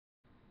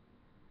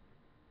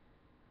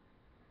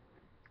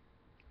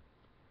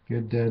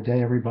Good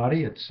day,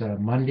 everybody. It's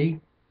Monday,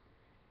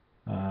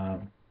 uh,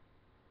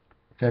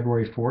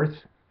 February 4th,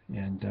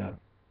 and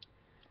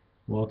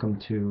welcome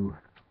to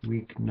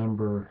week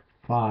number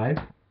 5.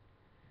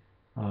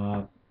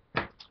 I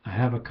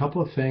have a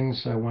couple of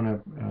things I want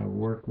to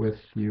work with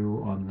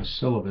you on the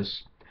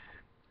syllabus.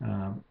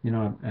 I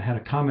had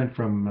a comment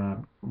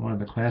from one of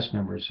the class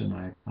members, and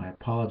I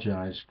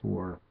apologize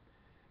for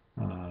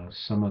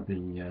some of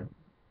the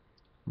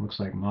looks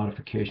like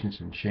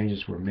modifications and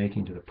changes we're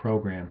making to the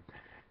program.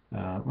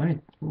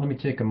 Let me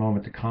take a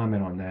moment to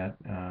comment on that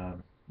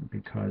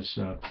because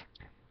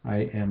I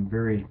am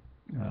very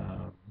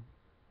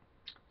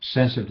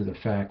sensitive to the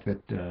fact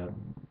that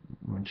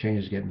when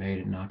changes get made,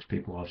 it knocks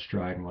people off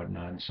stride and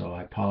whatnot. And so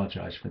I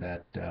apologize for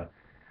that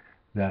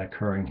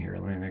occurring here.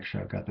 Let me make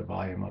sure I've got the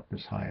volume up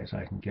as high as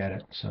I can get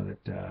it, so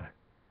that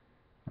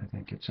I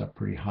think it's up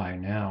pretty high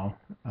now.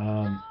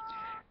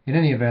 In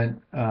any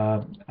event,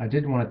 I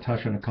did want to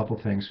touch on a couple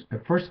things.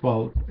 First of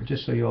all,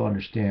 just so you all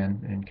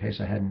understand, in case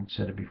I hadn't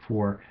said it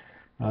before,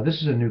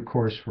 this is a new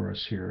course for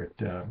us here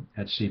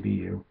at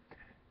CBU.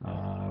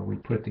 We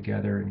put it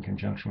together in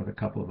conjunction with a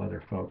couple of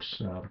other folks,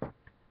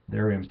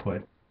 their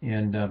input.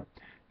 And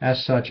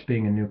as such,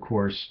 being a new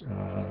course,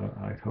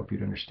 I hope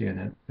you'd understand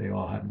that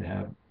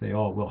they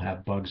all will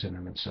have bugs in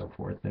them and so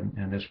forth,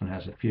 and this one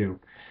has a few.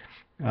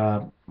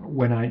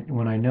 When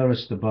I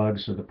notice the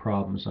bugs or the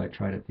problems, I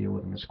try to deal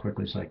with them as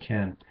quickly as I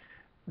can.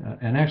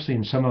 And actually,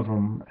 in some of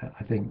them,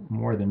 I think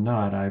more than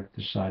not, I've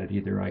decided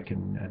either I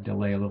can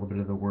delay a little bit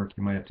of the work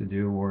you might have to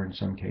do, or in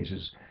some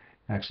cases,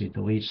 actually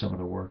delete some of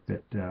the work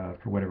that,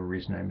 for whatever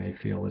reason, I may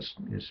feel is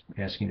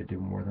asking to do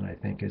more than I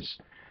think is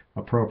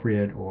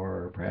appropriate,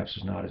 or perhaps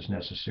is not as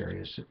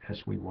necessary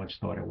as we once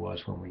thought it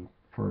was when we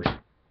first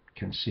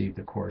conceived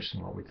the course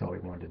and what we thought we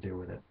wanted to do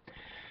with it.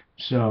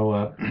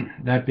 So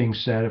that being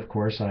said, of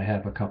course, I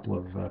have a couple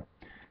of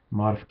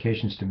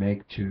modifications to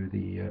make to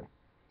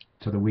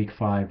the week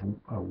 5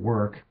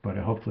 work, but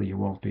hopefully you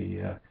won't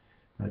be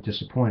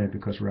disappointed,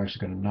 because we're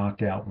actually going to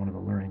knock out one of the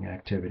learning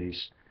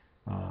activities,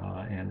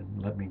 and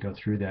let me go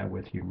through that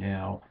with you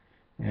now.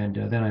 And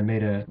then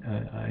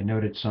I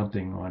noted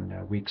something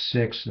on week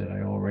 6 that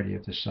I already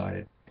have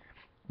decided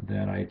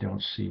that I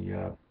don't see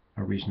a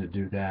reason to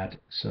do that,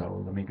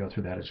 so let me go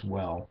through that as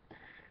well.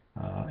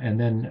 And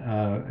then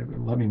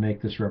let me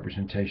make this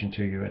representation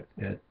to you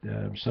at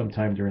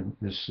sometime during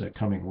this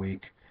coming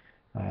week.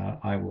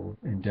 I will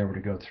endeavor to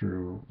go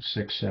through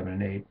 6, 7,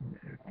 and 8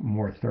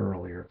 more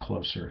thoroughly, or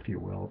closer, if you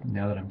will,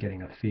 now that I'm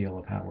getting a feel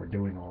of how we're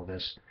doing all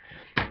this.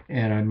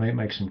 And I might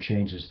make some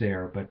changes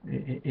there, but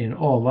in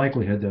all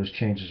likelihood, those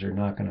changes are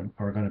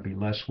going to be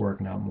less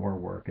work, not more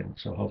work, and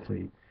so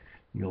hopefully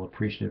you'll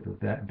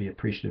be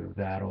appreciative of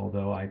that.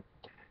 Although I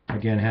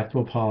again have to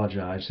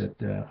apologize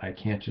that I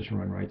can't just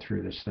run right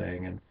through this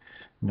thing and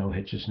no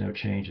hitches, no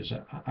changes.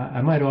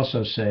 I might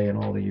also say, in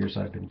all the years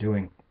I've been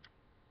doing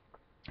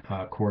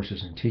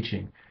courses and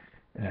teaching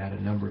at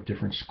a number of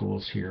different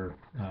schools here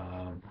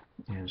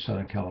in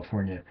Southern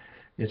California,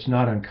 it's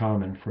not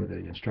uncommon for the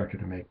instructor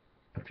to make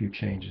a few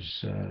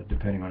changes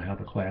depending on how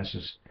the class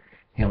is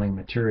handling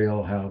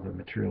material, how the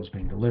material is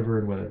being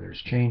delivered, whether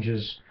there's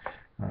changes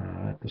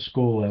at the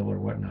school level or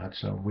whatnot.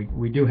 So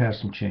we do have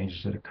some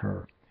changes that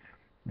occur,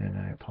 and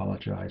I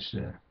apologize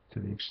to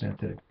the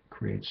extent that it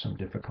creates some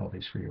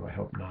difficulties for you. I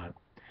hope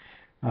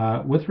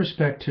not. With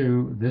respect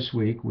to this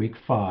week, week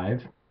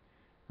 5,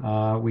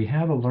 we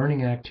have a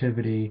learning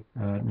activity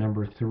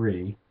number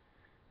 3,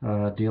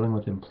 dealing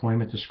with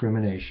employment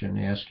discrimination.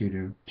 Ask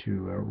you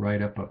to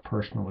write up a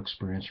personal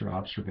experience or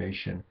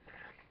observation.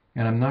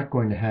 And I'm not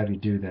going to have you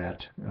do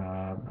that.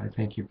 I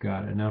think you've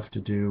got enough to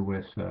do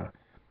with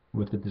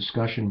the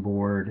discussion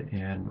board,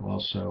 and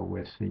also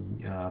with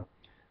the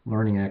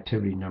learning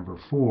activity number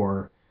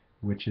 4,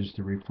 which is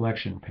the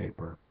reflection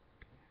paper.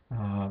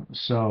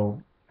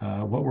 So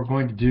what we're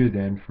going to do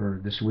then for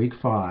this week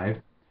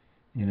 5,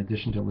 in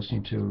addition to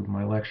listening to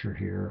my lecture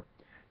here,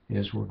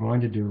 is we're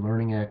going to do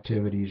learning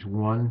activities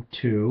 1,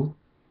 2,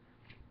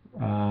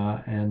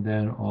 and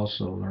then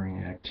also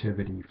learning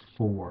activity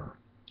 4.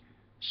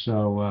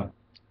 So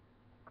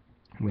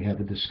we have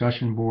the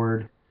discussion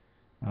board,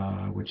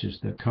 which is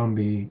the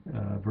Cumbie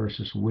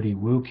versus Woody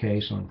Woo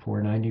case on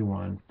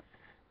 491.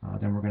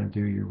 Then we're going to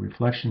do your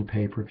reflection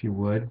paper, if you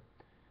would,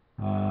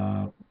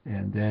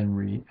 and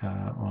then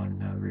on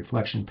the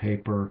reflection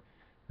paper,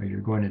 you're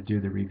going to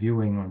do the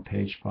reviewing on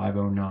page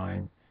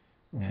 509,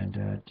 and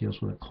it deals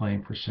with a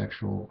claim for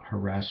sexual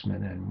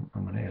harassment, and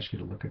I'm going to ask you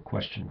to look at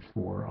question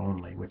 4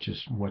 only, which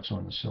is what's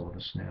on the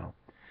syllabus now.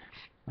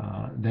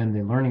 Then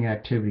the learning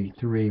activity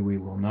 3 we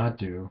will not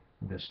do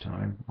this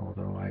time,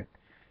 although I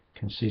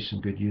can see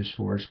some good use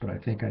for us, but I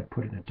think I'd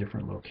put it in a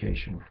different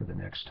location for the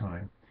next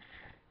time.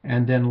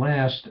 And then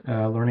last,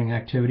 learning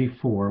activity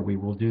 4, we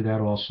will do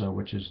that also,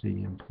 which is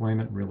the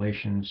employment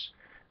relations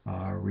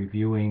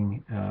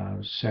reviewing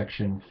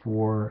section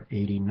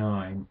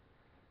 489,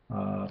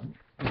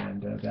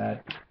 and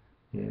that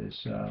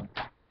is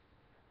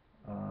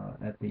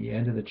at the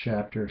end of the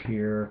chapter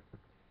here.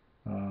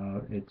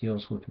 It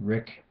deals with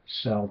Rick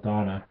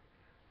Saldana,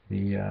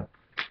 the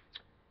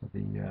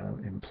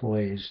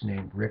employee is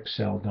named Rick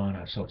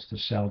Saldana. So it's the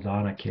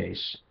Saldana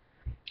case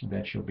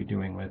that you'll be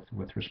doing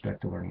with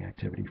respect to learning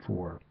activity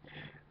 4.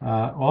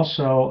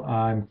 Also,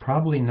 I'm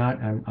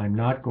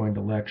not going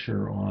to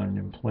lecture on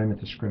employment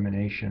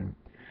discrimination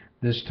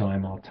this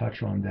time. I'll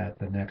touch on that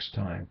the next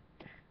time,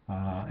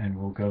 and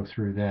we'll go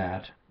through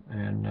that.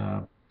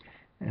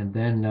 And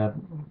then,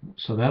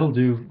 so that'll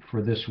do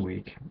for this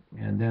week.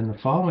 And then the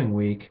following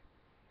week,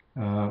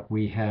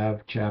 we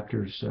have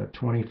chapters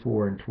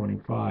 24 and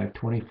 25.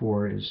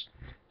 24 is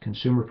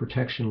Consumer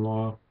Protection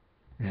Law,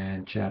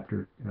 and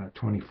chapter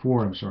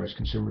 24, I'm sorry, is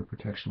Consumer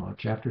Protection Law.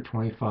 Chapter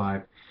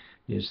 25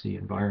 is the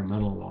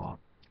Environmental Law.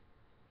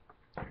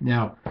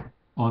 Now,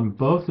 on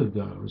both of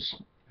those,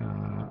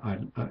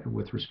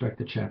 with respect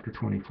to chapter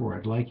 24,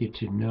 I'd like you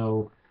to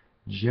know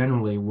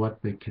generally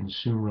what the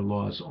consumer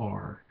laws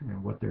are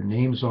and what their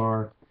names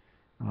are,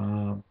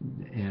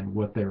 and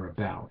what they're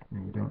about.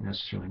 And you don't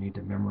necessarily need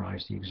to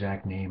memorize the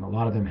exact name. A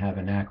lot of them have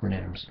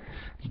acronyms,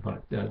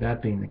 but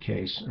that being the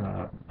case,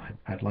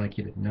 I'd like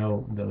you to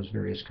know those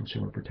various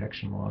consumer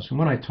protection laws. And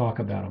when I talk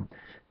about them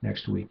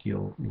next week,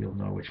 you'll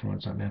know which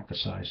ones I'm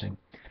emphasizing.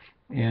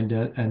 And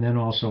then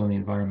also in the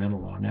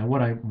environmental law. Now,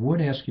 what I would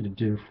ask you to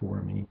do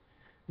for me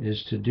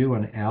is to do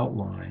an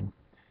outline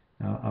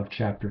of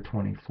chapter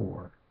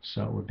 24.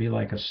 So it would be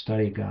like a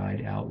study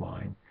guide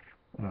outline.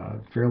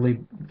 Fairly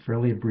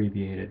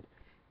abbreviated,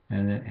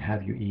 and then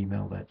have you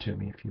email that to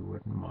me if you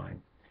wouldn't mind.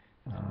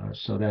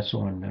 So that's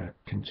on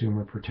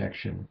consumer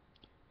protection,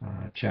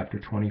 chapter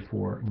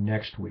 24,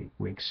 next week,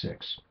 week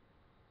 6.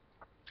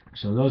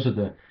 So those are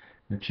the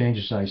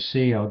changes I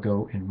see. I'll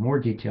go in more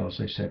detail, as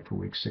I said, for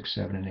week 6,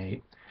 7, and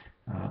 8.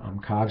 I'm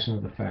cognizant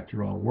of the fact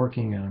you're all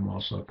working, and I'm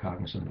also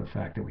cognizant of the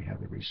fact that we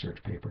have the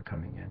research paper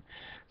coming in.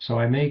 So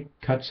I may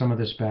cut some of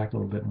this back a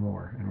little bit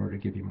more in order to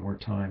give you more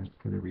time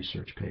for the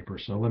research paper.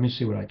 So let me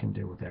see what I can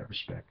do with that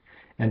respect,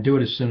 and do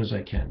it as soon as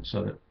I can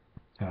so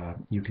that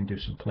you can do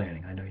some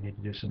planning. I know you need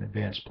to do some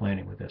advanced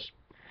planning with this.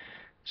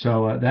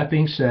 So that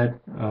being said,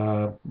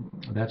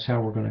 that's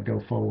how we're going to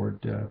go forward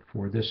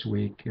for this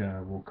week.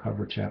 We'll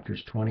cover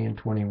chapters 20 and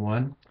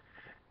 21,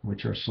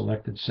 which are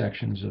selected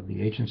sections of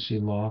the agency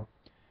law,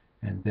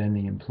 and then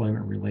the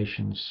employment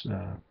relations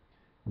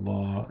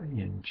law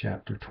in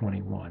chapter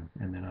 21.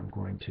 And then I'm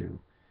going to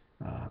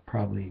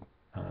probably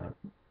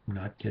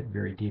not get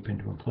very deep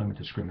into employment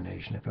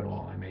discrimination, if at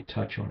all. I may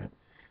touch on it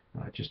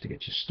just to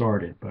get you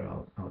started, but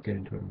I'll get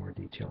into it in more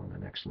detail in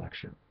the next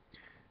lecture.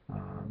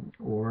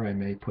 Or I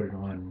may put it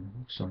on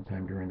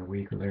sometime during the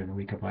week or later in the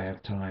week if I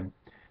have time,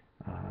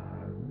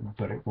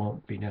 but it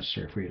won't be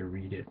necessary for you to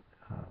read it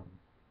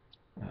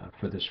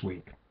for this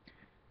week.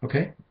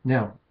 Okay,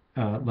 now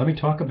let me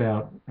talk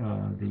about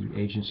the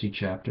agency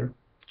chapter,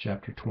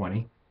 chapter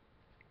 20.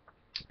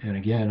 And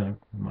again,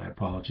 my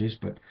apologies,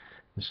 but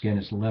this again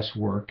is less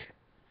work.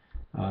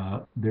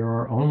 There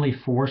are only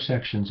 4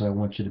 sections I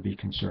want you to be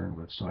concerned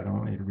with, so I don't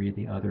want you to read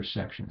the other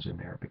sections in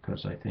there,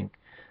 because I think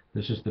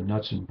this is the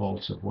nuts and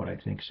bolts of what I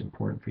think is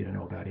important for you to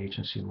know about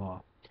agency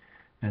law.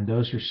 And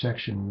those are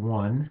section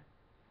 1,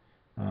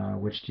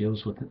 which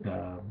deals with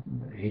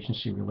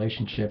agency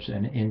relationships,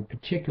 and in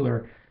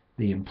particular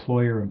the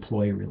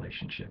employer-employee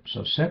relationship.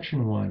 So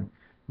section 1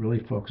 really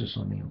focuses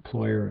on the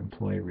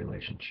employer-employee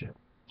relationship.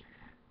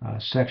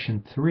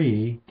 Section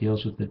 3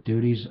 deals with the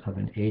duties of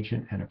an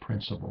agent and a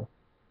principal.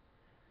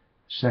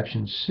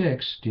 Section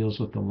 6 deals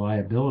with the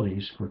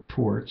liabilities for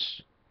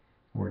torts,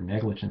 or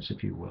negligence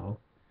if you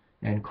will,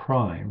 and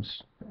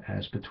crimes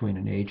as between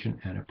an agent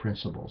and a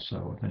principal.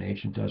 So if an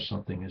agent does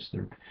something, is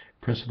the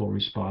principal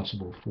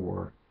responsible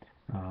for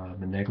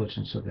the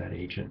negligence of that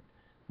agent,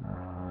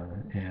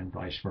 and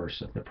vice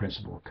versa. If the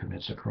principal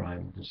commits a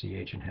crime, does the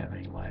agent have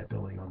any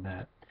liability on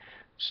that?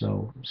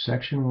 So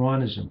section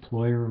 1 is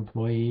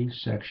employer-employee.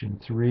 Section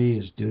 3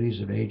 is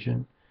duties of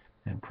agent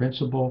and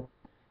principal.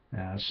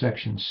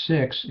 Section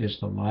 6 is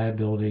the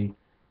liability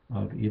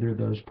of either of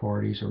those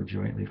parties or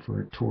jointly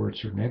for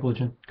torts or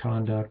negligent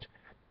conduct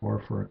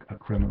or for a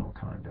criminal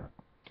conduct.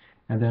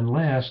 And then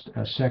last,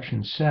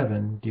 section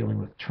 7, dealing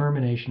with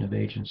termination of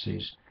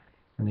agencies.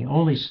 And the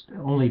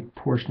only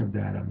portion of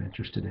that I'm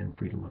interested in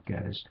for you to look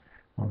at is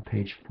on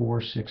page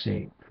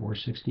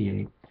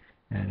 468,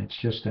 and it's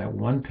just that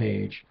one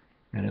page,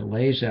 and it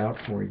lays out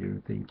for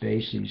you the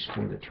bases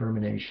for the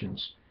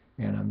terminations.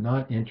 And I'm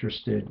not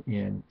interested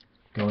in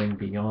going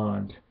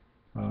beyond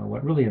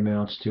what really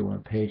amounts to,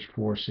 on page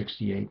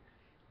 468,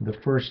 the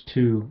first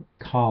 2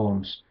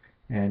 columns,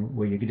 and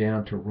where you get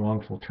down to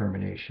wrongful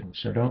termination.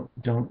 So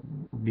don't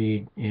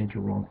read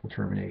into wrongful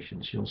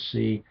terminations. You'll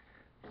see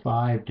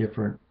 5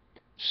 different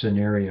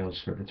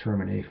scenarios for the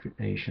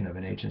termination of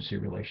an agency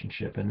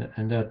relationship,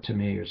 and that to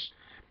me is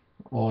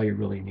all you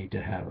really need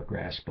to have a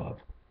grasp of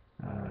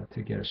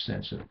to get a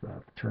sense of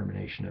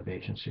termination of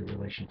agency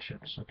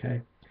relationships.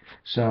 Okay,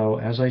 so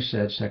as I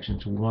said,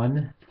 sections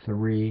 1,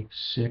 3,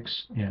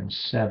 6, and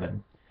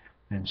 7,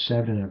 and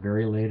 7 in a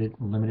very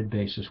limited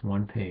basis,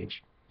 1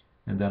 page,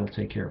 and that'll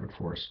take care of it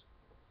for us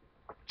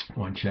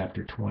on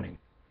chapter 20.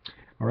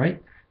 All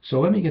right, so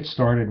let me get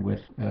started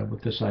with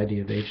this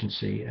idea of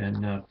agency,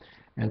 and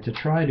And to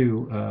try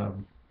to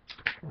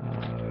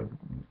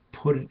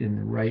put it in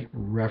the right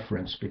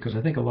reference, because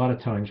I think a lot of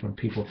times when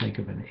people think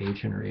of an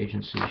agent or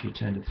agencies, you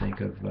tend to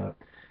think of a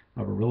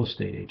real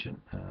estate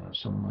agent,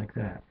 someone like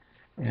that.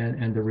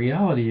 And the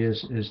reality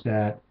is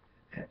that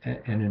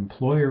an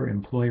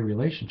employer-employee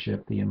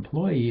relationship, the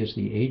employee is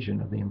the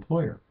agent of the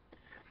employer.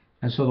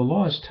 And so the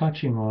law is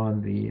touching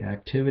on the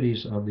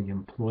activities of the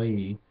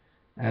employee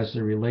as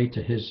they relate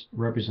to his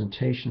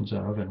representations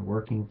of and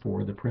working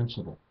for the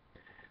principal.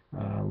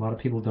 A lot of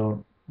people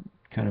don't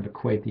kind of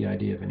equate the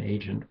idea of an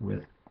agent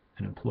with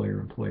an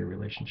employer-employee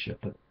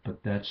relationship,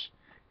 but that's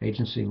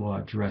agency law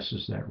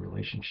addresses that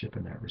relationship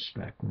in that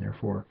respect, and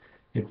therefore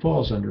it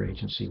falls under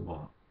agency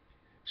law.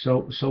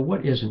 So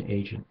what is an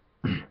agent?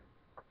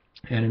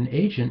 And an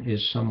agent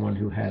is someone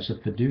who has a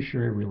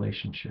fiduciary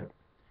relationship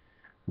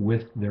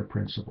with their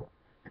principal.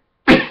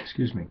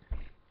 Excuse me.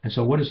 And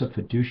so what is a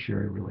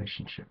fiduciary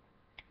relationship?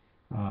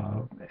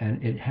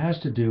 And it has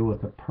to do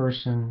with a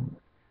person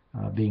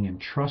being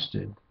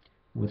entrusted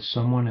with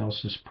someone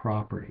else's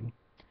property.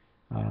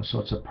 So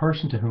it's a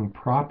person to whom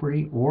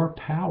property or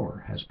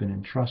power has been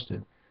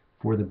entrusted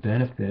for the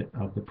benefit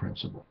of the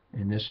principal.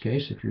 In this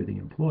case, if you're the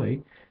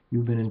employee,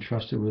 you've been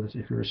entrusted with,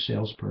 if you're a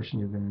salesperson,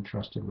 you've been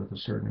entrusted with a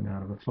certain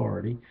amount of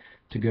authority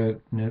to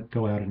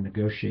go out and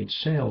negotiate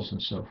sales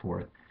and so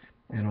forth.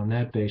 And on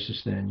that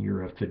basis, then,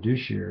 you're a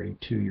fiduciary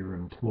to your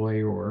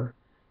employer,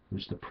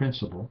 who's the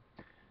principal,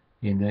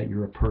 in that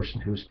you're a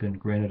person who's been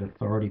granted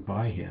authority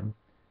by him,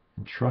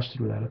 entrusted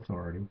with that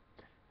authority,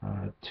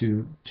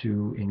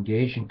 to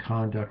engage in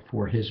conduct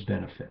for his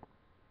benefit.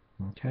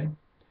 Okay?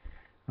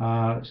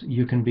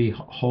 You can be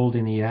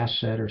holding the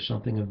asset or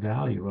something of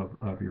value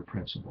of your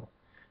principal.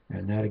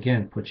 And that,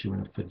 again, puts you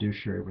in a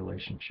fiduciary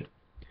relationship.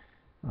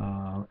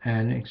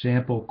 An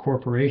example,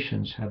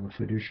 corporations have a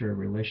fiduciary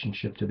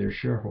relationship to their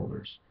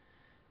shareholders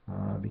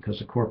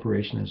because a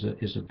corporation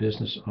is a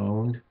business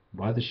owned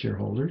by the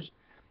shareholders,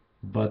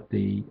 but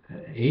the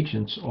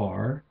agents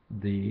are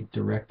the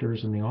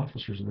directors and the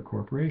officers of the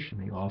corporation.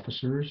 The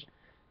officers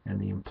and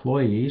the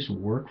employees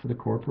work for the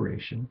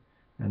corporation,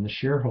 and the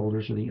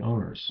shareholders are the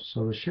owners.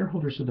 So the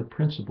shareholders are the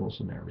principals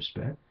in that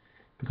respect,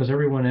 because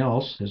everyone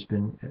else has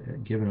been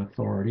given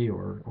authority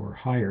or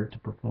hired to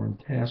perform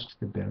tasks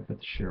that benefit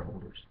the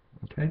shareholders.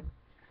 Okay?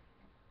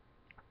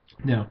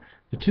 Now,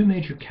 the two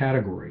major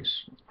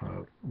categories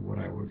of what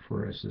I would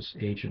refer as this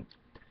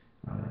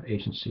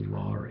agency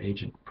law or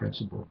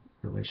agent-principal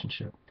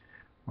relationship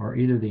are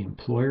either the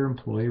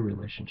employer-employee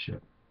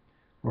relationship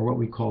or what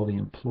we call the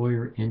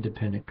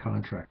employer-independent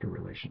contractor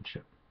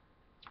relationship.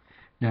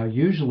 Now,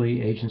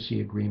 usually agency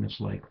agreements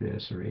like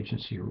this or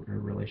agency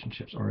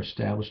relationships are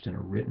established in a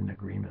written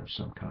agreement of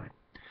some kind.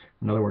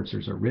 In other words,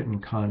 there's a written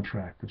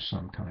contract of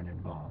some kind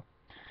involved.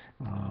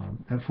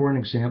 For an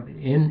example,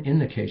 in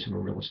the case of a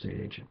real estate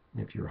agent,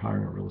 if you're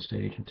hiring a real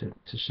estate agent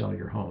to sell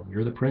your home,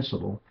 you're the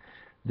principal,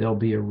 there'll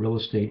be a real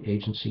estate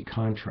agency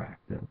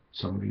contract that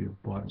some of you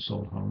who've bought and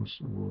sold homes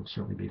will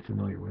certainly be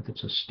familiar with.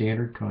 It's a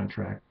standard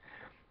contract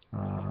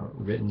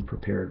written,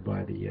 prepared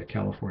by the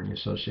California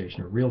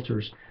Association of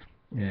Realtors,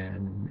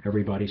 and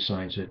everybody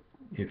signs it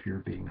if you're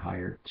being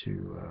hired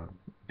to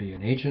be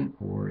an agent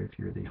or if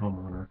you're the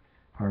homeowner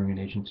hiring an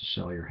agent to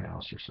sell your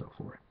house or so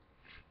forth.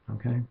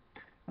 Okay?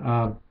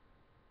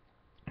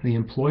 The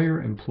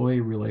employer-employee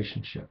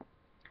relationship.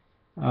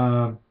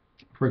 For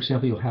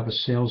example, you'll have a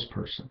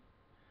salesperson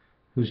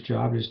whose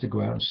job is to go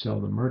out and sell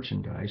the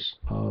merchandise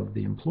of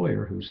the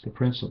employer, who's the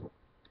principal.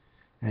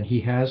 And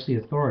he has the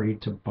authority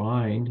to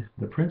bind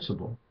the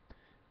principal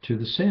to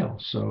the sale.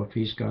 So if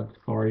he's got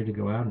authority to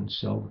go out and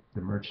sell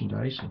the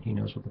merchandise and he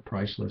knows what the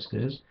price list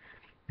is,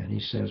 and he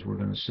says, we're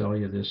going to sell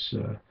you this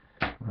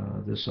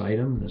this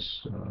item,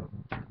 this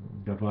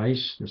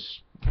device,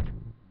 this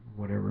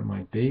whatever it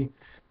might be,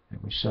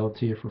 and we sell it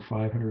to you for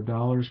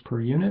 $500 per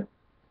unit,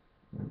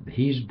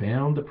 he's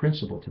bound the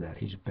principal to that.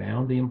 He's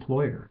bound the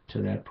employer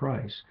to that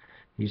price.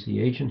 He's the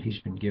agent. He's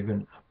been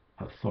given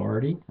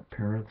authority,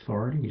 apparent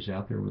authority. He's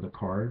out there with a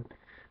card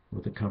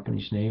with the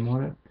company's name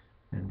on it,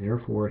 and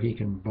therefore he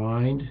can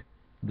bind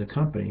the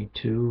company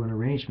to an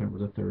arrangement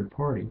with a third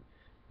party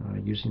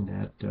using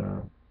that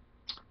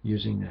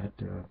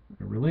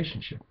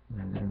relationship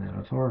and that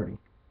authority.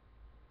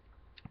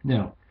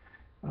 Now,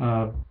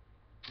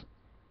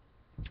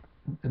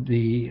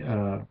 the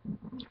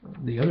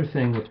other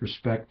thing with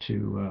respect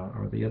to,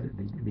 or the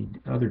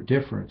other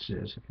difference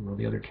is, if you will,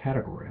 the other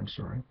category, I'm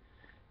sorry,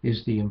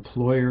 is the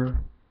employer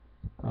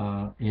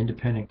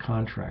independent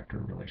contractor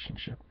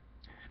relationship.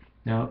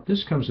 Now,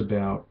 this comes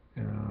about,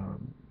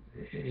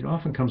 it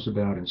often comes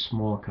about in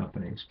small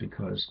companies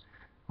because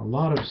a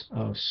lot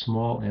of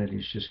small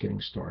entities just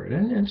getting started,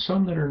 and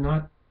some that are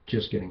not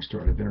just getting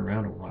started, been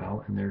around a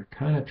while, and they're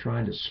kind of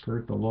trying to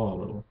skirt the law a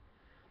little,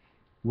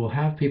 will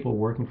have people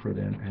working for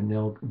them, and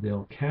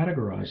they'll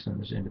categorize them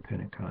as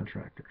independent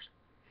contractors.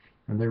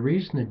 And the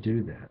reason to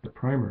do that, the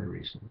primary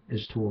reason,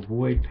 is to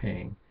avoid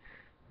paying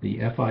the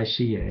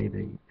FICA,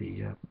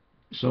 the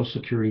Social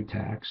Security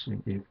tax.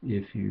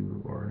 If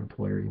you are an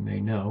employer, you may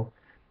know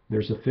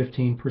there's a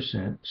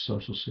 15%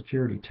 Social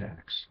Security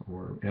tax,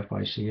 or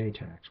FICA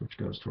tax, which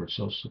goes towards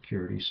Social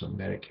Security, some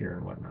Medicare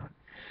and whatnot.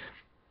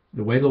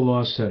 The way the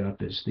law is set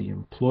up is the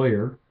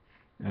employer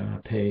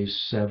pays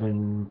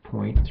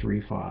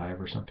 7.35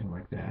 or something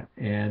like that,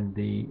 and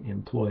the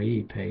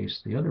employee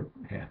pays the other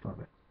half of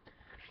it.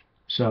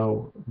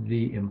 So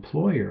the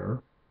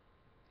employer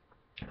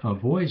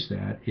avoids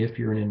that if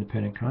you're an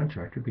independent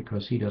contractor,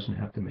 because he doesn't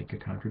have to make a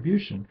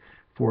contribution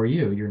for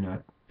you. You're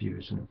not viewed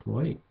as an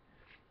employee.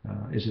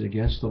 Is it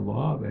against the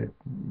law?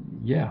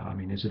 Yeah. I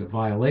mean, is it a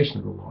violation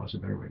of the law is a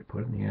better way to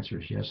put it, and the answer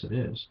is yes, it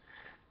is.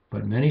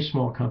 But many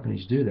small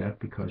companies do that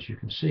because you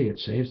can see it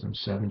saves them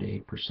 7 to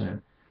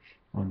 8%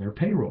 on their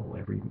payroll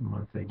every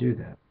month they do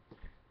that.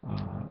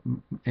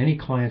 Any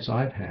clients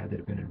I've had that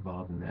have been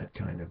involved in that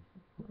kind of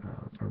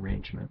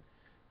arrangement,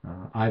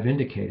 I've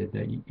indicated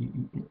that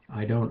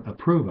I don't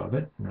approve of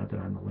it. Not that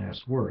I'm the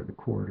last word. The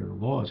court or the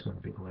law is going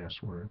to be the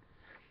last word.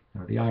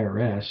 The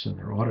IRS and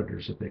their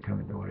auditors, if they come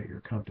in to audit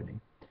your company.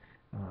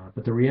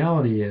 But the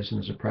reality is, and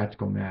as a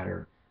practical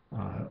matter,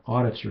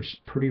 audits are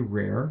pretty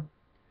rare.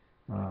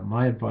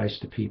 My advice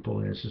to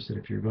people is that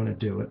if you're going to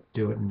do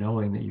it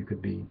knowing that you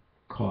could be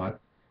caught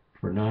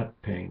for not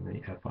paying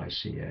the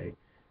FICA,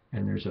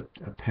 and there's a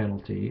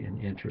penalty and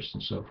interest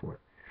and so forth.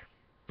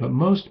 But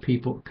most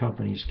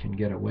companies can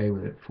get away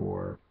with it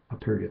for a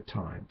period of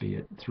time, be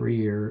it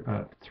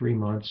 3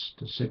 months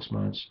to 6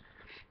 months.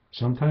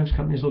 Sometimes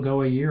companies will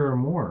go a year or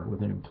more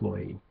with an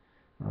employee,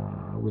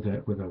 with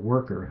a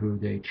worker who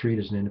they treat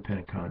as an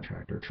independent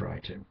contractor, try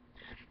to.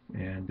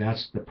 And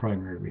that's the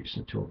primary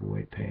reason, to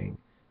avoid paying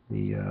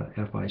the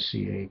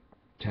FICA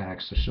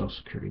tax, the Social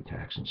Security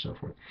tax, and so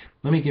forth.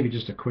 Let me give you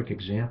just a quick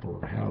example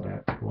of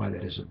why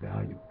that is of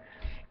value.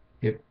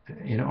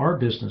 In our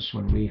business,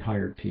 when we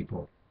hired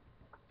people,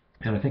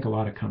 and I think a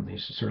lot of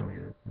companies, certainly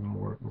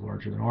more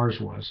larger than ours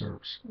was, are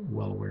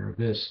well aware of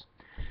this.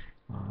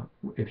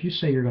 If you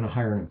say you're going to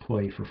hire an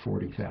employee for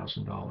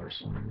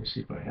 $40,000, let me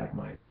see if I have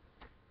my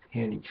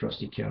handy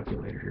trusty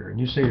calculator here, and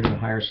you say you're going to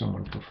hire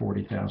someone for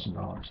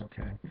 $40,000,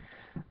 okay?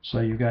 So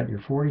you got your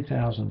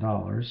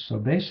 $40,000. So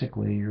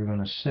basically, you're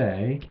going to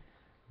say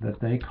that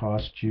they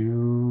cost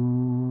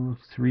you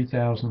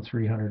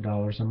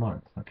 $3,300 a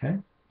month, okay?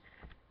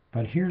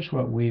 But here's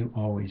what we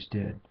always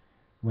did.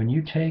 When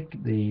you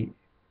take the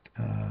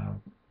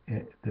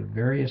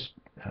various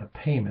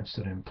payments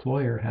that an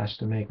employer has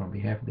to make on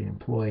behalf of the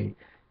employee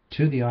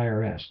to the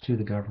IRS, to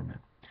the government,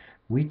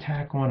 we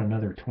tack on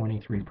another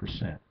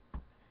 23%.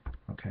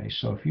 Okay,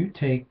 so if you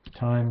take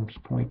times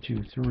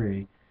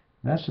 0.23,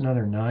 that's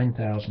another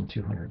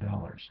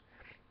 $9,200.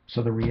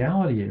 So the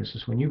reality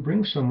is when you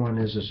bring someone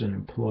as an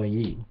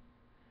employee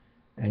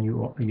and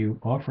you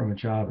offer them a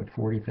job at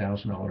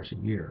 $40,000 a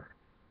year,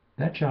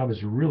 that job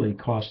is really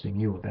costing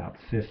you about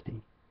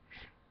 $50,000.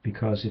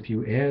 Because if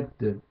you add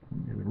the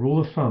rule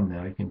of thumb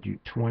now, you can do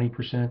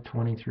 20%,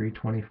 23,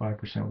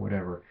 25%,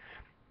 whatever.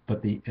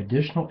 But the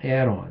additional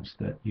add-ons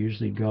that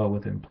usually go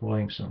with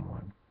employing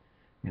someone,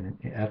 in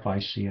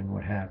FIC and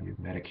what have you,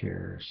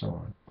 Medicare, so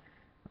on,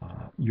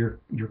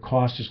 your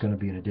cost is going to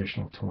be an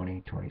additional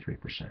 20,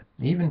 23%.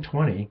 Even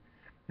 20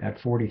 at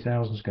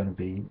 $40,000 is going to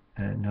be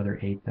another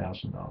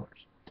 $8,000.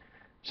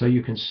 So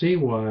you can see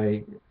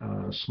why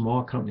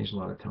small companies a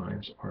lot of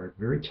times are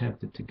very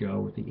tempted to go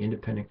with the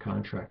independent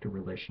contractor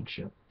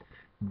relationship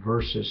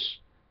versus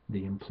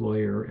the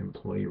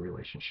employer-employee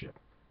relationship.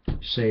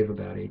 Save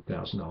about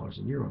 $8,000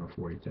 a year on a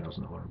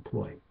 $40,000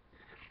 employee.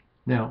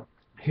 Now,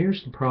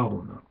 here's the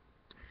problem, though.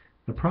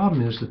 The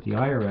problem is that the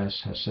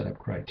IRS has set up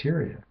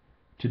criteria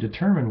to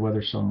determine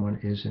whether someone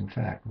is, in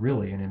fact,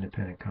 really an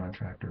independent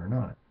contractor or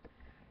not.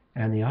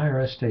 And the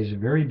IRS stays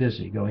very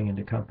busy going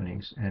into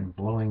companies and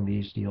blowing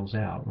these deals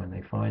out when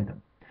they find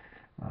them.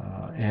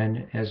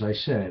 And as I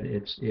said,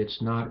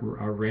 it's not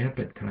a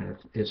rampant kind of,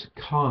 it's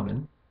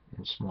common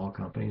in small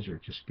companies or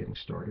just getting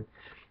started.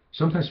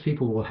 Sometimes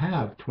people will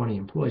have 20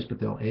 employees, but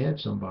they'll add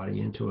somebody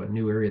into a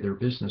new area of their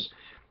business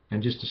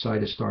and just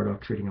decide to start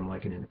off treating them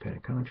like an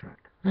independent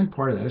contractor. And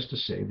part of that is to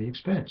save the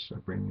expense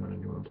of bringing on a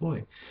new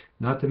employee.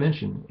 Not to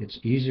mention, it's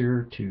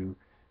easier to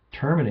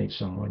terminate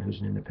someone who's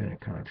an independent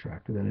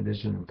contractor than it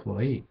is an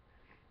employee.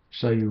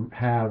 So you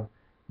have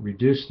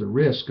reduced the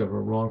risk of a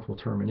wrongful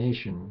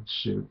termination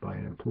suit by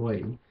an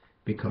employee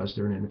because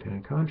they're an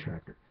independent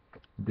contractor.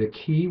 The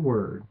key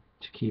word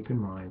to keep in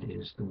mind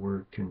is the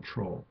word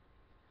control.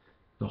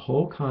 The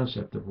whole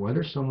concept of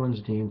whether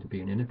someone's deemed to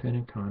be an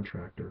independent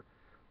contractor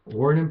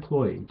or an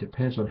employee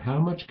depends on how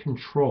much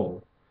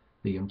control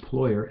the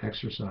employer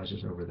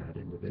exercises over that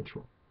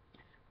individual.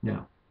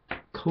 Now,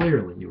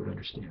 clearly you would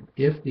understand,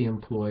 if the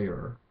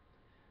employer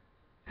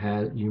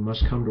you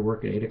must come to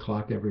work at 8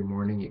 o'clock every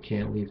morning, you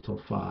can't leave till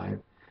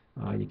 5,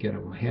 you get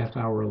a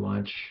half-hour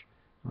lunch,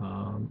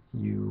 all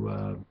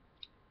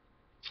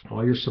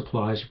your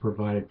supplies are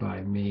provided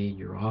by me,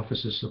 your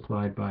office is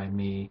supplied by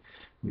me,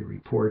 you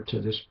report to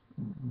this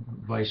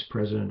vice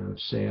president of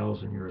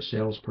sales and you're a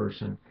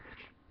salesperson.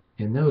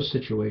 In those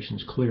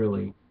situations,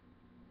 clearly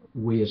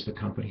we as the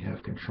company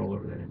have control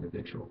over that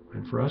individual.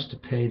 And for us to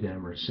pay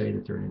them or say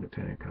that they're an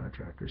independent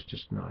contractor is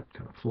just not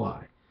going to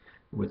fly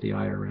with the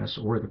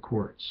IRS or the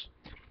courts.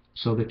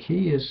 So the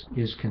key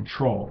is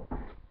control.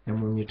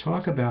 And when you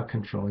talk about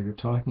control, you're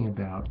talking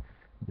about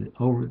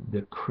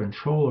the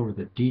control over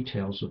the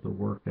details of the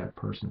work that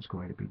person's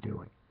going to be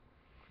doing.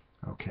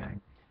 Okay.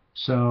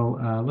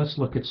 So let's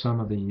look at some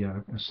of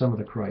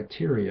the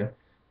criteria.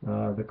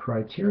 The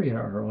criteria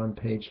are on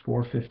page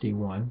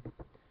 451.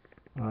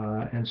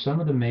 And some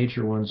of the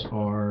major ones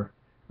are,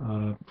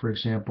 for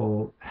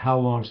example, how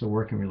long has the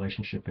working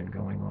relationship been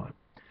going on?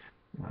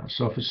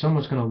 So if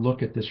someone's going to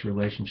look at this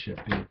relationship,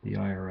 be it the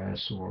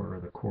IRS or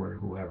the court or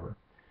whoever,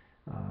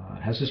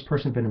 has this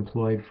person been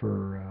employed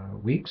for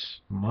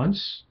weeks,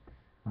 months,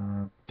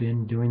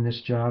 been doing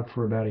this job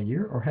for about a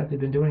year, or have they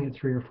been doing it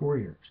 3 or 4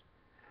 years?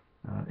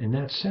 In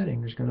that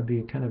setting, there's going to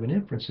be kind of an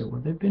inference that,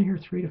 well, they've been here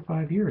 3 to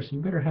 5 years.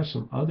 You better have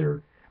some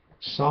other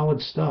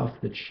solid stuff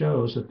that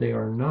shows that they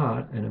are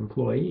not an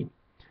employee.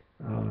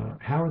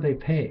 How are they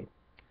paid?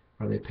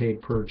 Are they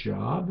paid per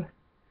job?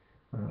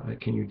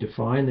 Can you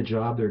define the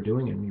job they're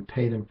doing and you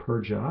pay them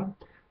per job?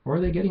 Or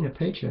are they getting a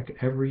paycheck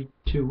every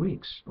 2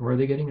 weeks? Or are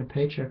they getting a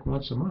paycheck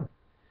once a month?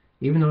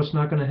 Even though it's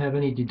not going to have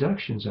any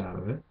deductions out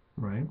of it,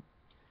 right?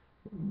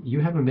 You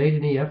haven't made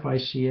any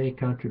FICA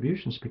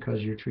contributions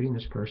because you're treating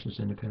this person as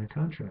an independent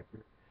contractor.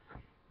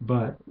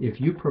 But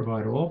if you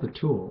provide all the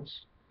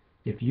tools,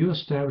 if you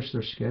establish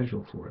their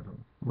schedule for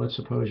them, let's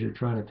suppose you're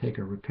trying to take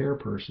a repair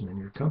person in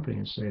your company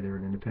and say they're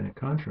an independent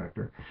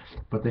contractor,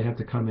 but they have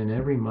to come in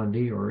every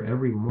Monday or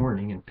every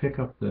morning and pick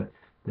up the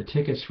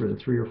tickets for the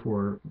 3 or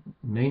 4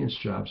 maintenance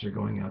jobs they're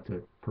going out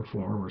to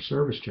perform or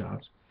service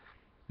jobs,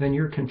 then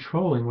you're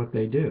controlling what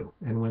they do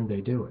and when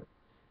they do it.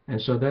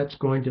 And so that's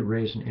going to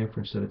raise an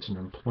inference that it's an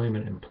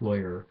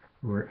employment-employer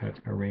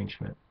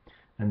arrangement,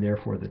 and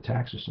therefore the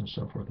taxes and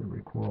so forth are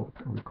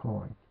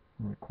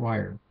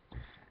required.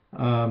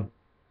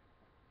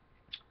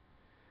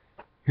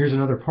 Here's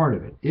another part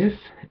of it.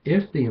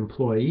 If the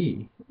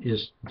employee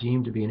is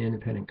deemed to be an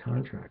independent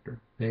contractor,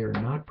 they are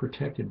not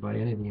protected by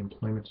any of the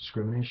employment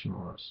discrimination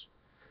laws.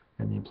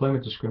 And the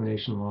employment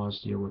discrimination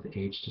laws deal with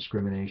age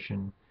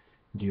discrimination,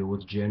 deal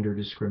with gender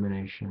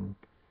discrimination,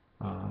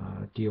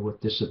 deal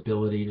with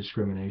disability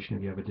discrimination.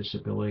 If you have a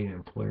disability, an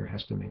employer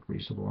has to make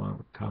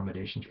reasonable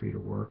accommodations for you to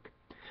work.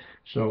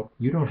 So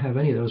you don't have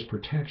any of those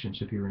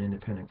protections if you're an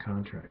independent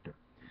contractor.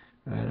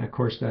 And of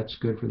course that's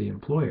good for the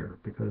employer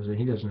because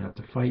he doesn't have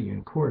to fight you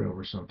in court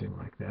over something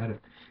like that.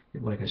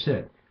 Like I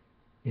said,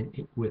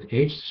 with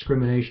age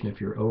discrimination, if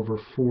you're over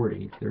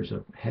 40, there's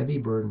a heavy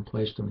burden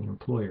placed on the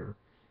employer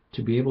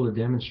to be able to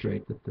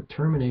demonstrate that the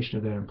termination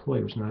of that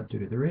employee was not due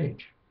to their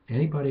age.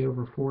 Anybody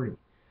over 40.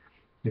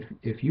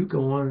 If you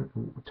go on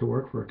to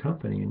work for a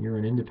company and you're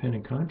an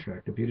independent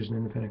contractor, viewed as an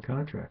independent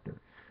contractor,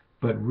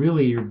 but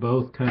really you're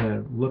both kind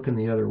of looking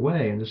the other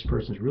way and this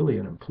person's really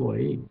an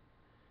employee,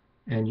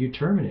 and you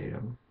terminate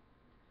him,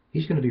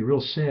 he's going to be real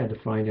sad to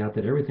find out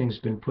that everything's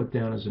been put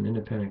down as an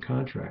independent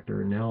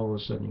contractor, and now all of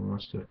a sudden he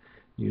wants to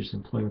use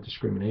employment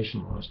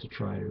discrimination laws to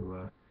try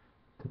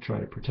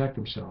to protect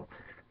himself.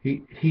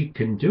 He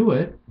can do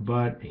it,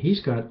 but he's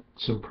got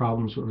some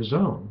problems of his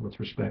own with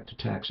respect to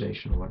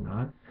taxation and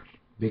whatnot,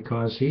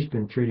 because he's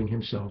been treating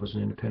himself as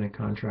an independent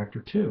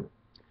contractor too.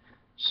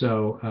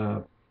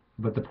 So,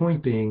 but the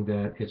point being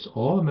that it's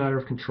all a matter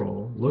of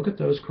control. Look at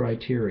those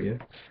criteria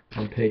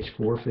on page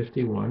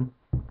 451.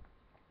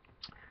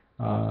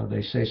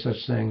 They say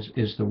such things: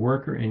 is the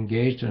worker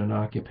engaged in an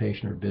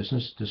occupation or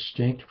business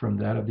distinct from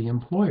that of the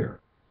employer?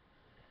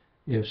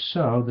 If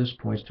so, this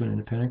points to an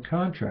independent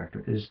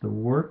contractor. Is the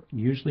work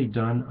usually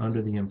done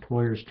under the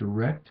employer's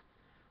direct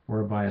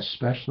or by a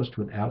specialist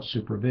without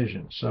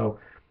supervision? So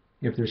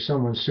if there's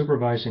someone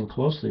supervising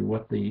closely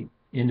what the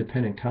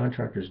independent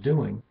contractor is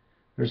doing,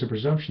 there's a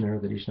presumption there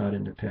that he's not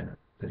independent,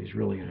 that he's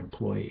really an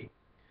employee.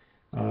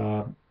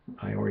 I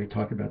already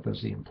talked about,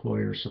 does the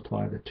employer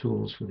supply the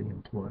tools for the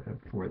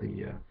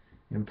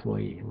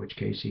employee, in which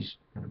case he's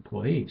an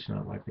employee. He's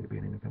not likely to be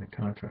an independent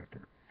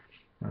contractor.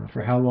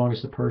 For how long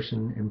is the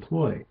person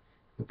employed?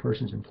 If the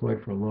person's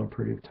employed for a long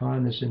period of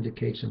time, this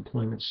indicates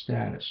employment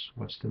status.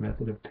 What's the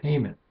method of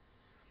payment?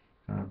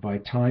 By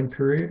time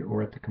period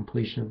or at the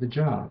completion of the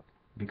job,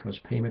 because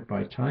payment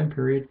by time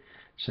period,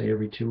 say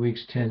every 2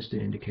 weeks, tends to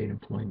indicate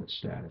employment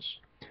status.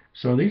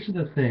 So these are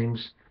the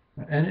things,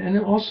 and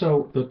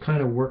also the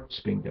kind of work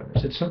that's being done.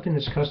 Is it something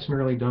that's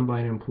customarily done by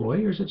an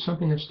employee, or is it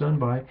something that's done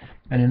by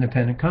an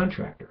independent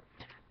contractor?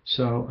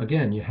 So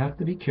again, you have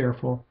to be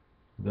careful.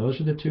 Those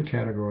are the two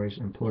categories: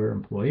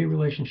 employer-employee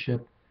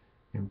relationship,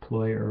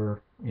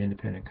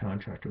 employer-independent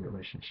contractor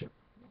relationship.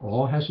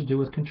 All has to do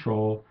with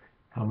control,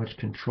 how much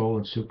control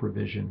and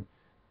supervision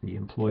the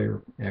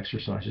employer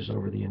exercises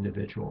over the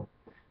individual,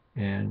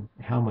 and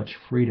how much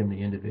freedom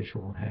the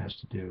individual has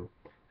to do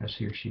as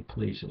he or she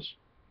pleases.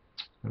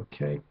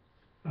 Okay.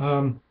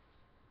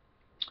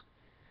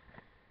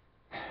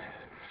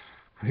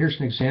 Here's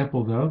an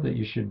example, though, that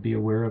you should be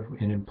aware of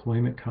in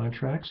employment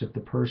contracts. If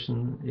the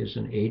person is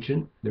an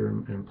agent, they're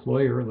an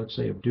employer, let's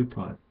say of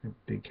DuPont, a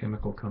big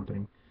chemical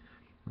company,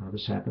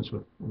 This happens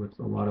with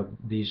a lot of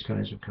these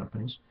kinds of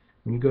companies.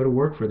 When you go to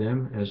work for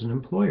them as an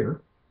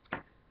employer,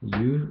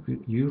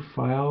 you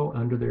file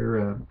under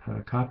their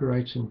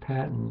copyrights and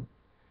patent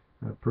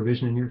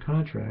provision in your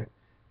contract.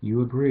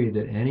 You agree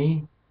that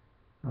any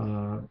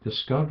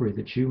discovery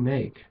that you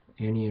make,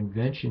 any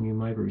invention you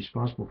might be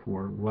responsible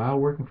for while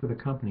working for the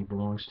company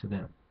belongs to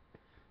them.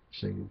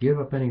 So you give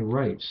up any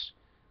rights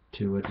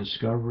to a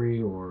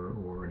discovery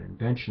or an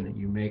invention that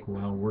you make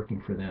while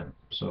working for them.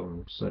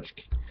 So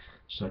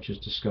such as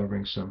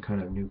discovering some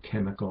kind of new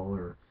chemical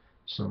or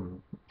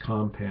some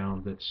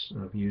compound that's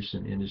of use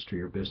in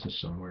industry or business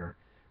somewhere.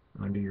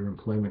 Under your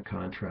employment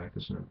contract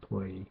as an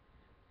employee,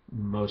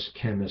 most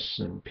chemists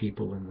and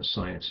people in the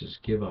sciences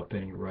give up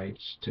any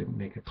rights to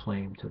make a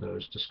claim to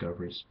those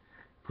discoveries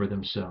for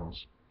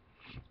themselves.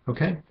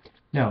 Okay,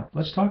 now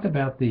let's talk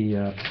about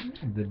the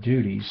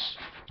duties.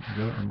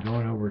 I'm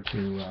going over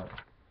to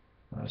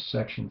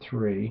section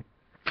 3,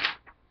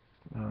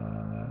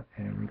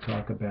 and we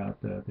talk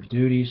about the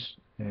duties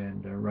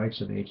and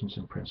rights of agents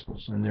and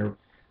principals, and they're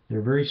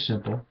very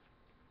simple.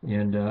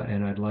 And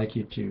I'd like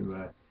you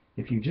to,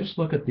 if you just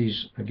look at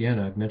these again,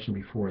 I've mentioned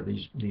before,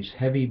 these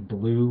heavy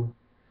blue,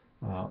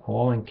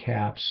 all in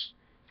caps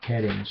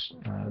headings,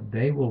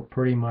 they will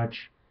pretty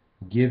much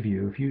give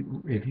you,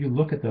 if you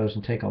look at those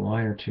and take a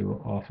line or two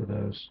off of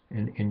those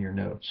in your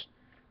notes,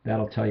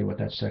 that'll tell you what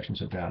that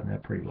section's about, and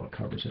that pretty well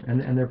covers it.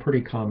 And they're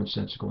pretty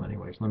commonsensical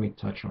anyways. Let me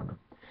touch on them.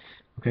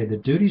 Okay, the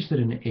duties that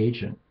an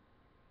agent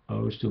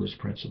owes to his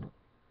principal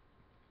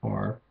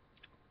are,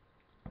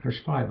 there's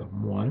 5 of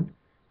them. 1,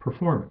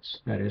 performance.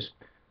 That is,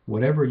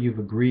 whatever you've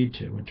agreed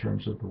to in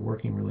terms of the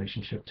working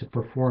relationship to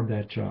perform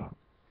that job.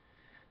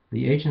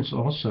 The agent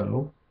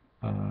also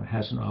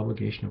has an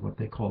obligation of what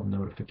they call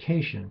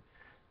notification,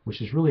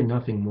 which is really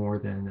nothing more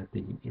than that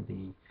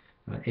the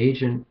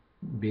agent,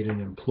 be it an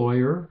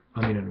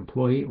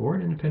employee or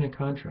an independent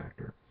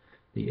contractor,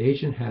 the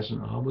agent has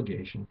an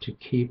obligation to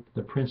keep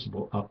the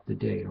principal up to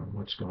date on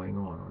what's going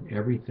on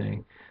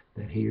everything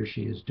that he or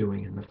she is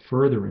doing in the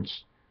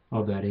furtherance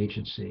of that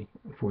agency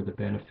for the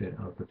benefit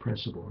of the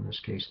principal, in this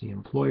case the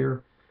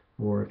employer,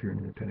 or if you're an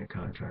independent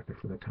contractor,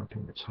 for the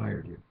company that's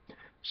hired you.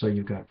 So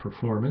you've got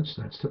performance,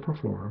 that's to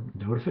perform,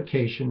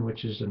 notification,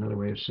 which is another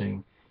way of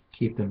saying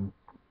keep them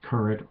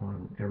current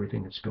on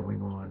everything that's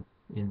going on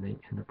in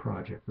the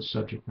project, the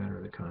subject matter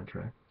of the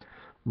contract.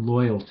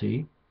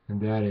 Loyalty,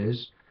 and that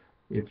is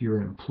if you're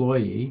an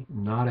employee,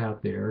 not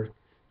out there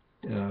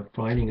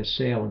finding a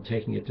sale and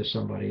taking it to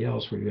somebody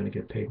else where you're going to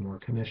get paid more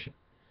commission.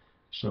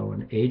 So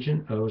an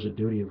agent owes a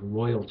duty of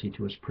loyalty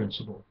to his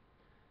principal.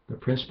 The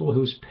principal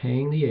who's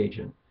paying the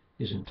agent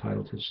is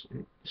entitled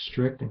to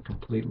strict and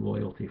complete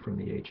loyalty from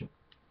the agent.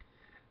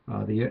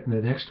 The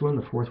next one,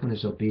 the 4th one,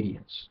 is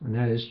obedience, and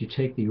that is you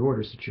take the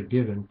orders that you're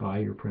given by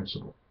your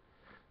principal.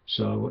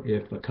 So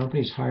if a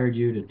company's hired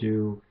you to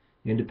do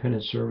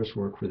independent service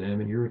work for them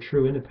and you're a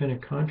true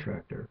independent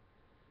contractor,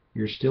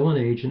 you're still an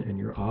agent and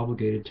you're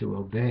obligated to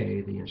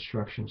obey the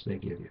instructions they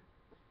give you.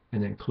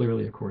 And then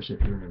clearly, of course, if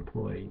you're an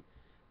employee,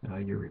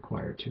 you're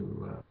required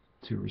to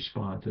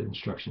respond to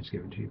instructions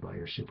given to you by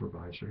your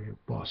supervisor, your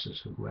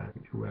bosses,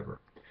 whoever.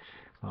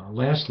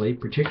 Lastly,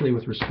 particularly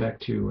with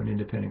respect to an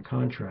independent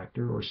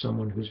contractor or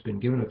someone who's been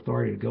given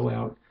authority to go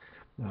out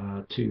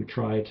to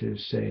try to,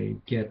 say,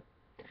 get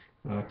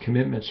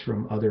commitments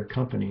from other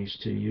companies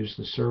to use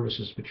the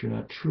services, but you're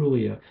not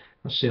truly a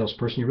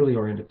salesperson, you really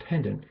are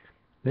independent,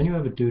 then you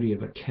have a duty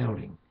of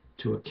accounting,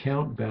 to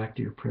account back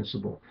to your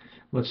principal.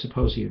 Let's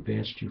suppose he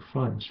advanced you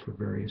funds for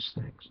various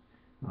things,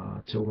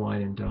 to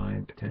wine and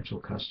dine potential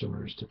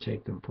customers, to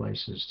take them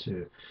places,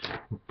 to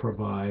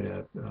provide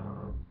a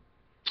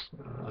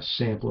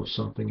sample of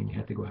something and you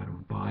have to go out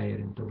and buy it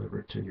and deliver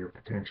it to your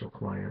potential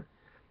client.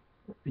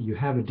 You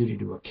have a duty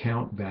to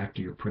account back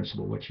to your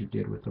principal what you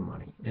did with the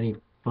money. Any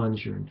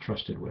funds you're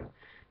entrusted with,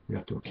 you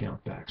have to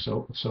account back.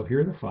 So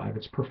here are the 5.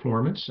 It's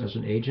performance. As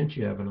an agent,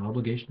 you have an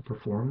obligation to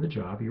perform the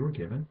job you were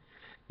given.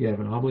 You have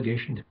an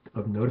obligation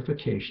of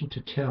notification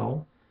to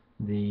tell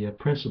the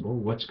principal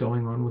what's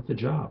going on with the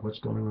job, what's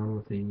going on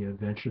with the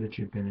venture that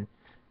you've been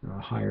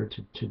hired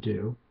to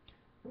do.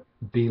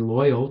 Be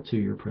loyal to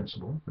your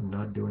principal and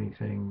not do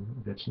anything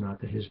that's not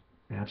to his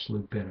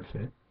absolute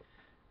benefit.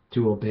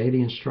 To obey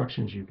the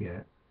instructions you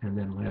get, and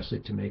then lastly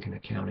to make an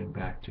accounting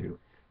back to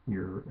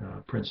your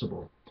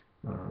principal,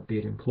 be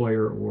it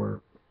employer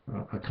or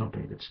a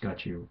company that's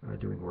got you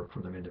doing work for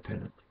them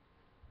independently.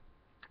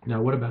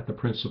 Now, what about the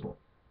principal?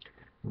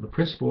 Well, the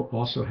principal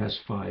also has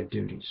 5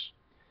 duties.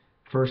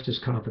 First is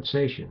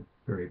compensation,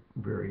 very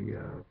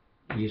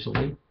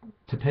easily,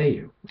 to pay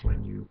you.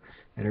 When you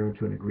enter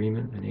into an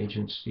agreement, an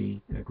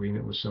agency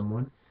agreement with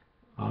someone,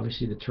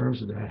 obviously the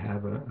terms of that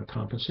have a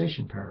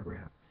compensation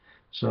paragraph.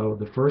 So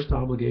the first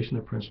obligation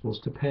of the principal is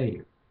to pay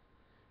you.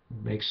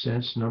 It makes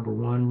sense. Number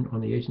 1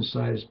 on the agent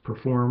side is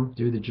perform,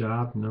 do the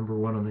job. Number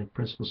 1 on the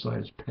principal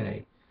side is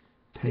pay.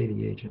 Pay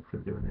the agent for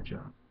doing the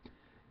job.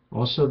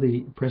 Also,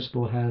 the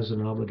principal has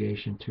an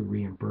obligation to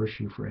reimburse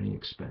you for any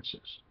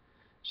expenses.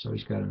 So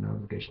he's got an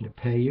obligation to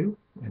pay you,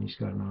 and he's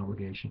got an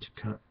obligation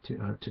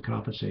to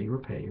compensate you or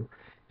pay you,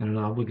 and an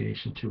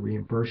obligation to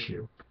reimburse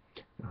you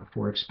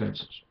for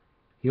expenses.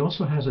 He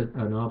also has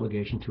an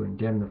obligation to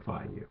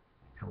indemnify you.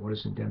 Now, what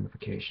does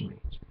indemnification mean?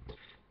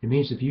 It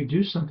means if you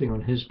do something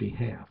on his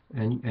behalf,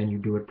 and you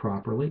do it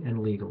properly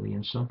and legally,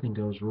 and something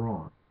goes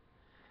wrong,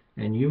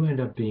 and you end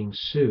up being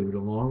sued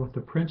along with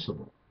the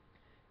principal,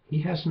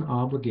 he has an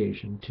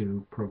obligation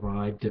to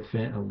provide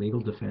a legal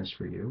defense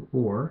for you,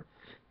 or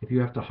if you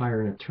have to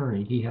hire an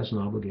attorney, he has an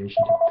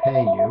obligation to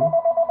pay you,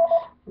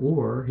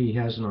 or he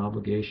has an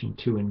obligation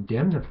to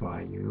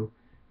indemnify you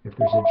if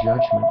there's a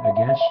judgment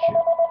against you.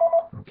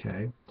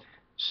 Okay?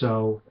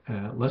 So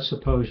let's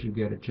suppose you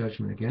get a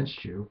judgment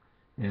against you,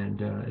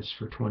 and it's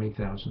for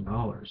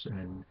 $20,000.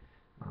 And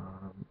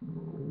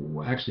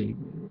actually,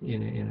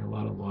 in a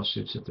lot of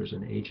lawsuits, if there's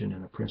an agent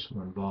and a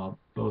principal involved,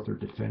 both are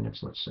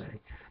defendants, let's say,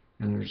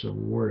 and there's an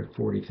award of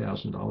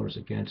 $40,000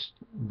 against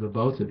the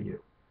both of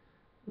you,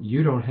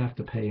 you don't have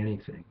to pay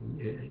anything.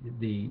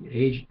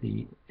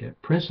 The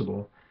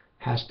principal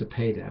has to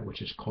pay that,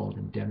 which is called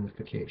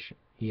indemnification.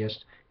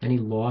 Any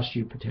loss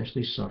you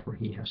potentially suffer,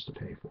 he has to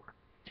pay for.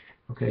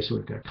 Okay, so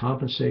we've got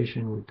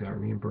compensation, we've got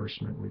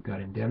reimbursement, we've got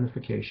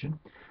indemnification,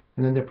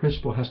 and then the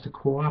principal has to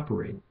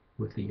cooperate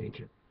with the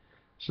agent.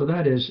 So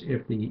that is,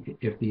 if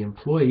the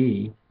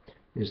employee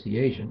is the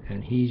agent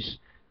and he's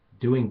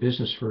doing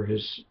business for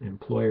his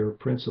employer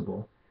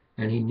principal,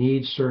 and he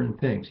needs certain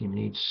things, he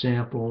needs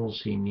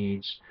samples, he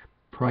needs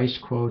price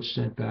quotes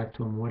sent back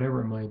to him,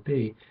 whatever it might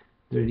be,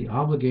 they're the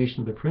obligation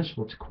of the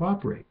principal to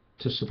cooperate,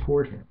 to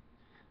support him.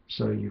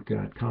 So you've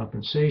got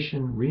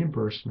compensation,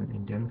 reimbursement,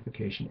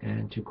 indemnification,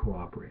 and to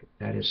cooperate.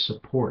 That is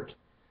support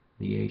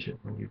the agent.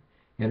 When you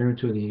enter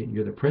into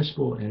you're the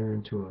principal, enter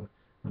into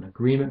an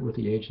agreement with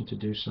the agent to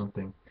do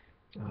something,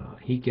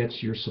 he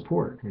gets your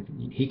support.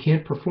 He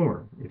can't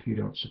perform if you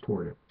don't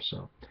support him.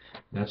 So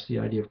that's the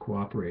idea of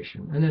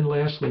cooperation. And then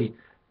lastly,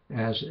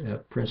 as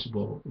a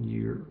principal,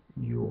 you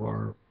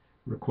are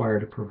required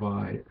to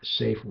provide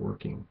safe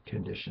working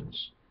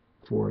conditions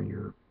for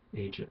your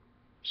agent.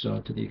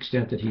 So to the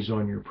extent that he's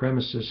on your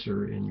premises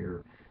or in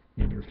your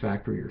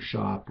factory or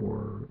shop,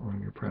 or on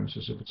your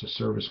premises if it's a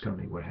service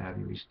company, what have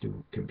you, he's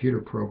doing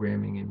computer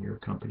programming in your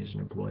company as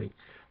an employee,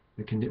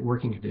 the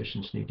working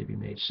conditions need to be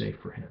made safe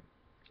for him.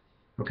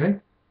 Okay?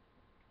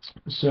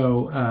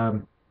 So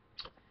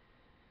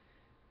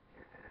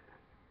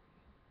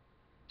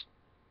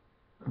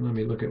let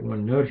me look at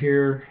one note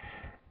here.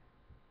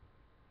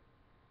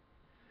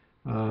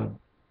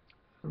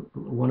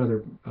 One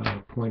other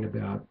point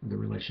about the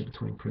relationship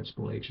between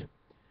principal-agent.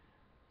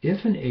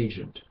 If an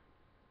agent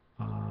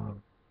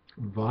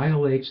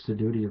violates the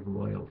duty of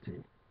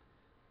loyalty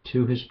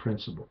to his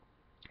principal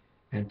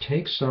and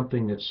takes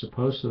something that's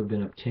supposed to have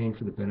been obtained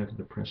for the benefit of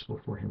the principal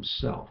for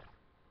himself,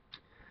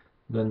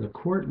 then the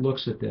court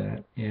looks at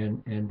that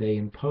and they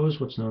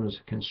impose what's known as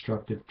a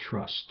constructive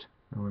trust.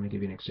 Now, let me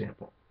give you an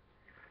example.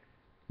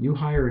 You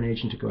hire an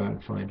agent to go out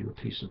and find you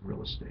a piece of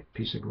real estate,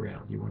 piece of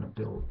ground. You want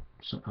to build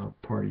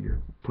put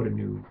a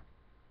new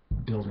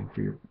building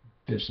for your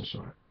business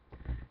on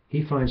it.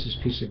 He finds this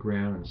piece of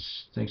ground and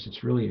thinks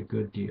it's really a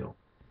good deal,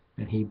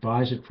 and he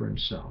buys it for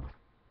himself.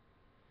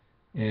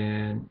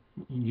 And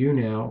you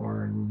now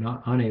are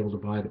unable to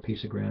buy the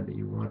piece of ground that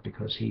you want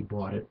because he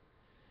bought it.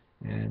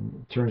 And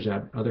it turns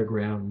out other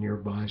ground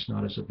nearby is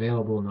not as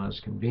available, not as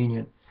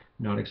convenient,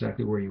 not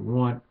exactly where you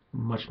want,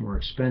 much more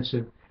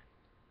expensive.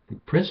 The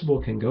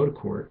principal can go to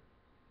court,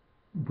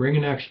 bring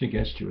an action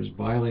against you as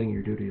violating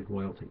your duty of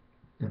loyalty.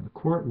 And the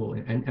court will,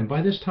 and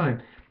by this time,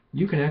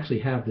 you can actually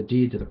have the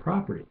deed to the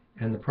property,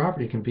 and the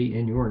property can be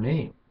in your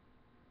name.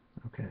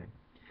 Okay.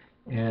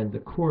 And the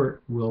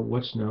court will,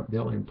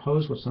 they'll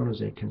impose what's known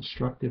as a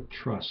constructive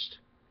trust,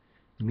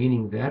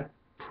 meaning that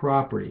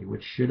property,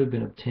 which should have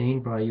been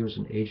obtained by you as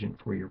an agent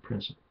for your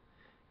principal,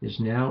 is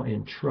now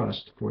in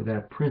trust for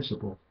that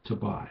principal to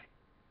buy.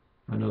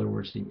 In other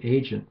words, the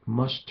agent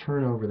must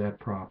turn over that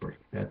property,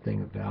 that thing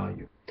of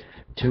value,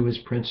 to his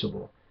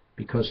principal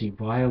because he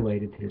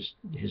violated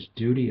his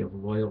duty of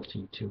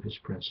loyalty to his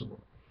principal.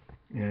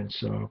 And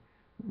so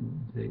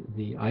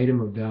the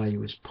item of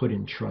value is put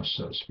in trust,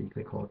 so to speak.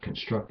 They call it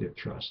constructive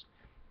trust,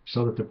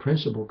 so that the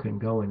principal can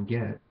go and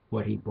get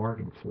what he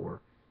bargained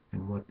for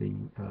and what the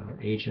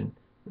agent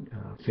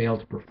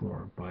failed to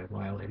perform by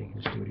violating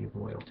his duty of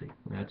loyalty.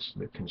 And that's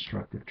the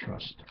constructive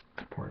trust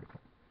part of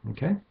it.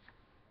 Okay?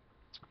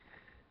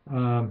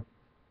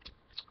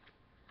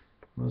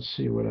 Let's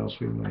see what else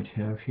we might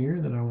have here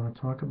that I want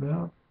to talk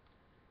about.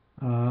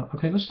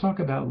 Okay, let's talk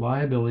about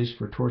liabilities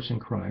for torts and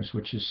crimes,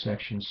 which is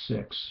section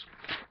 6.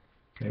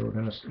 Okay, we're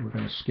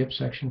gonna skip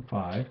section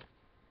 5,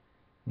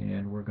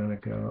 and we're gonna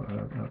go.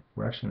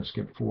 We're actually gonna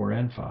skip 4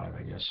 and 5,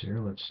 I guess. Here,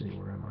 let's see,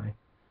 where am I?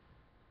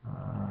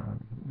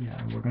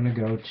 Yeah, we're gonna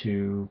go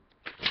to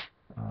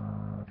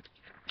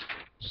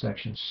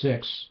section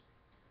 6,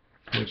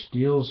 which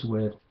deals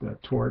with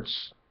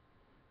torts.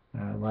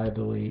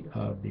 Liability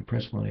of the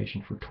principal and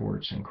agent for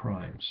torts and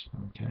crimes.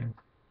 Okay.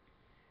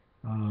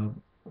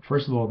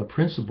 first of all, the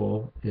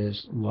principal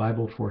is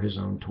liable for his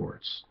own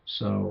torts.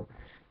 So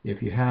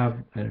if you have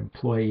an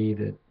employee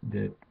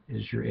that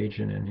is your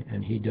agent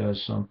and he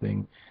does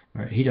something,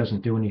 or he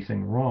doesn't do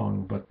anything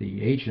wrong, but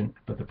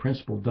the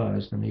principal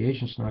does, then the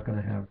agent's not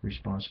going to have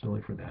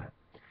responsibility for that.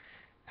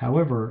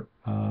 However,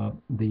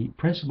 the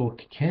principal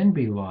can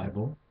be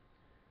liable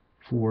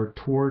for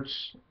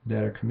torts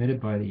that are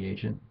committed by the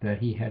agent that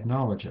he had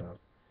knowledge of.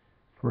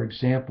 For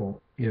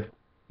example, if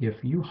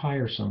you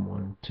hire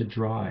someone to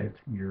drive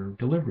your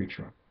delivery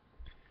truck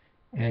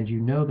and you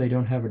know they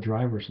don't have a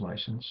driver's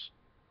license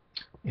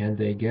and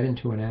they get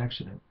into an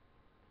accident,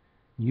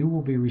 you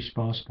will be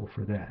responsible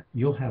for that.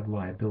 You'll have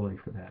liability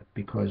for that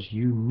because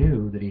you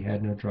knew that he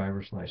had no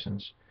driver's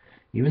license.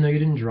 Even though you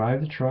didn't drive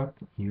the truck,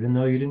 even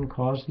though you didn't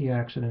cause the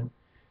accident,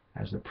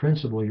 as the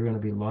principal, you're going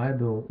to be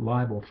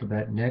liable for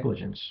that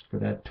negligence, for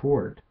that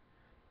tort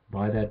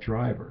by that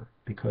driver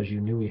because you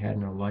knew he had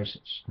no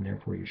license, and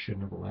therefore you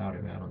shouldn't have allowed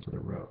him out onto the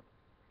road.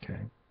 Okay.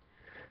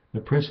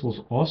 The principal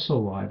is also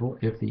liable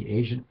if the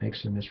agent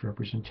makes a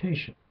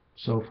misrepresentation.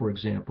 So, for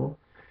example,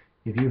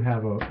 if you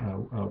have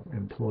a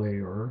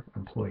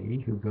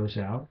employee who goes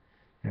out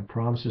and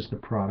promises the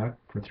product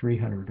for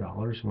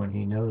 $300 when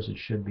he knows it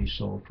should be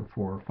sold for $4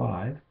 or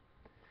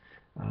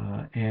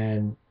 $5,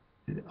 and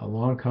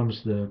along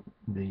comes the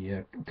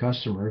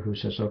customer who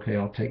says, "Okay,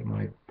 I'll take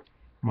my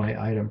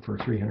item for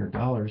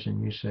 $300,"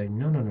 and you say,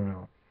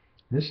 "No,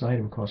 this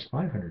item costs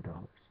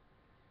 $500."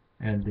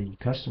 And the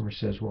customer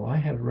says, "Well, I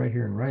have it right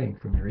here in writing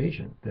from your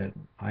agent that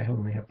I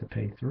only have to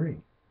pay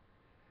 $3."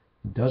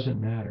 It doesn't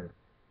matter.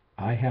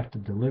 I have to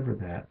deliver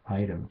that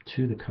item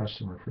to the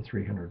customer for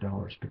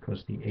 $300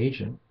 because the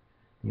agent,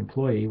 the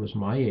employee, was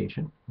my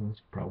agent.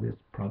 It's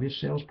probably a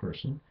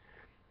salesperson,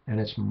 and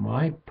it's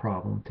my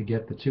problem to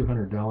get the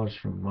 $200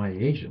 from my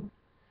agent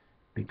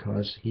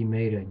because he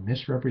made a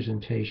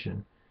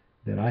misrepresentation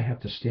that I have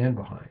to stand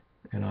behind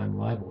and I'm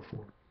liable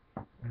for.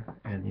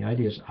 And the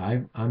idea is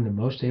I'm the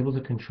most able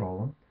to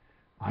control him.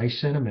 I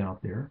sent him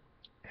out there,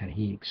 and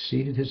he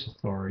exceeded his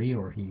authority,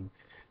 or he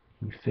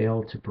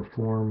failed to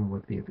perform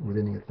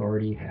within the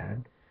authority he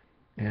had.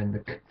 And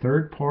the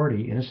third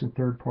party, innocent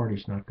third party,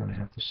 is not going to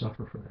have to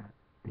suffer for that.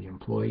 The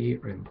employee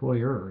or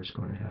employer is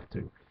going to have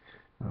to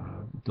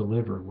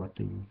deliver what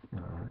the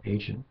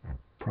agent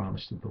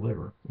promised to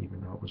deliver,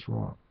 even though it was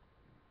wrong.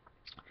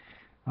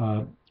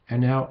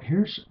 And now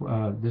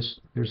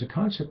there's a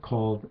concept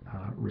called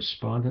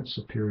respondent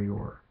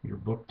superior. Your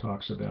book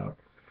talks about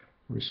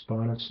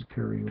respondent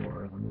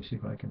superior. Let me see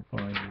if I can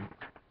find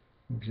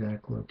the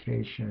exact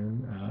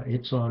location.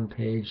 It's on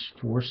page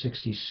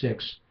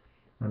 466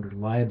 under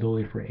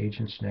liability for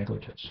agent's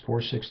negligence.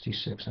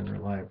 466 under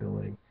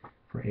liability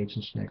for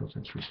agent's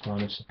negligence,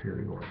 respondent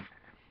superior.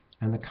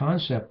 And the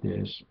concept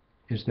is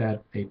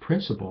that a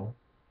principal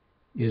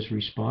is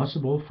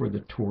responsible for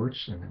the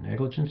torts and the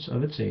negligence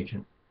of its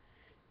agent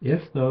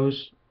if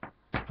that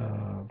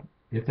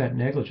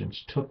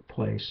negligence took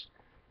place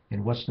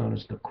in what's known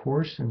as the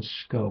course and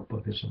scope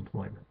of his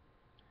employment.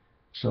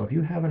 So if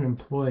you have an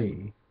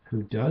employee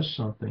who does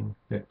something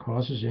that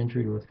causes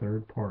injury to a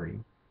third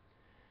party,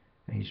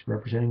 and he's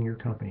representing your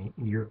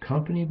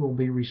company will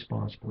be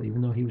responsible,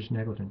 even though he was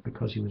negligent,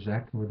 because he was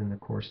acting within the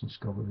course and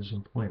scope of his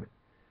employment.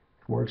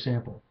 For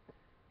example,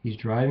 he's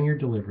driving your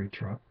delivery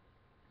truck.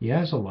 He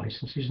has a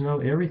license.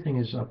 Everything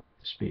is up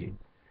to speed,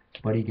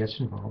 but he gets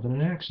involved in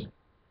an accident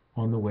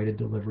on the way to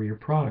deliver your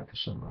product to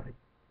somebody.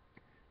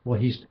 Well,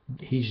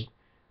 he's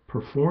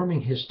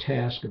performing his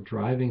task of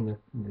driving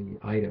the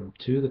item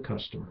to the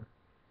customer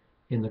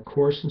in the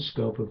course and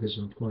scope of his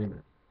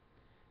employment.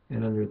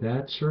 And under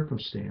that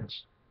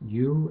circumstance,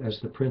 you as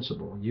the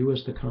principal, you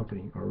as the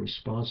company, are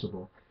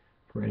responsible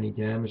for any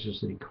damages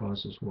that he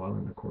causes while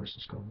in the course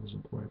and scope of his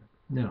employment.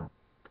 Now,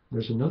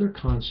 there's another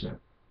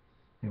concept,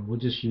 and we'll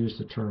just use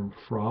the term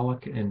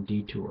frolic and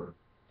detour.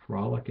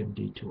 Frolic and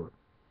detour.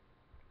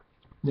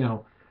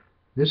 Now,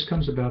 this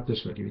comes about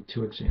this way. I'll give you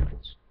two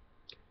examples.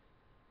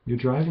 You're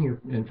driving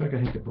in fact,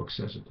 I think the book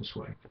says it this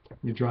way.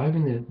 You're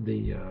driving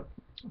the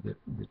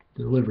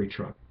delivery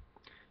truck,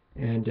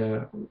 and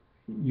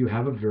you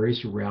have a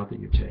various route that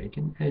you take,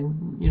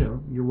 and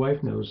your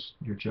wife knows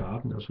your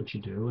job, knows what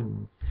you do,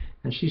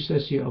 and she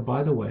says to you, "Oh,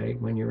 by the way,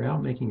 when you're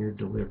out making your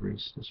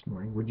deliveries this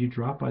morning, would you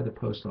drop by the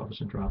post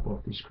office and drop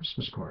off these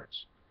Christmas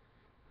cards?"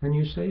 And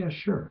you say, "Yeah,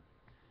 sure."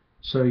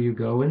 So you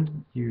go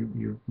and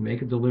you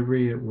make a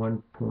delivery at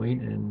one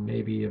point and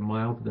maybe a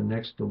mile to the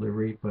next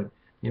delivery, but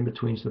in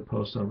between the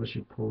post office,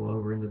 you pull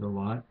over into the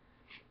lot,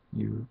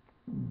 you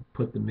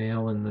put the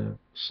mail in the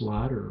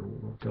slot or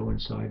go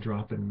inside,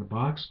 drop it in the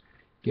box,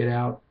 get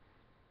out,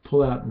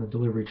 pull out in the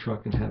delivery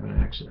truck and have an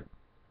accident.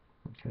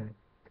 Okay.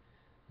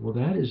 Well,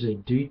 that is a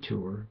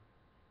detour,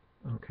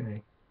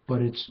 okay,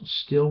 but it's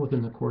still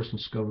within the course and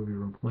scope of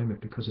your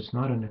employment because it's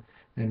not an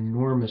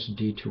enormous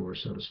detour,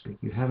 so to speak.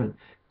 You haven't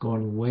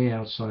gone way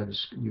outside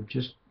you've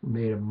just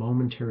made a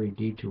momentary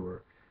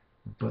detour,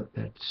 but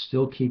that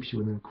still keeps you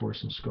within the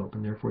course and scope,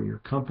 and therefore your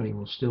company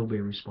will still be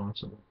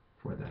responsible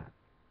for that.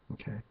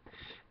 Okay.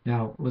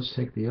 Now, let's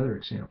take the other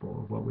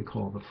example of what we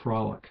call the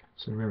frolic.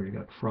 So remember, you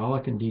got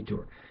frolic and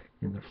detour.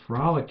 In the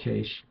frolic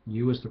case,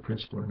 you as the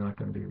principal are not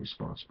going to be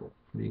responsible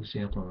for the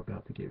example I'm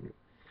about to give you.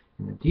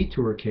 In the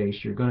detour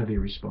case, you're going to be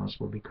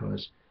responsible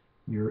because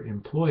your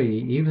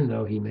employee, even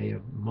though he may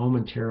have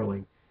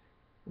momentarily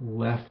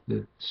left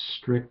the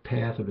strict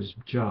path of his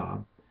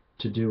job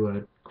to do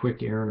a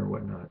quick errand or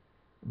whatnot,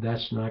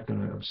 that's not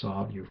going to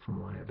absolve you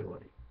from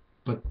liability.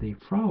 But the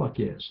frolic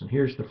is, and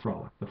here's the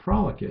frolic. The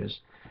frolic is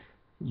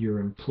the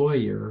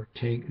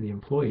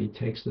employee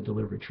takes the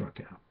delivery truck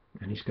out,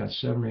 and he's got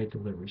 7 or 8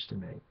 deliveries to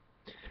make.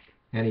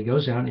 And he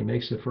goes out and he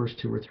makes the first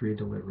 2 or 3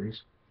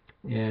 deliveries,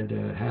 and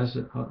has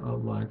a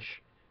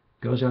lunch,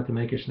 goes out to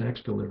make his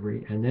next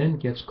delivery, and then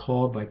gets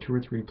called by 2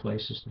 or 3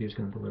 places that he's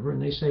going to deliver,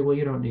 and they say, well,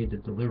 you don't need to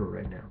deliver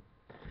right now.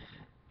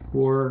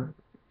 Or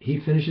he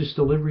finishes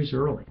deliveries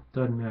early,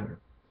 doesn't matter.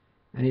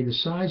 And he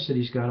decides that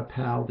he's got a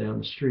pal down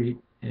the street,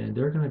 and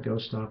they're going to go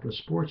stop at a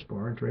sports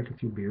bar and drink a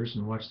few beers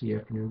and watch the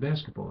afternoon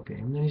basketball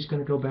game. And then he's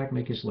going to go back,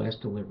 make his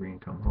last delivery,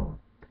 and come home.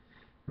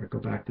 Or go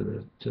back to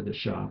the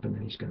shop, and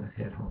then he's going to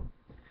head home.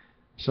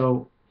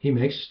 So he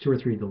makes 2 or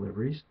 3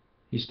 deliveries.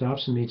 He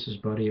stops and meets his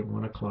buddy at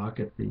 1 o'clock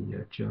at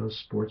the Joe's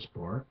Sports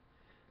Bar.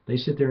 They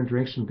sit there and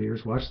drink some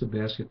beers, watch the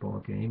basketball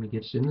game. He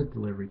gets in the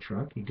delivery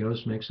truck. He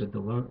goes, makes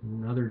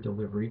another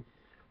delivery,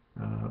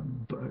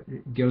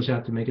 goes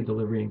out to make a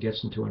delivery and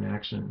gets into an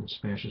accident and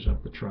smashes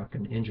up the truck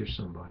and injures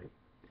somebody.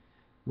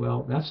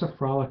 Well, that's a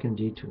frolic and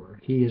detour.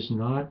 He is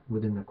not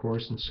within the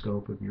course and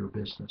scope of your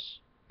business,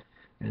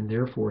 and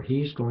therefore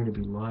he's going to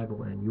be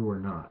liable and you are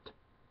not.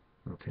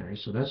 Okay,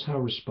 so that's how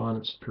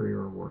respondent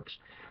superior works.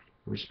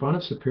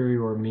 Respondent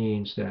superior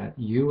means that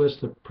you as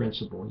the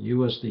principal,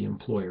 you as the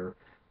employer,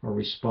 are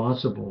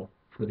responsible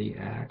for the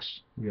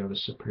acts, you have a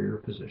superior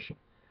position,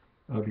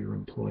 of your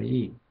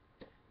employee.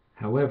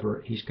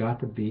 However, he's got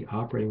to be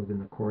operating within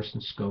the course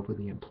and scope of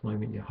the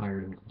employment you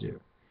hired him to do.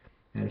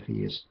 And if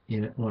he is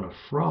on a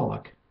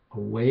frolic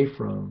away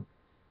from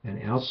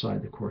and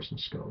outside the course and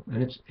scope,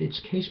 and it's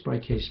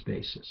case-by-case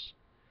basis,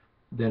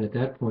 then at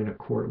that point a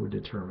court would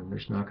determine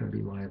there's not going to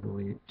be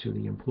liability to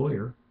the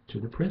employer, to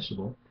the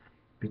principal,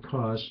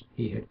 because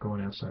he had gone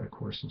outside of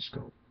course and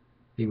scope.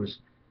 He was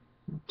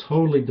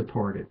totally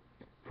departed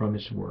from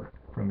his work,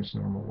 from his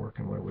normal work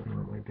and what it would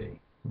normally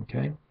be.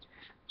 Okay?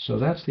 So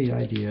that's the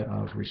idea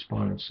of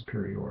respondent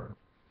superior.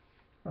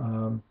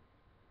 And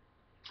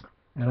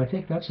I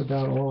think that's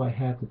about all I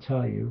have to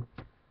tell you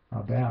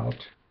about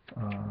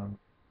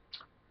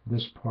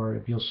this part.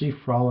 If you'll see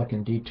frolic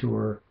and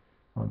detour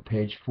on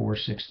page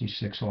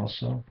 466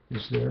 also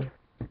is there.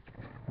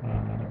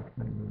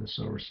 Let me move this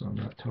over so I'm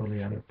not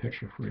totally out of the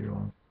picture for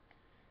you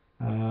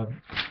all.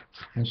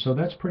 And so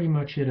that's pretty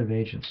much it of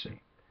agency.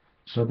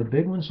 So the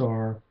big ones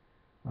are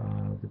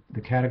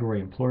the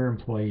category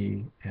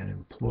employer-employee and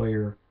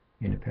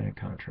employer-independent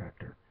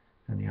contractor.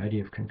 And the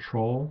idea of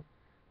control,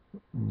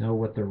 know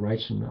what the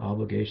rights and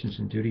obligations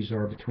and duties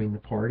are between the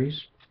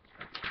parties.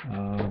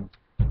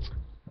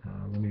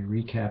 Let me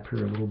recap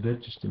here a little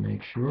bit just to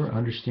make sure.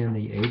 Understand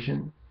the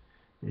agent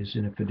is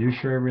in a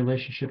fiduciary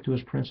relationship to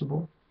his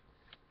principal,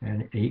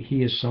 and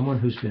he is someone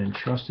who's been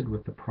entrusted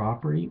with the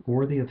property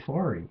or the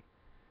authority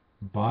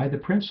by the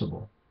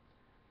principal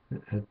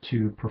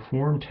to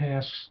perform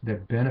tasks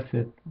that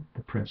benefit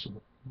the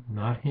principal.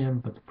 Not him,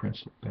 but the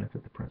principal,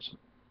 benefit the principal.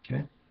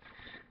 Okay?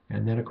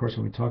 And then, of course,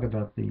 when we talk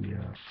about the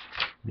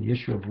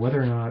issue of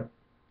whether or not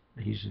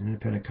he's an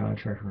independent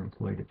contractor or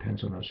employee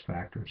depends on those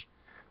factors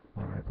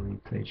on, I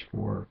believe, page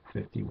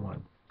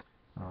 451.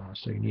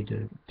 So you need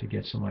to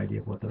get some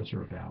idea of what those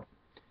are about.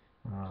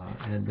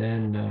 And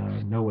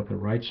then know what the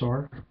rights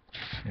are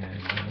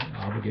and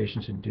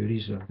obligations and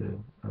duties of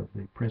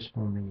the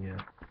principal and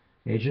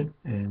the agent,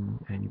 and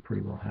you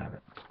pretty well have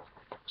it.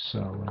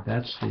 So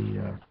that's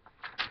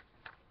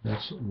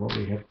what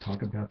we have to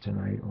talk about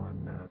tonight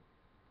on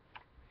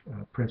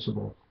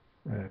principal,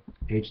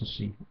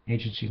 agency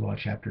law,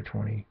 chapter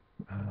 20,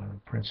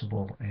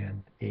 principal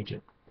and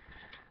agent.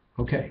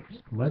 Okay,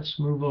 let's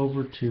move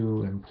over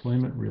to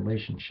employment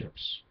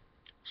relationships.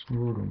 Let's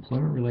move over to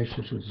employment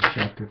relationships, which is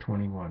chapter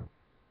 21.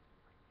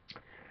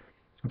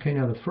 Okay,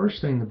 now the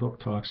first thing the book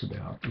talks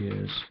about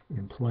is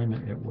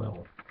employment at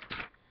will.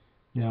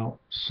 Now,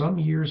 some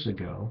years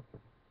ago,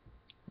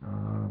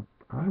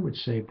 I would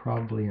say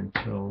probably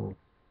until,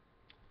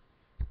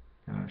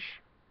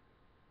 gosh,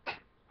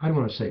 I don't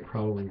want to say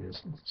probably the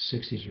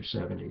 60s or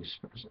 70s.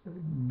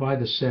 By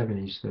the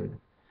 70s, the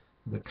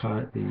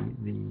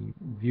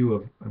view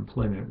of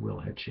employment at will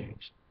had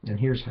changed. And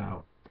here's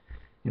how.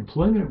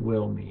 Employment at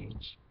will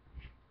means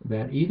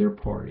that either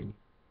party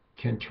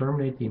can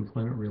terminate the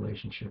employment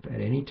relationship at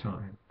any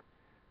time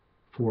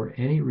for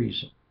any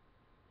reason.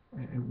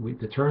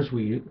 The terms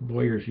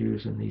lawyers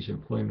use in these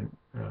employment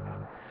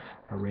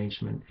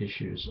arrangement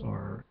issues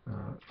are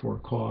for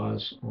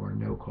cause or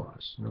no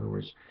cause. In other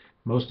words,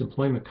 most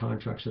employment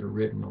contracts that are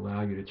written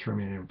allow you to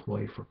terminate an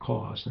employee for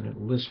cause, and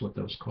it lists what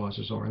those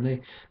causes are.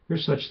 And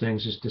there's such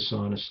things as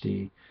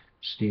dishonesty,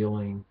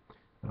 stealing,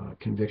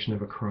 conviction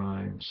of a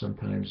crime.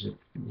 Sometimes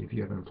if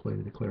you have an employee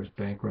that declares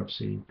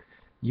bankruptcy,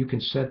 you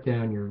can set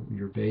down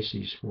your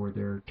bases for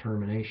their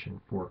termination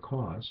for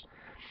cause.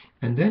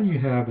 And then you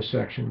have a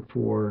section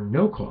for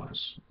no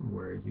cause,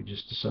 where you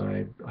just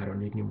decide, I don't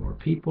need any more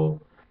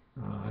people,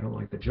 I don't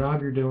like the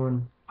job you're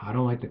doing, I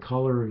don't like the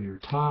color of your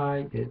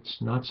tie,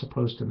 it's not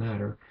supposed to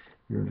matter.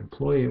 You're an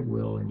employee at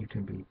will and you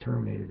can be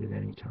terminated at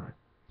any time.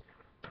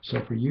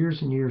 So for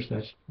years and years,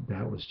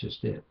 that was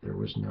just it. There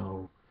was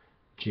no,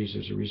 geez,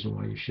 there's a reason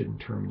why you shouldn't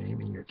terminate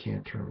me, you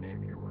can't terminate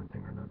me, or one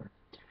thing or another.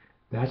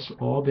 That's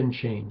all been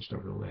changed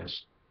over the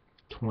last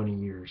 20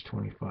 years,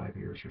 25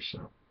 years or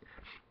so.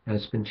 And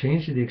it's been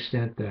changed to the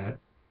extent that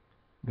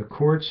the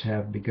courts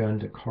have begun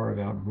to carve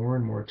out more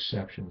and more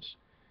exceptions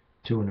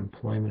to an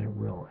employment at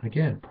will. And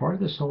again, part of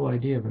this whole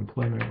idea of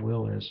employment at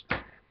will is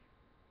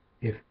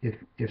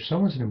if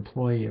someone's an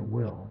employee at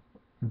will,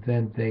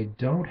 then they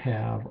don't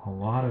have a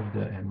lot of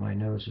the, and my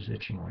nose is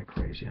itching like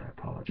crazy, I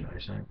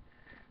apologize. I'm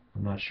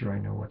not sure I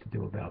know what to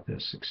do about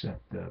this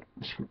except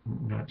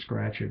not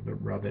scratch it,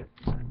 but rub it.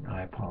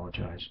 I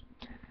apologize.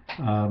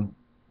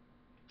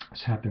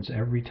 This happens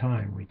every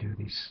time we do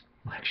these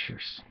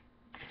lectures.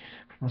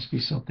 Must be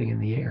something in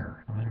the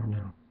air. I don't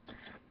know.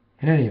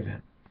 In any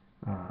event,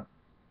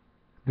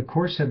 the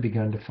courts have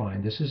begun to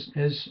find this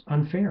is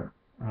unfair.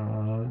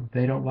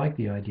 They don't like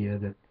the idea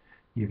that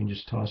you can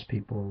just toss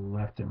people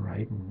left and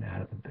right and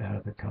out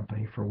of the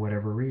company for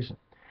whatever reason.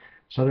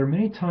 So there are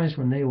many times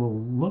when they will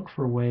look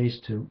for ways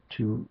to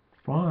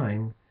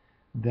find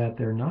that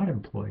they're not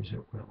employees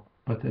at will,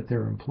 but that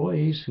they're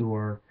employees who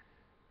are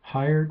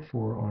hired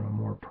for on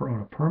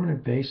a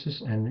permanent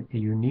basis, and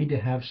you need to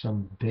have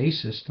some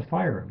basis to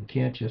fire them. You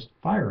can't just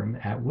fire them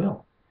at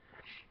will.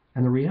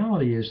 And the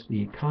reality is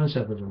the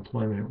concept of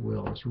employment at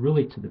will is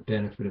really to the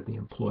benefit of the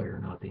employer,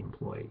 not the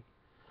employee.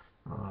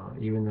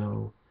 Even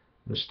though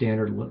the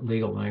standard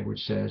legal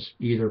language says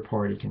either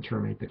party can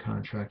terminate the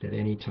contract at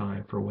any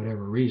time for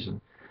whatever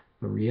reason,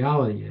 the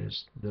reality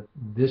is that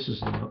this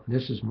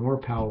is more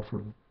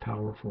powerful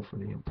for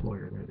the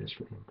employer than it is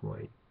for the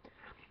employee.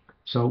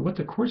 So what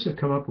the courts have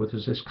come up with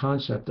is this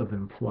concept of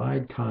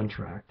implied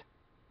contract,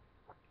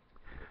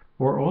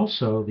 or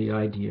also the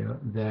idea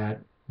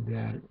that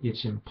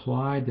it's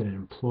implied that an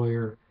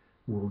employer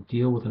will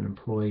deal with an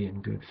employee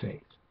in good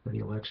faith, that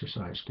he'll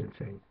exercise good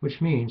faith, which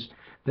means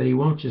that he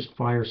won't just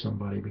fire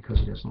somebody because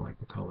he doesn't like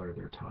the color of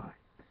their tie,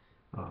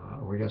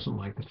 or he doesn't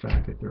like the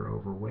fact that they're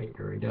overweight,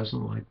 or he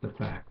doesn't like the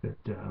fact that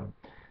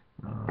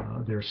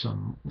there's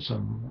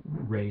some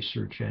race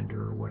or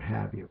gender or what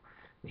have you.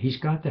 He's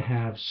got to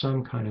have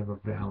some kind of a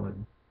valid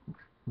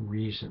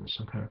reason,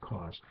 some kind of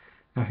cause.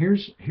 Now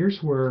here's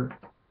where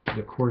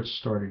the courts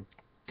started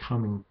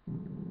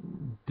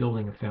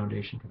building a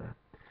foundation for that.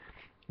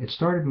 It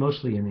started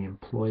mostly in the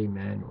employee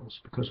manuals,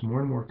 because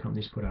more and more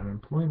companies put out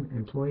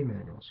employee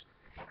manuals.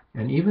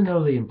 And even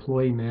though the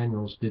employee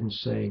manuals didn't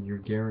say you're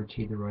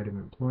guaranteed the right of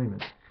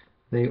employment,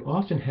 they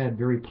often had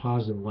very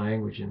positive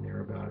language in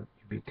there about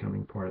you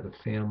becoming part of the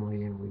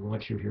family, and we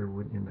want you here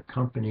in the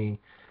company,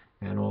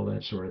 and all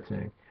that sort of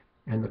thing.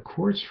 And the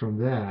courts from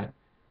that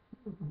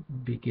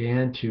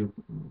began to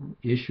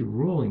issue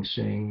rulings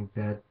saying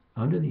that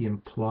under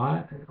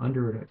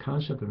a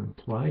concept of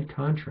implied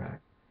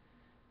contract,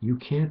 you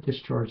can't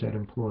discharge that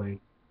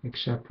employee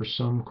except for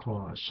some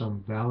cause,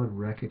 some valid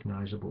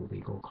recognizable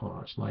legal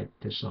cause, like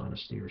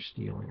dishonesty or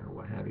stealing or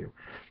what have you,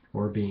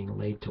 or being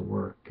late to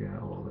work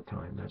all the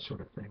time, that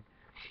sort of thing.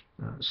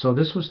 So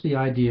this was the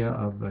idea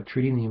of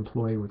treating the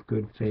employee with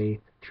good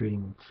faith,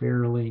 treating them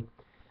fairly,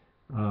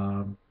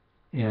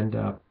 and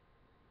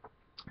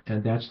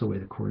that's the way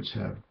the courts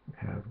have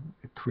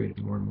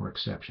created more and more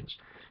exceptions.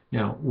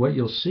 Now, what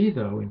you'll see,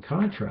 though, in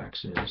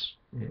contracts is,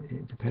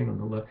 depending on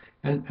the level,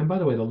 and by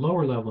the way, the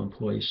lower level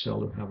employees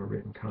seldom have a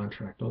written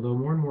contract, although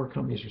more and more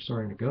companies are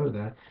starting to go to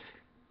that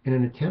in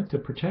an attempt to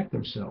protect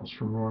themselves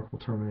from wrongful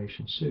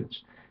termination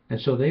suits.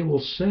 And so they will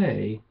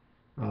say,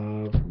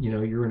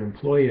 you're an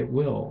employee at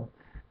will,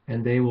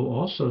 and they will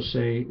also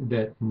say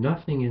that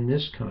nothing in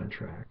this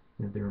contract,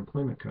 their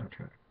employment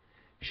contract,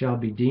 shall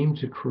be deemed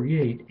to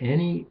create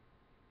any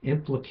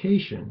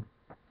implication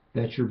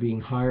that you're being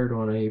hired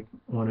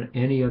on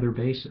any other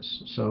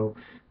basis. So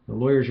the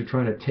lawyers are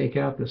trying to take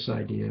out this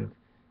idea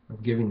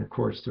of giving the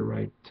courts the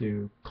right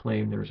to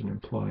claim there's an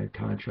implied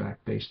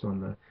contract based on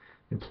the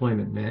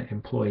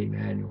employee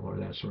manual or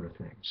that sort of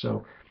thing.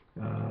 So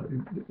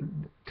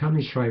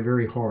companies try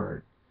very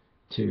hard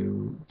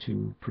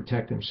to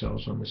protect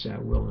themselves on this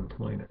at-will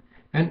employment,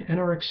 and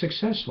are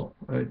successful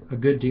a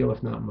good deal,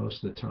 if not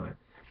most of the time.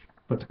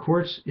 But the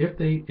courts, if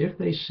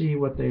they see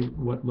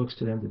what looks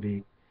to them to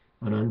be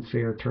an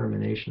unfair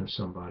termination of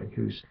somebody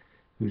who's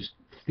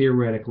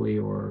theoretically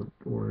or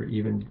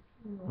even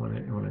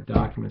on a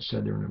document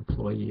said they're an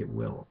employee at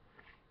will,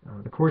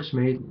 the courts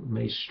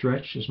may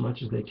stretch as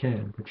much as they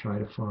can to try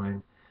to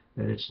find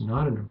that it's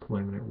not an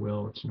employment at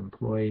will, it's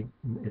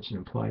an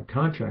implied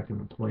contract of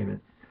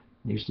employment.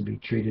 It needs to be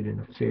treated in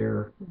a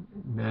fair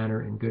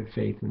manner, in good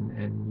faith,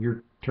 and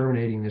you're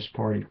terminating this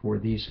party for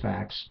these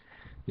facts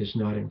is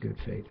not in good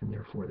faith, and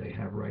therefore they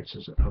have rights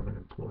of an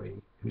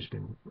employee who's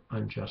been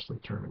unjustly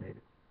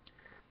terminated.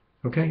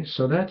 Okay,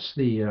 so that's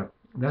the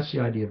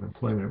idea of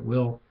employment at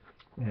will,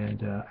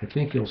 and I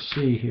think you'll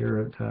see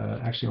here,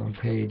 actually on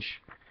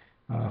page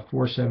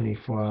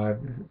 475,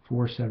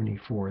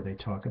 474, they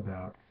talk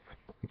about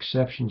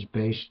exceptions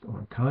based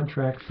on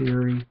contract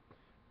theory,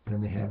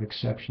 and they have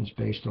exceptions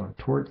based on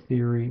tort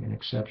theory and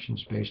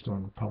exceptions based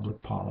on public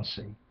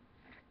policy.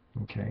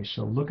 Okay,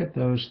 so look at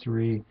those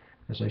three,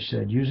 as I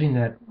said, using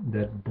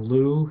that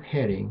blue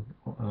heading,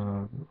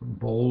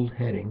 bold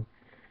heading.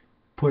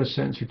 Put a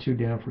sentence or two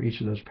down for each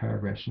of those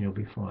paragraphs and you'll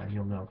be fine.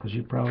 You'll know, because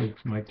you probably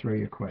might throw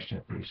your question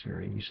at these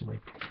very easily.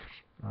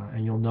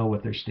 And you'll know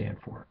what they stand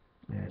for.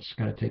 And it's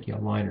going to take you a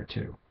line or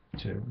two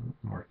to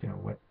mark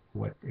down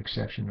what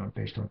exception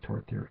based on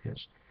tort theory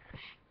is.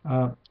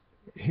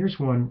 Here's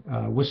one,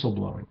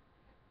 whistleblowing.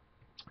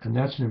 And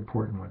that's an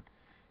important one.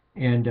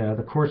 And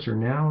the courts are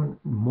now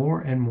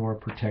more and more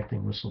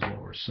protecting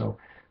whistleblowers.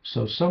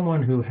 So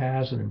someone who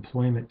has an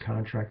employment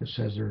contract that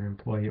says they're an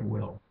employee at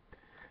will,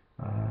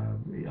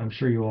 I'm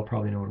sure you all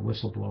probably know what a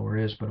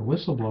whistleblower is, but a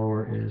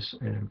whistleblower is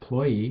an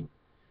employee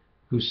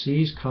who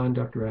sees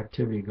conduct or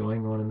activity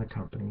going on in the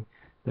company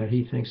that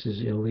he thinks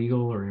is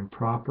illegal or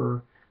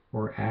improper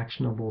or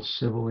actionable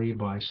civilly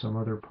by some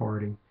other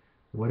party,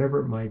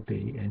 whatever it might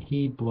be, and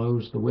he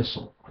blows the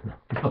whistle.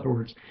 In other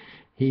words,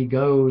 he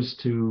goes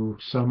to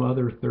some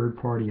other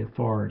third-party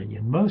authority.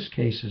 In most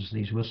cases,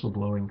 these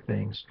whistleblowing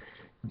things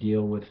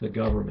deal with the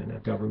government, a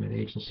government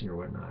agency or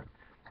whatnot.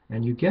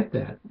 And you get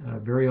that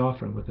very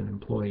often with an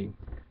employee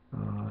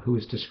who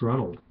is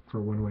disgruntled for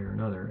one way or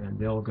another, and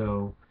they'll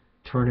go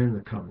turn in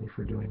the company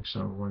for doing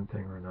some one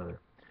thing or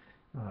another.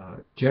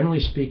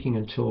 Generally speaking,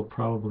 until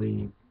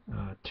probably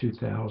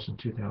 2000,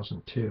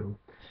 2002,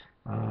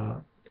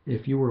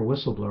 if you were a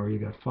whistleblower, you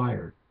got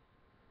fired.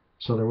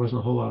 So there wasn't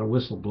a whole lot of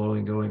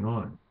whistleblowing going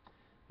on.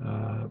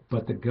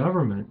 But the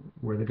government,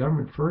 where the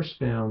government first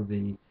found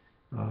the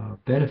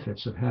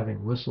benefits of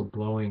having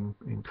whistleblowing,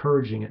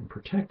 encouraging it and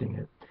protecting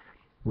it,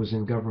 was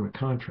in government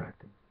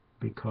contracting,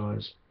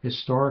 because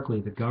historically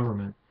the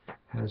government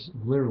has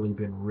literally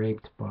been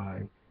raped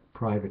by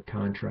private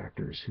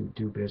contractors who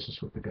do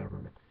business with the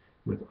government,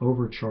 with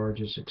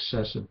overcharges,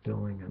 excessive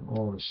billing, and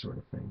all this sort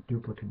of thing,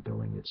 duplicate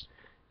billing.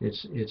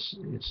 It's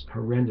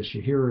horrendous.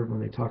 You hear when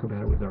they talk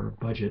about it with our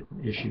budget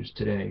issues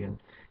today and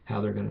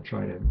how they're going to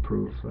try to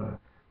improve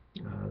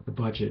the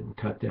budget and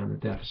cut down the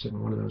deficit,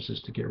 and one of those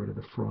is to get rid of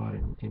the fraud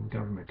in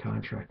government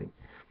contracting.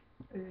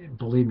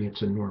 Believe me,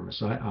 it's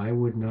enormous. I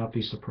would not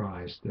be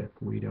surprised that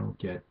we don't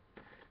get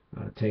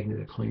taken to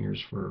the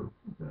cleaners for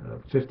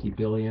 $50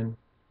 billion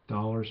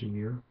a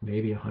year,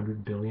 maybe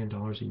 $100 billion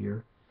a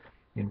year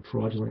in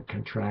fraudulent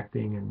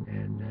contracting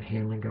and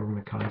handling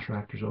government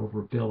contractors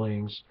over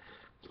billings,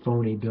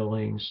 phony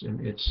billings,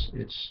 and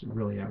it's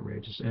really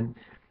outrageous.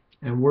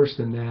 And worse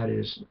than that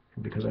is,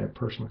 because I have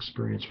personal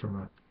experience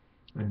from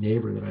a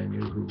neighbor that I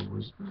knew who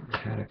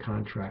had a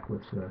contract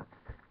with the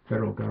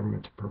federal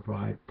government to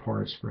provide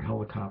parts for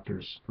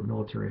helicopters, for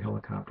military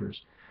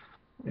helicopters,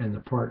 and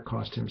the part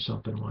cost him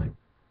something like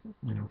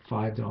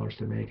 $5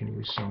 to make, and he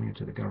was selling it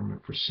to the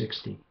government for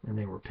 $60, and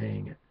they were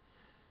paying it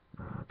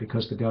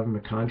because the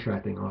government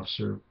contracting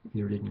officer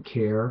either didn't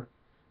care.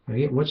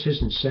 What's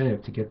his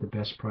incentive to get the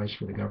best price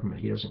for the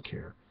government? He doesn't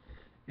care,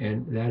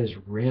 and that is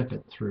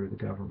rampant through the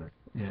government.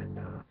 And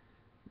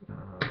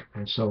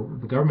so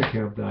the government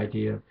came up with the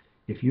idea: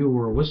 if you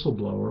were a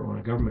whistleblower on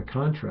a government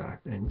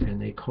contract and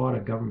they caught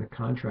a government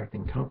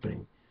contracting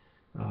company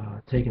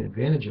taking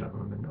advantage of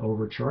them and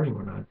overcharging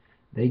or not,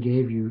 they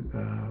gave you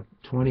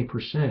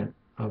 20%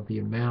 of the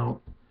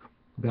amount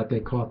that they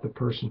caught the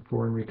person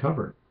for and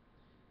recovered.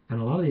 And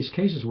a lot of these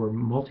cases were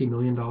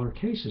multi-million-dollar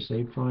cases.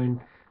 They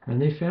found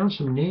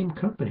some named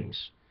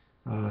companies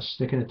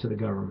sticking it to the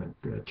government,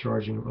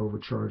 overcharging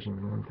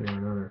in one thing or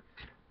another.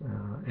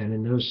 And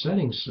in those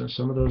settings,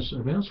 some of those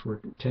amounts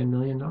were $10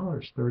 million,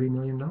 $30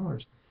 million.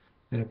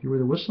 And if you were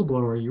the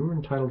whistleblower, you were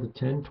entitled to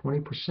 10,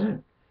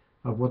 20%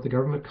 of what the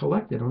government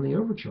collected on the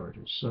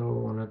overcharges.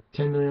 So on a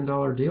 $10 million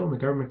deal, and the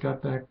government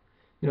got back,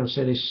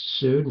 say they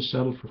sued and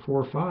settled for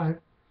 4 or 5,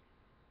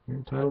 you're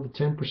entitled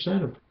to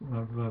 10% of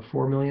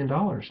 $4 million.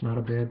 Not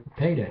a bad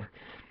payday.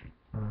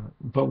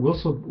 But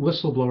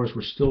whistleblowers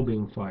were still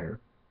being fired,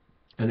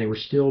 and they were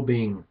still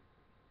being,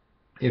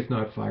 if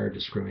not fired,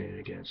 discriminated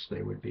against.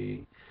 They would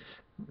be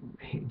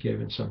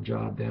given some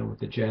job down with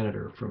the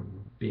janitor from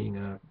being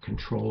a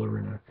controller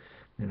in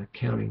an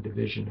accounting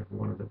division of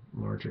one of the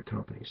larger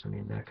companies. I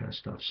mean, that kind of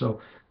stuff. So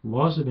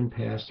laws have been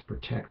passed to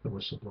protect the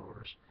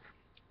whistleblowers.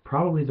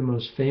 Probably the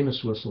most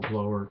famous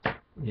whistleblower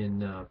in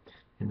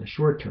the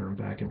short term,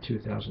 back in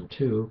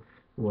 2002,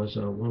 was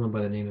a woman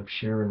by the name of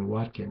Sharon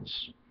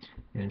Watkins.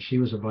 And she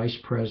was a vice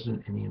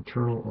president in the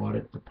internal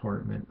audit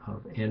department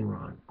of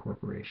Enron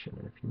Corporation.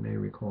 And if you may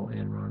recall,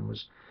 Enron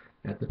was,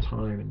 at the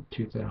time in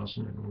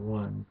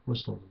 2001,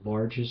 was the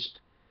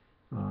largest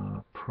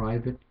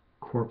private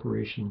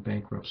corporation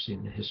bankruptcy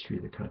in the history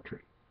of the country.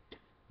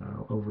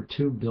 Over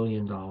 $2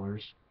 billion.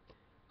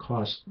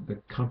 Cost, the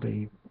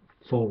company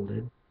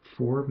folded.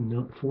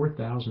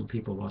 4,000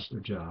 people lost their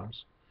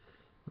jobs.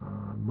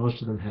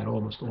 Most of them had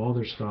almost all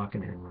their stock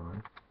in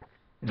Enron.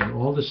 And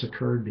all this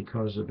occurred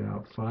because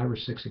about 5 or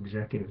 6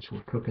 executives were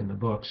cooking the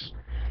books.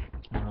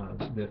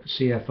 The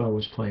CFO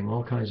was playing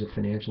all kinds of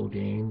financial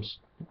games,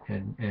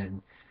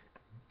 and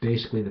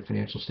basically the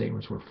financial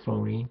statements were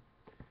phony.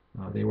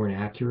 They weren't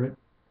accurate.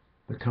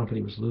 The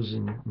company was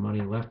losing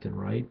money left and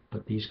right,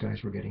 but these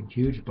guys were getting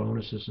huge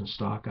bonuses and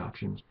stock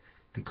options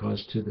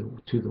because to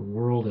the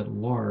world at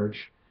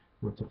large,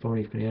 with the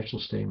phony financial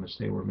statements,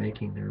 they were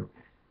making their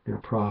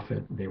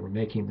profit. They were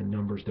making the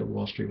numbers that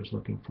Wall Street was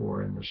looking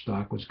for, and their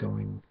stock was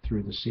going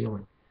through the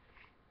ceiling.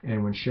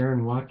 And when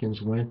Sharon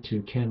Watkins went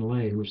to Ken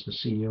Lay, who was the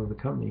CEO of the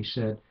company,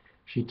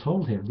 she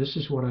told him, this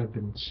is what I've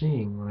been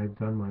seeing when I've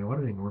done my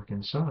auditing work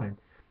inside.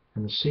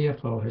 And the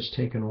CFO has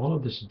taken all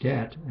of this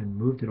debt and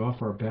moved it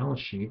off our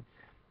balance sheet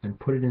and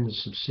put it into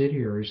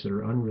subsidiaries that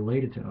are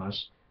unrelated to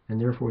us, and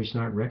therefore he's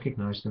not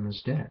recognized them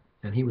as debt.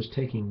 And he was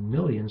taking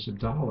millions of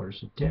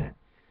dollars of debt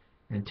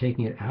and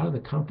taking it out of the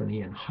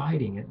company and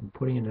hiding it and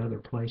putting it in other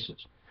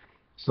places,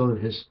 so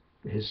that his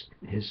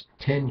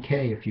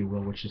 10K, if you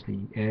will, which is the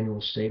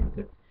annual statement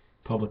that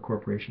public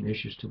corporation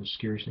issues to the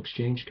Securities and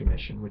Exchange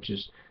Commission, which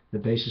is the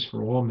basis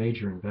for all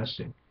major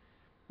investing,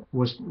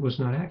 was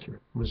not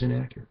accurate, was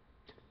inaccurate.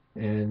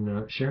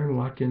 And Sharon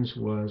Watkins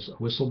was a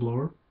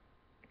whistleblower.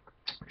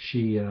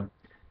 She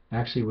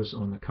actually was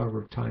on the cover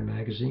of Time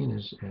magazine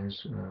as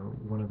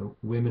one of the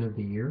women of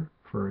the year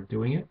for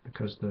doing it,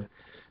 because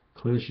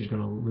clearly she's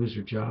going to lose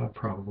her job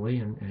probably,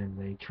 and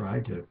they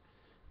tried to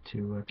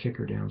kick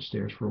her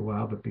downstairs for a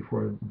while, but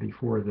before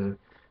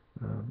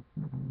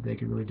they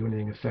could really do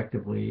anything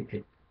effectively,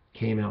 it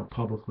came out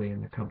publicly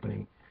in the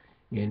company.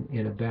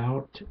 In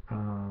about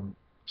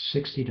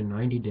 60 to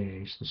 90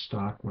 days, the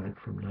stock went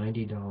from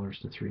 $90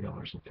 to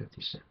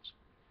 $3.50.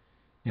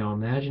 Now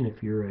imagine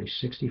if you're a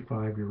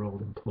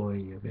 65-year-old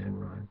employee of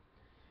Enron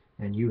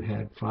and you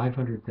had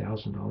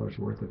 $500,000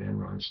 worth of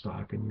Enron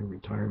stock in your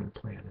retirement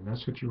plan, and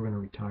that's what you were going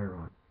to retire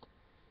on.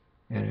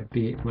 And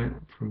it went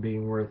from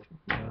being worth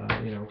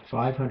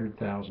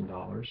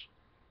 $500,000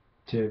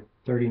 to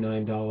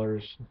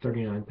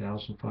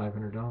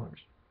 $39,500.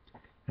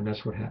 And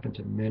that's what happened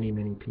to many,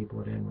 many people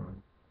at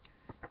Enron,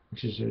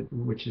 which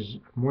is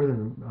more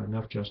than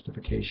enough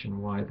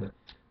justification why the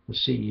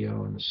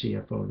CEO and the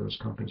CFO of those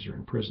companies are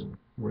in prison,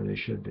 where they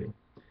should be.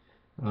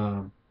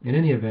 In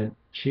any event,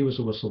 she was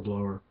a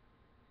whistleblower.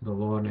 The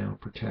law now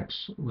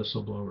protects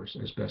whistleblowers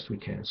as best we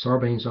can.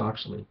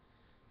 Sarbanes-Oxley,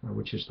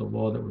 which is the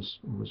law that was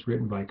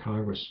written by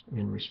Congress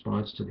in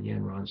response to the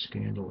Enron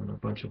scandal and a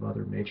bunch of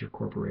other major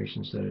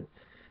corporations that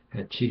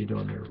had cheated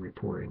on their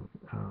reporting.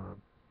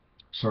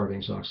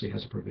 Sarbanes-Oxley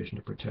has a provision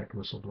to protect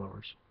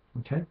whistleblowers.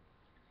 Okay.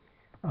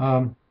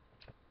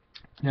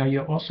 Now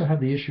you also have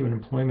the issue in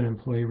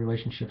employment-employee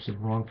relationships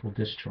of wrongful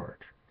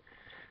discharge.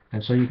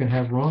 And so you can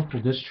have wrongful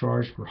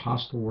discharge for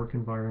hostile work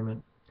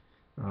environment.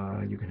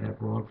 You can have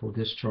wrongful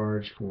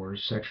discharge for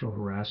sexual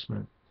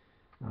harassment.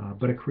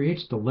 But it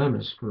creates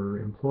dilemmas for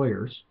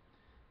employers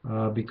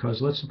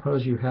because let's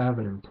suppose you have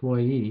an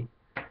employee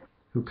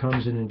who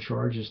comes in and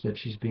charges that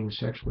she's being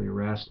sexually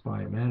harassed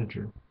by a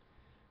manager.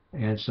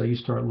 And so you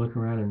start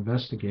looking around and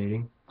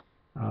investigating.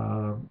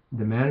 The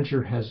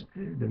manager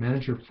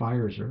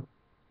fires her.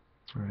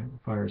 All right,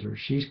 fires her.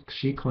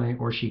 She claims,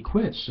 or she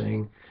quits,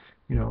 saying,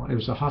 it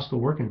was a hostile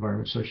work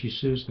environment, so she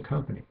sues the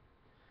company.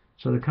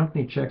 So the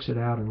company checks it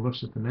out and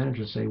looks at the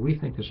manager and say, we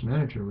think this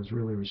manager was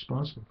really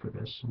responsible for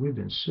this. We've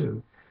been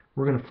sued.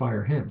 We're going to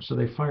fire him. So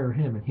they fire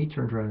him, and he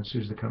turns around and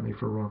sues the company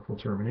for wrongful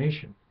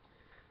termination.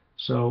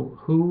 So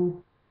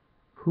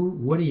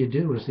what do you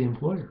do as the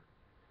employer?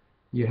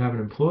 You have an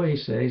employee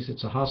says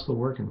it's a hostile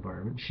work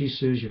environment. She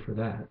sues you for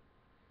that.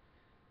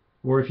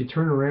 Or if you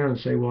turn around and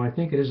say, well, I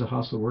think it is a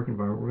hostile work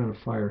environment, we're going to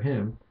fire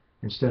him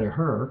instead of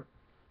her,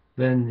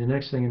 then the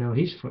next thing you know,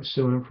 he's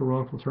suing him for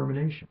wrongful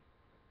termination.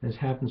 And it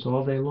happens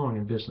all day long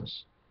in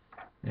business.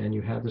 And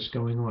you have this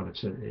going on.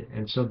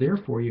 And so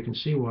therefore, you can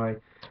see why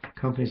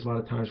companies a lot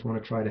of times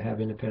want to try to have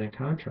independent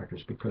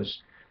contractors,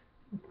 because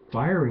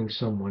firing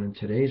someone in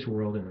today's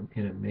world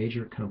in a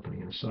major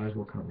company, in a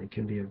sizable company,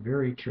 can be a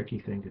very tricky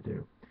thing to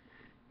do.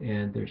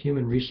 And their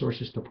human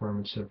resources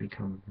departments have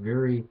become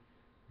very,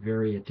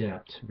 very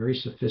adept, very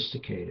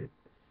sophisticated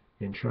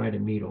in trying to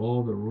meet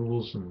all the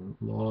rules and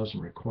laws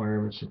and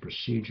requirements and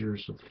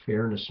procedures of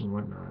fairness and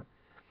whatnot,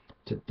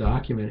 to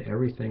document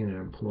everything in an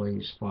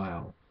employee's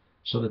file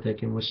so that they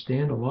can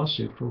withstand a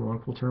lawsuit for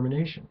wrongful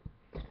termination.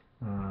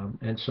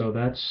 And so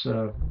that's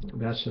an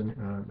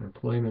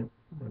employment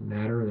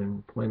matter and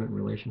employment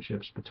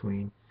relationships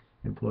between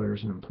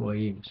employers and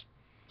employees.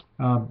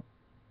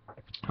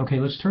 Okay,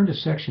 let's turn to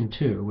Section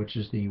 2, which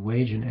is the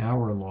wage and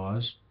hour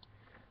laws.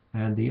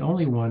 And the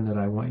only one that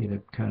I want you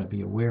to kind of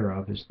be aware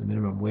of is the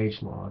minimum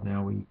wage law.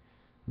 Now,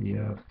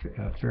 the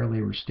Fair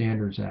Labor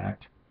Standards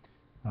Act,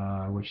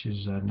 which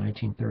is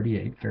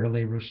 1938, Fair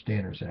Labor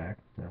Standards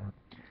Act,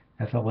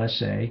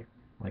 FLSA, I'd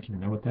like you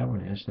to know what that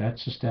one is.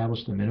 That's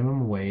established the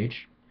minimum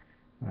wage.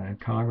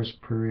 Congress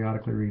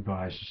periodically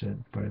revises it,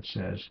 but it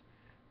says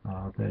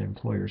that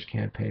employers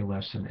can't pay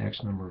less than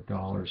X number of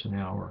dollars an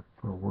hour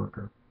for a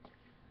worker.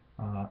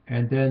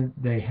 And then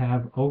they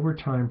have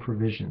overtime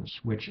provisions,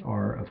 which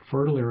are a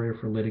fertile area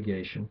for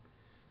litigation.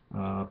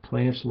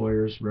 Plaintiffs'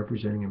 lawyers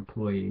representing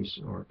employees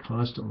are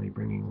constantly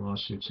bringing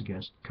lawsuits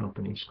against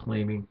companies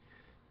claiming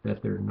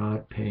that they're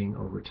not paying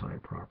overtime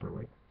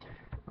properly.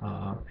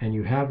 And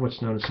you have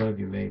what's known, some of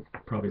you may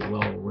probably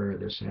well aware of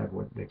this, have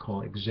what they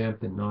call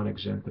exempt and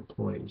non-exempt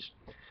employees.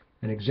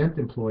 And exempt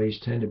employees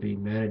tend to be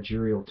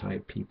managerial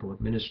type people,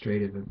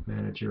 administrative and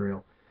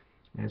managerial.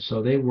 And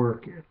so they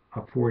work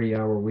a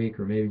 40-hour week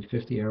or maybe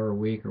 50-hour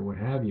week or what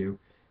have you,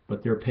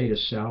 but they're paid a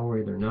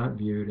salary. They're not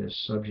viewed as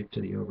subject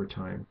to the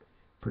overtime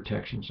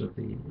protections of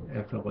the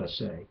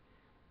FLSA.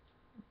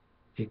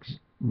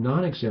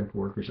 Non-exempt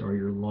workers are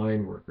your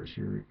line workers,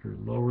 your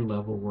lower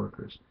level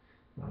workers,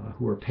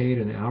 who are paid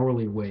an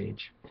hourly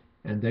wage,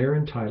 and they're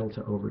entitled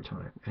to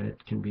overtime. And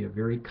it can be a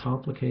very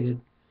complicated,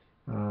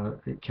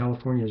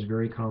 California is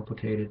very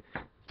complicated.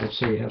 Let's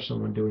say you have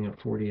someone doing a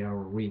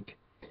 40-hour week,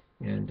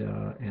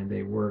 and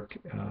they work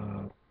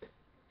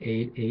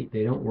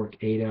they don't work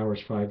 8 hours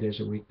 5 days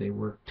a week. They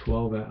work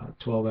 12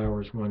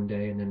 hours one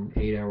day and then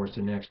 8 hours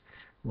the next.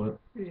 Well,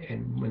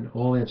 and when it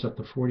all adds up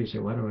to 40, you say,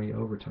 well, I don't owe you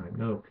overtime.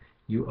 No,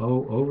 you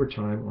owe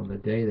overtime on the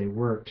day they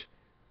worked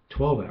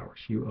 12 hours.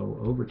 You owe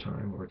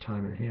overtime or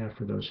time and a half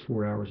for those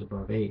 4 hours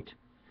above 8.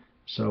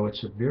 So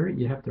it's a very,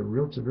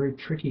 it's a very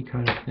tricky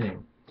kind of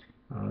thing.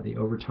 The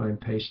overtime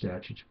pay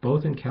statutes,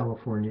 both in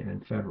California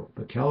and federal,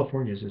 but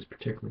California's is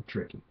particularly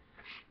tricky.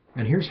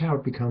 And here's how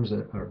it becomes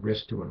a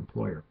risk to an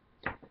employer.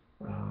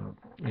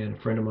 And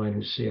a friend of mine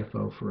who's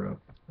CFO for a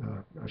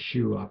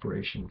shoe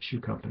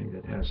company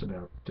that has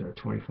about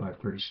 25,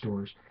 30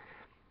 stores,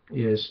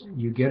 is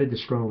you get a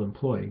disgruntled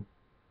employee.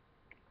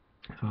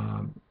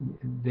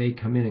 They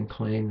come in and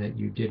claim that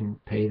you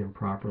didn't pay them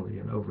properly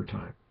in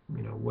overtime,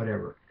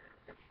 whatever.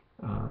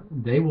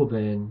 They will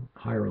then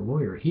hire a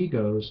lawyer. He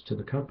goes to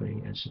the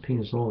company and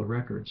subpoenas all the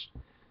records,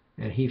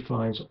 and he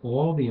finds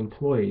all the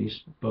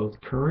employees,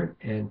 both current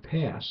and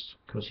past,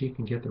 because he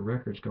can get the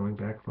records going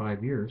back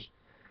 5 years.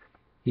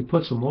 He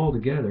puts them all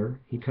together.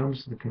 He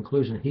comes to the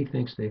conclusion he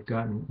thinks they've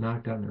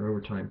not gotten their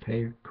overtime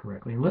pay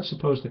correctly. And let's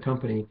suppose the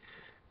company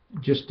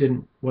just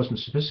wasn't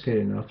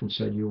sophisticated enough and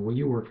said, well,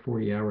 you work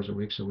 40 hours a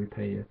week, so we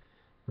pay you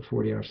the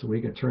 40 hours a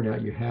week. It turned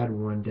out you had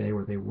one day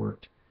where they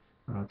worked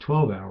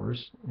 12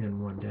 hours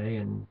in one day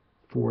and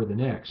 4 the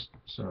next,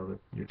 so that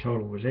your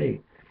total was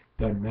 8.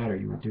 Doesn't matter.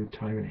 You would do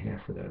time and a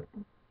half for the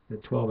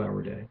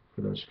 12-hour day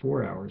for those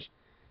 4 hours.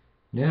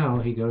 Now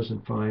he goes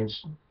and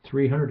finds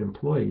 300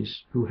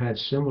 employees who had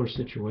similar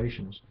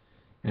situations,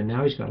 and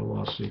now he's got a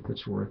lawsuit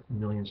that's worth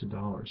millions of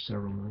dollars,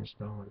 several millions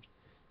of dollars,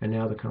 and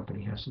now the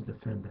company has to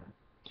defend that.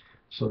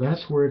 So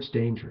that's where it's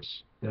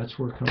dangerous. That's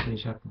where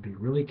companies have to be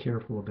really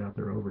careful about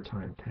their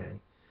overtime pay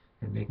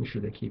and making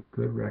sure they keep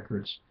good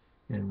records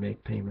and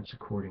make payments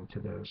according to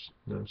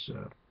those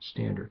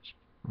standards.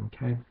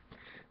 Okay,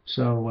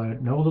 so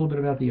know a little bit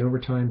about the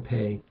overtime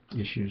pay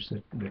issues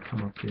that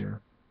come up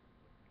there.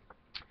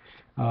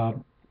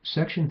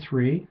 Section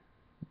 3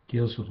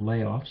 deals with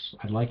layoffs.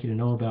 I'd like you to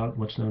know about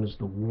what's known as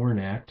the WARN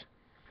Act,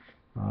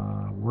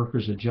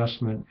 Workers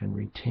Adjustment and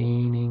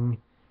Retaining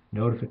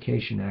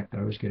Notification Act. I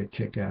always get a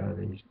kick out of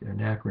these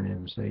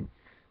acronyms.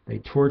 They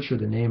torture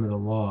the name of the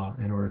law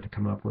in order to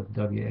come up with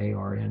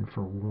WARN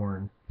for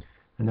WARN.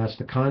 And that's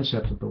the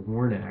concept of the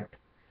WARN Act,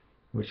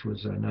 which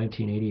was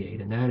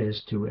 1988, and that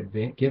is to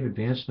give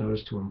advance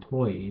notice to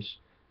employees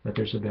that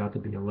there's about to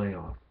be a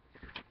layoff.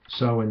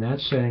 So in that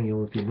saying,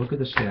 if you look at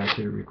the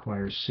statute, it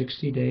requires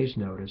 60 days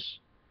notice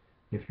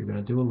if you're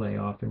going to do a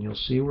layoff, and you'll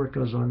see where it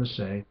goes on to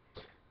say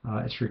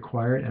it's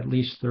required at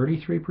least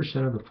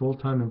 33% of the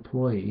full-time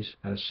employees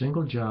at a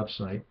single job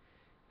site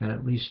and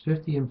at least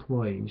 50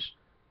 employees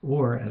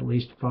or at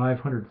least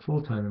 500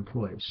 full-time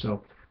employees.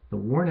 So the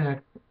WARN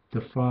Act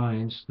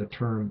defines the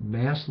term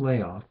mass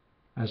layoff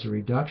as a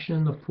reduction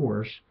in the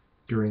force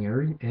during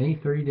any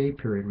 30-day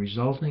period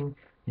resulting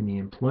in an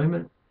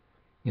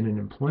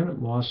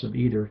employment loss of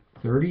either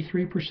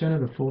 33%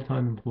 of the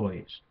full-time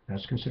employees,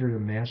 that's considered a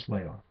mass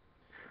layoff,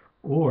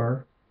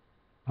 or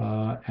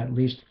at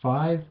least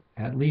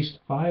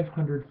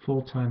 500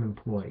 full-time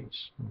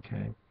employees.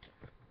 Okay,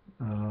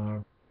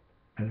 an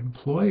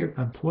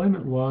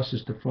employment loss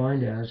is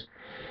defined as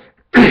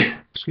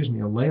excuse me,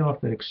 a layoff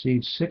that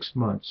exceeds 6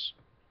 months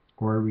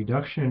or a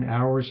reduction in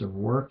hours of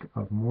work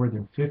of more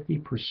than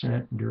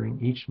 50%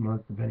 during each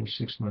month of any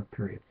 6-month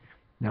period.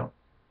 Now,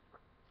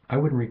 I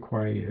wouldn't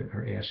require you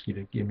or ask you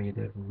to give me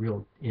the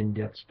real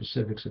in-depth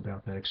specifics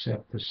about that,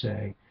 except to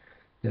say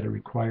that it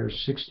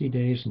requires 60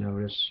 days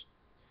notice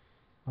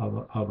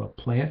of a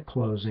plant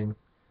closing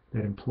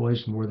that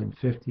employs more than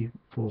 50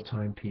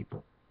 full-time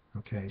people.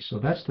 Okay, so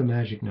that's the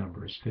magic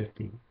number, is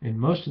 50. In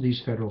most of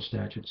these federal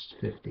statutes,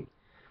 it's 50.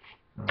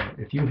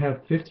 If you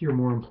have 50 or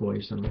more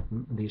employees, then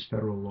these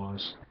federal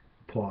laws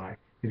apply.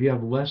 If you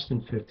have less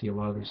than 50, a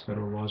lot of these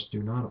federal laws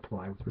do not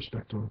apply with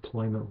respect to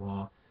employment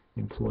law,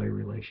 employee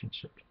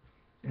relationships.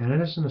 And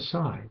as an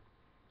aside,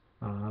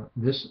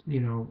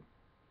 the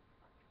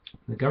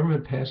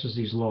government passes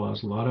these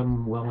laws, a lot of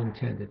them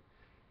well-intended,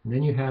 And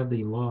then you have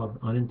the law of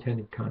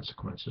unintended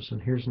consequences.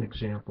 And here's an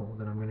example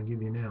that I'm going to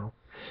give you now,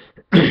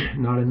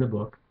 not in the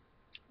book.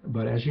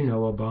 But as you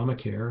know,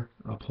 Obamacare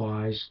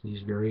applies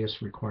these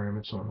various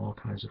requirements on all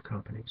kinds of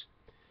companies.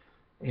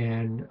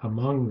 And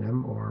among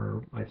them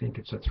are, I think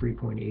it's a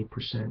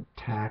 3.8%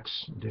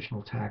 tax,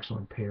 additional tax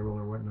on payroll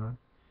or whatnot,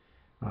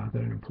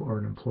 that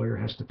an employer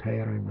has to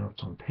pay. I don't even know if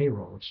it's on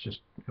payroll. It's just,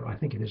 I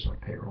think it is on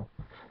payroll.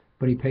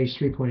 But he pays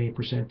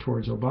 3.8%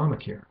 towards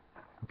Obamacare.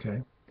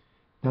 Okay.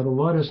 Now the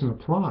law doesn't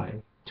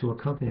apply to a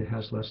company that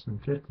has less than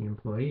 50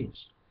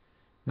 employees.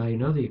 Now you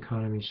know the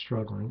economy is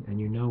struggling, and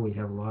you know we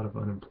have a lot of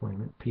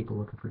unemployment, people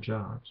looking for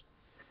jobs.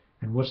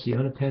 And what's the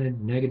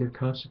unintended negative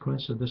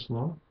consequence of this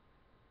law?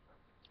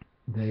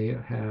 They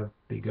have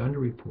begun to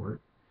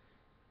report,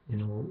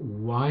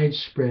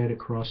 widespread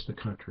across the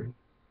country,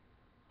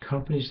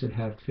 companies that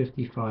have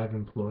 55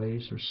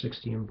 employees or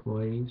 60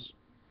 employees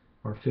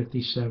or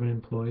 57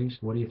 employees.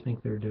 What do you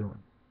think they're doing?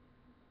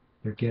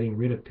 They're getting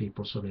rid of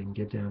people so they can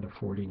get down to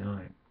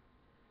 49.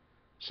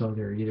 So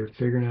they're either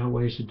figuring out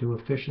ways to do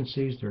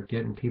efficiencies, they're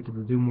getting people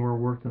to do more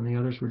work than the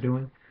others were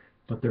doing,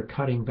 but they're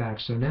cutting back.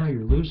 So now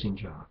you're losing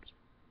jobs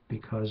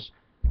because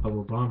of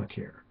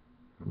Obamacare.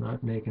 I'm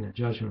not making a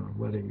judgment on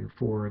whether you're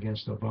for or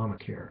against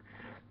Obamacare.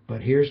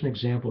 But here's an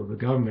example of the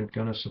government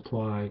going to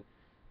supply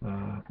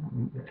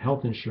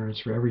health insurance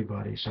for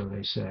everybody, so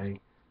they say,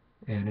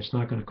 and it's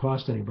not going to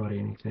cost anybody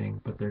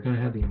anything, but they're going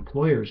to have the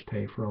employers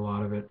pay for a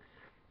lot of it,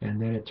 and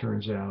then it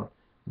turns out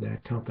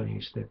that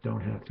companies that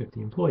don't have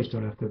 50 employees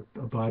don't have to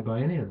abide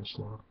by any of this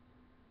law.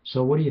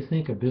 So what do you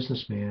think a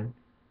businessman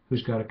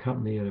who's got a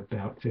company at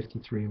about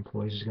 53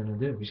 employees is going to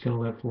do? He's going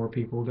to let 4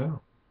 people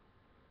go.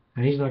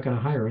 And he's not going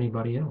to hire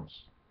anybody else.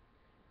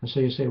 And so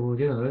you say, well,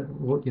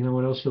 you know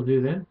what else he'll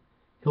do then?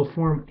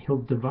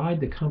 He'll divide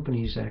the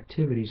company's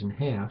activities in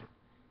half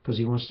because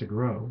he wants to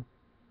grow,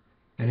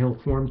 and he'll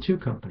form 2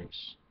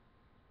 companies.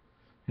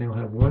 And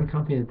he'll have one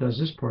company that does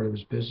this part of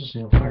his business,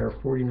 and he'll hire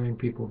 49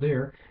 people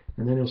there,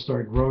 and then he'll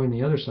start growing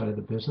the other side of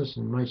the business,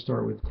 and might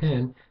start with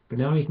 10, but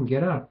now he can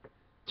get up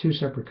 2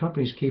 separate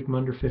companies, keep them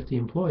under 50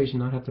 employees, and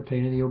not have to pay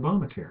any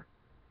Obamacare.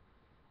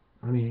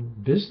 I mean,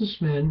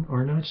 businessmen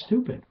are not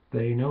stupid.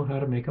 They know how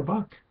to make a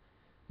buck.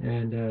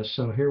 And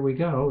so here we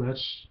go.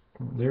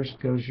 There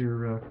goes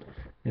your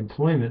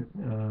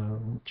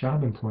employment,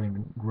 job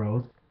employment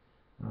growth,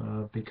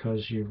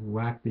 because you've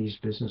whacked these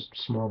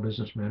small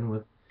businessmen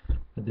with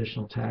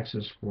additional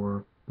taxes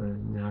for the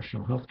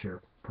national health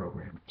care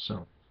program.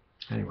 So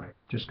anyway,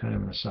 just kind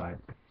of an aside.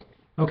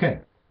 Okay,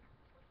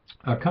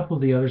 a couple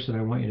of the others that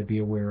I want you to be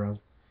aware of.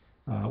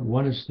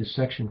 One is the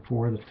Section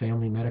 4 of the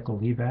Family Medical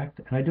Leave Act,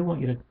 and I do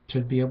want you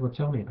to be able to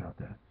tell me about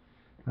that.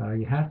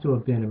 You have to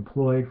have been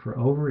employed for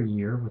over a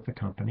year with the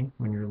company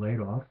when you're laid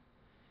off,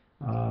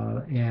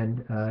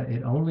 and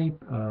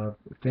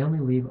family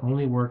leave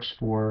only works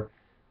for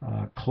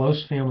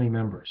close family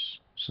members.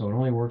 So it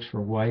only works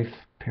for wife,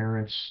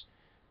 parents,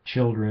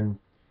 children.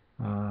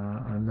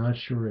 I'm not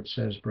sure it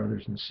says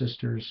brothers and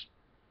sisters.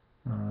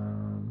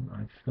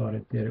 I thought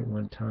it did at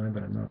one time,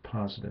 but I'm not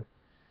positive.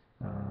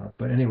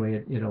 But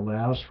anyway, it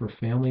allows for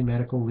family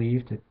medical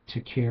leave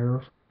to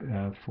care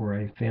for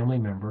a family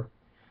member,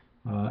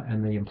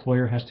 and the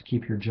employer has to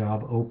keep your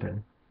job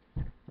open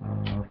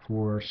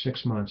for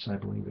 6 months, I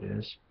believe it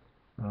is,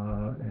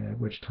 at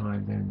which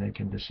time then they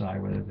can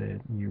decide whether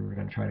you're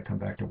going to try to come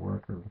back to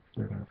work or if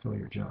they're going to fill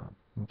your job.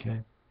 Okay.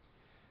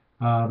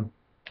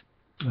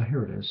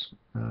 Here it is.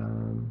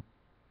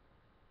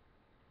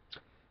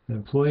 The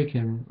employee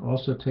can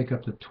also take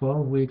up to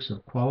 12 weeks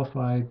of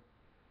qualified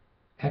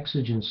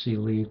exigency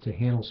leave to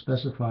handle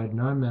specified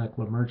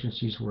non-medical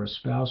emergencies where a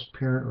spouse,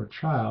 parent, or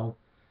child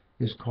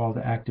is called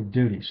to active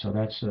duty. So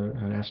that's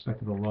an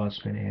aspect of the law that's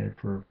been added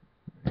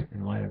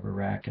in light of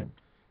Iraq and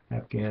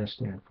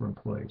Afghanistan for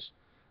employees.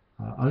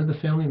 Under the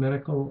Family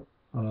Medical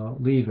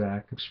Leave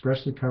Act,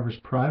 expressly covers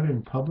private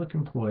and public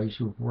employees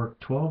who have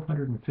worked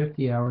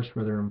 1,250 hours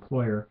for their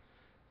employer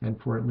and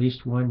for at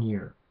least 1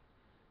 year.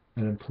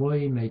 An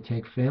employee may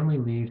take family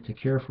leave to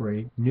care for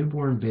a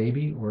newborn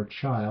baby or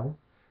child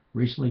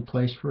recently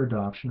placed for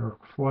adoption or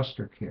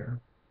foster care.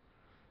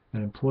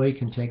 An employee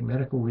can take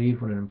medical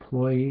leave when an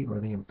employee or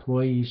the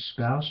employee's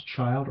spouse,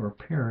 child, or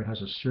parent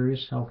has a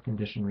serious health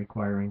condition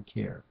requiring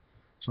care.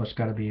 So it's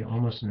got to be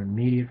almost an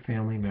immediate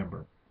family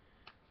member.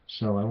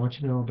 So I want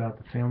you to know about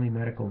the Family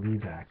Medical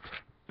Leave Act.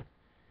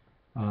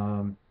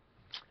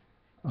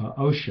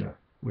 OSHA,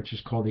 which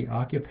is called the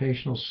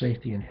Occupational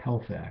Safety and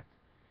Health Act,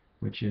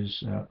 which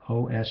is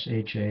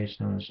OSHA, it's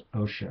known as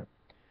OSHA.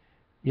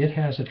 It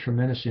has a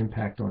tremendous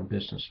impact on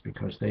business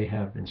because they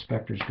have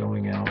inspectors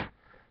going out,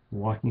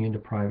 walking into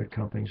private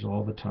companies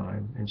all the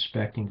time,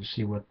 inspecting to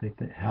see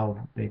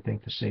how they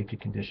think the safety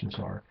conditions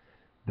are.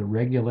 The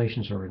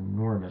regulations are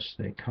enormous.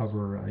 They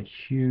cover a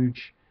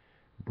huge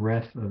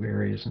breadth of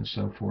areas and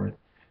so forth.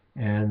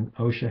 And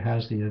OSHA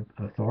has the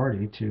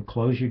authority to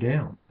close you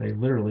down. They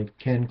literally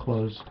can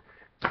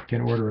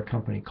order a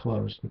company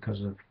closed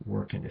because of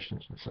work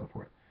conditions and so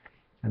forth.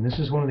 And this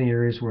is one of the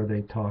areas where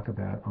they talk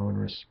about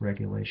onerous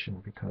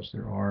regulation because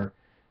there are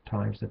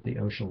times that the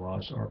OSHA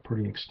laws are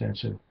pretty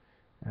extensive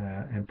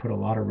and put a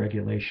lot of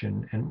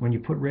regulation. And when you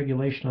put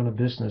regulation on a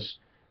business,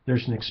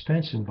 there's an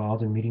expense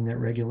involved in meeting that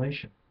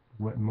regulation.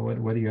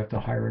 Whether you have to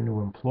hire a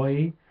new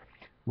employee,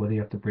 whether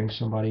you have to bring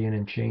somebody in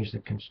and change the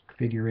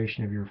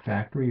configuration of your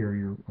factory or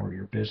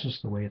your business,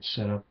 the way it's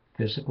set up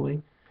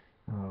physically,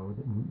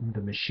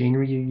 the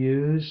machinery you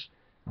use,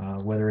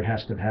 whether it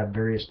has to have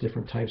various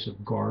different types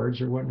of guards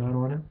or whatnot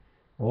on it,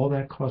 all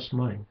that costs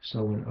money.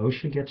 So when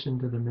OSHA gets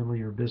into the middle of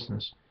your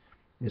business,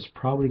 it's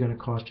probably going to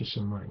cost you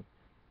some money.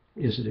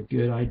 Is it a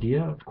good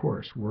idea? Of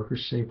course. Worker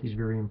safety is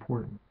very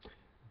important.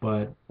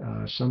 But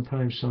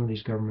sometimes some of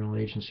these governmental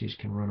agencies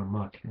can run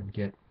amok and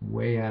get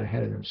way out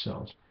ahead of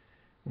themselves.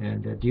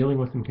 And dealing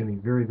with them can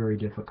be very, very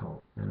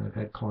difficult. And I've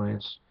had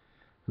clients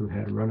who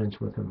had run-ins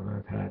with them, and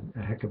I've had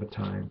a heck of a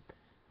time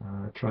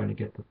trying to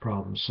get the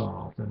problem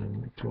solved.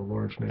 And to a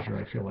large measure,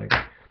 I feel like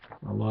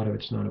a lot of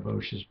it's none of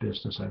OSHA's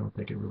business. I don't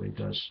think it really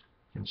does,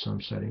 in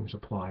some settings,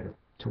 apply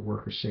to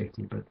worker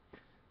safety. But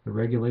the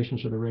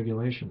regulations are the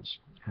regulations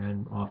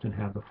and often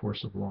have the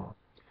force of law.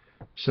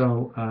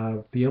 So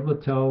be able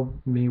to tell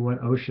me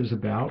what OSHA is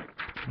about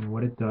and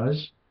what it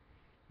does.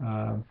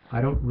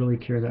 I don't really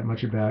care that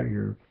much about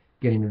your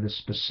getting into the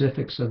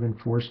specifics of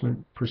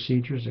enforcement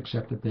procedures,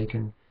 except that they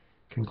can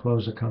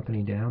close a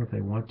company down if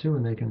they want to,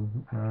 and they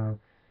can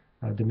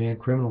demand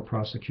criminal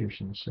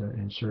prosecutions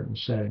in certain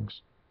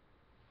settings.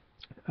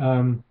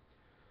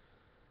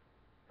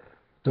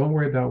 Don't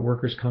worry about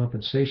workers'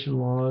 compensation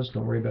laws.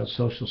 Don't worry about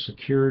Social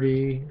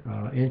Security,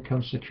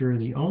 income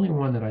security. The only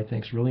one that I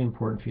think is really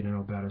important for you to know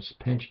about is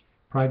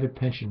private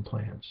pension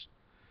plans.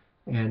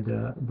 And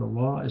the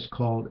law is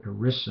called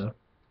ERISA,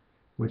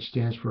 which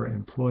stands for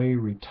Employee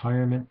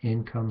Retirement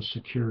Income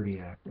Security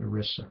Act,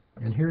 ERISA.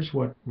 And here's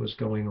what was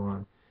going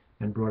on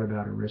and brought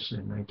about ERISA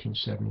in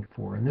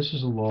 1974. And this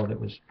is a law that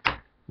was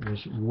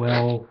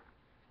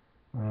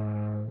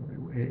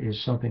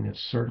is something that's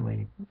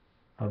certainly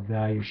of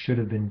value, should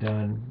have been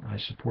done. I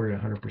support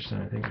it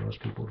 100%. I think most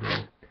people do.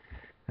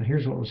 And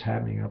here's what was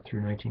happening up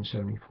through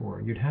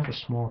 1974. You'd have a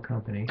small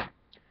company,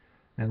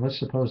 and let's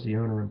suppose the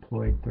owner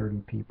employed 30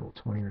 people,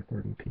 20 or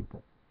 30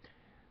 people.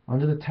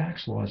 Under the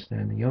tax laws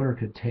then, the owner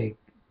could take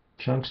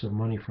chunks of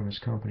money from his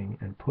company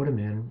and put them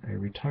in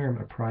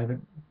a private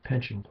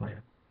pension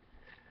plan,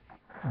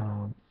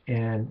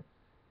 and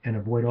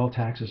avoid all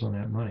taxes on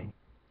that money.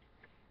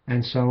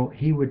 And so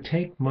he would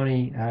take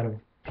money out of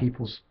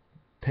people's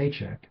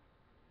paycheck,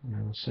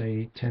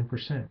 say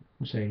 10%.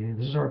 Say,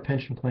 this is our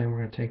pension plan, we're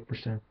going to take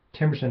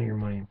 10% of your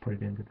money and put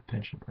it into the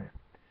pension plan.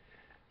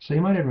 So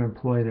you might have an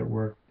employee that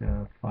worked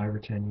 5 or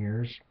 10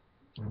 years,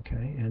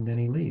 okay, and then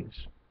he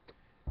leaves.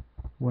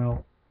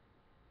 Well,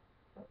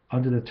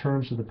 under the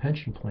terms of the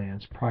pension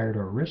plans prior to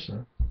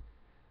ERISA,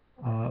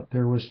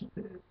 there was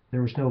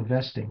no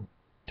vesting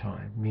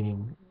time,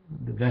 meaning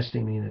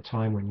the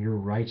time when your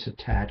rights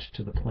attached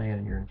to the plan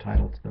and you're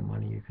entitled to the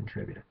money you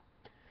contributed.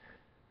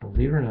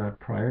 Believe it or not,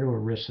 prior to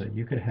ERISA,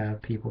 you could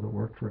have people that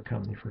worked for a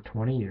company for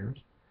 20 years,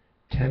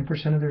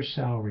 10% of their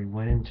salary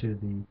went into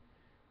the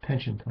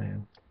pension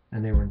plan,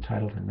 and they were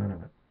entitled to none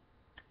of it.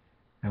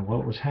 And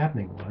what was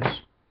happening was,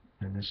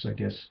 and this, I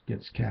guess,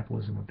 gets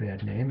capitalism a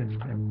bad name,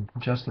 and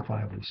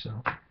justifiably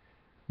so,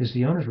 is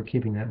the owners were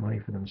keeping that money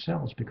for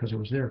themselves because it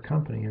was their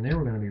company, and they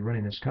were going to be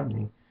running this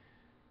company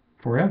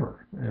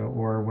forever.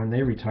 Or when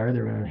they retire, they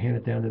were going to hand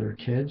it down to their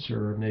kids,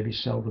 or maybe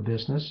sell the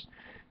business.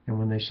 And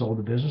when they sold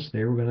the business,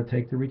 they were going to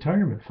take the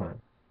retirement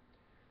fund.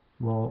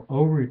 Well,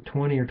 over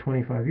 20 or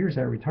 25 years,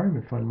 that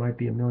retirement fund might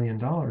be $1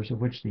 million, of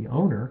which the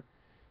owner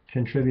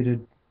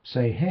contributed,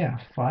 say,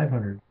 half,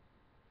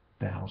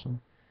 $500,000.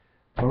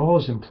 But all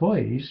his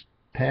employees,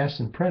 past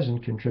and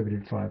present,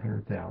 contributed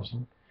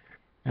 $500,000.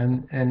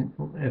 And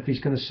if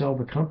he's going to sell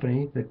the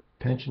company, the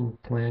pension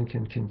plan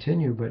can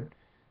continue, but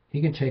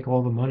he can take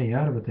all the money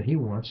out of it that he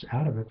wants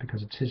out of it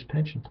because it's his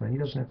pension plan. He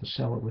doesn't have to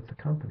sell it with the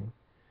company.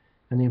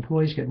 And the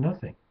employees get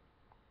nothing.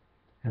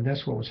 And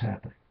that's what was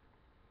happening.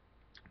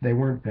 They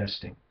weren't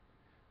vesting.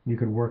 You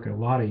could work a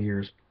lot of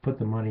years, put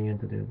the money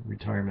into the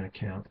retirement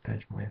account, the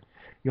pension plan.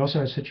 You also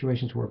had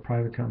situations where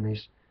private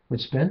companies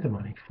would spend the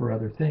money for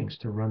other things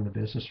to run the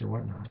business or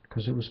whatnot,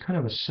 because it was kind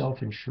of a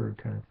self-insured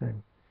kind of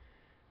thing.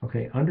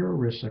 Okay, under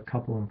ERISA, a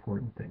couple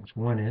important things.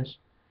 One is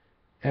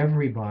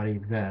everybody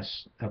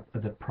vests.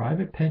 The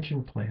private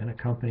pension plan, a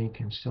company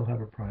can still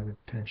have a private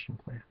pension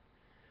plan,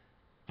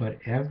 but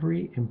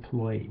every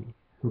employee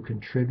who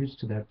contributes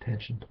to that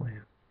pension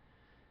plan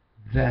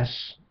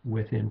vests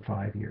within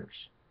 5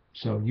 years.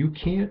 So you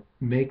can't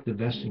make the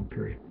vesting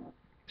period,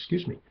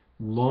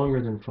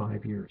 longer than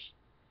 5 years.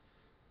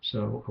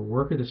 So a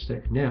worker that's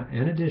now,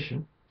 in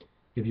addition,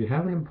 if you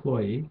have an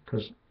employee,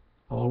 because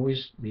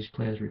always these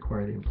plans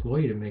require the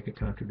employee to make a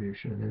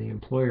contribution, and then the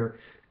employer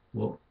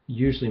will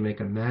usually make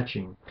a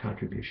matching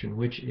contribution,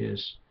 which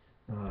is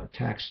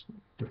tax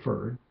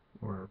deferred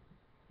or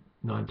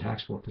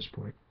non-taxable at this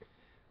point.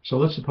 So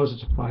let's suppose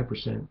it's a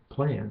 5%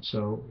 plan.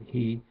 So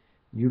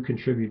you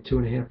contribute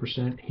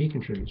 2.5%, he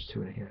contributes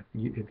 2.5%.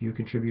 If you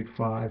contribute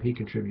 5%, he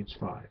contributes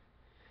 5%.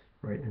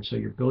 right? And so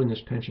you're building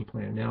this pension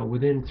plan. Now,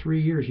 within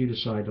 3 years, you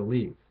decide to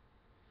leave.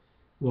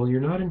 Well,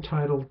 you're not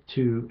entitled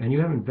to, and you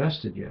haven't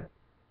vested yet,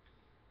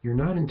 you're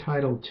not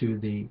entitled to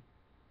the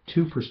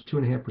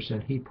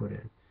 2.5% he put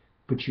in,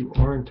 but you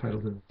are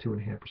entitled to the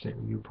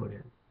 2.5% you put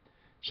in.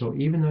 So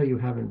even though you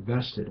haven't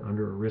vested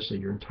under ERISA,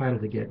 you're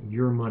entitled to get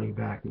your money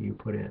back that you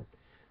put in,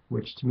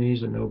 which to me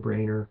is a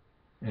no-brainer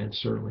and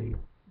certainly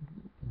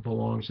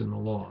belongs in the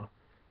law.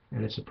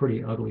 And it's a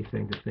pretty ugly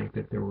thing to think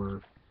that there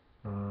were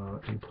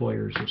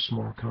employers of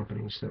small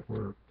companies that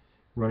were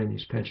running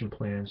these pension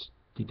plans,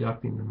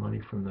 deducting the money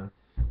from the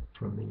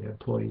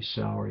employee's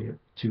salary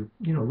to,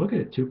 look at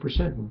it,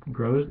 2%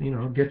 grows,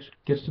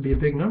 gets to be a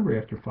big number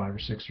after 5 or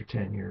 6 or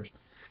 10 years.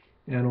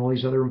 And all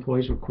these other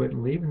employees would quit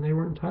and leave, and they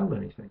weren't entitled to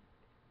anything.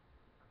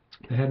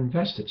 They hadn't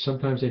vested.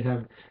 Sometimes they'd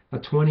have a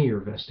 20-year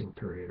vesting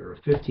period or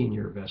a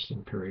 15-year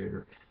vesting period,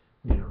 or,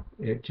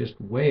 it just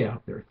way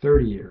out there,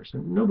 30 years.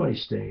 And nobody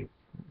stayed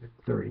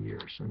 30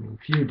 years. I mean,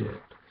 few did.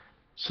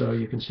 So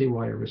you can see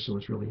why ERISA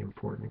was really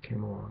important. It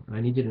came along. I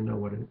need you to know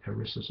what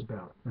ERISA is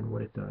about and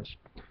what it does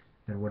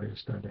and what it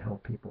has done to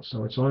help people.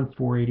 So it's on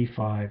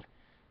 485.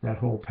 That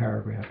whole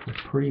paragraph will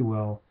pretty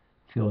well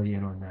fill you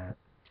in on that.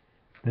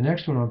 The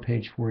next one on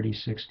page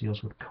 486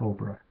 deals with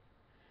COBRA.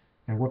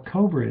 And what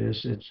COBRA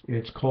is,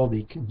 it's called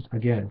the,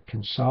 again,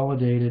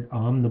 Consolidated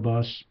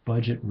Omnibus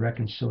Budget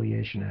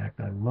Reconciliation Act.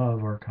 I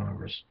love our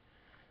Congress.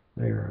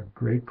 They are a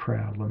great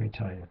crowd, let me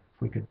tell you.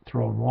 If we could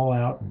throw them all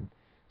out and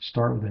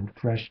start with a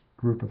fresh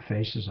group of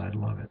faces, I'd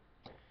love it.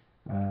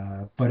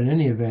 But in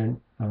any event,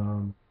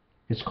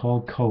 it's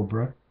called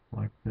COBRA,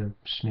 like the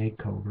snake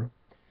cobra.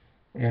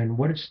 And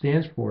what it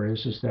stands for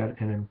is that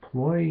an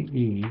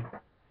employee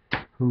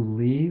who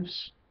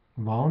leaves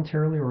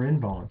voluntarily or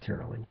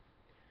involuntarily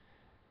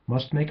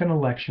must make an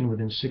election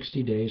within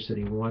 60 days that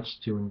he wants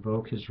to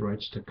invoke his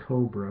rights to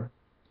COBRA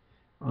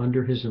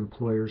under his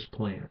employer's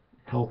plan,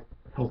 health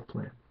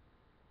plan.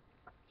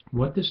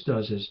 What this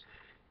does is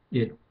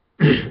it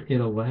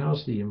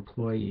allows the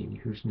employee,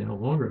 who's no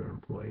longer an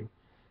employee,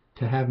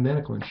 to have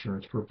medical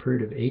insurance for a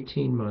period of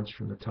 18 months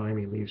from the time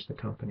he leaves the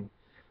company.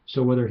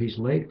 So whether he's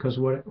late, because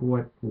what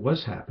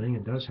was happening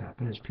and does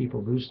happen is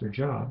people lose their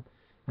job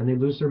and they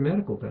lose their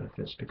medical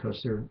benefits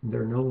because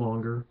they're no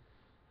longer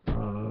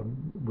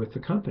with the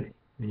company,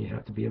 and you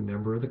have to be a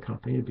member of the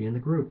company to be in the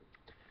group.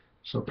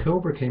 So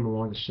COBRA came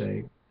along to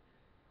say,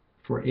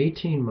 for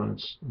 18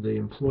 months, the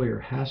employer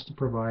has to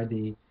provide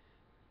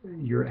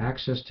your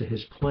access to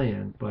his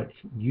plan, but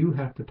you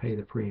have to pay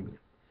the premium.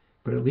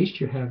 But at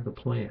least you have the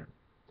plan.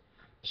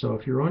 So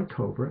if you're on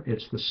COBRA,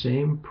 it's the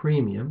same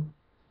premium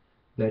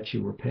that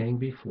you were paying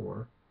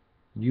before.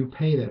 You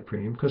pay that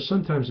premium, because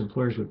sometimes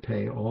employers would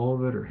pay all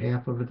of it or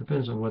half of it,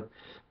 depends on what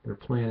their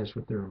plan is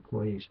with their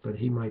employees, but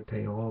he might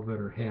pay all of it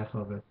or half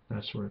of it,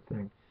 that sort of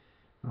thing.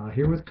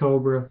 Here with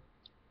COBRA,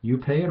 you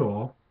pay it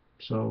all.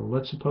 So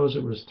let's suppose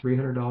it was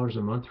 $300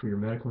 a month for your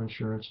medical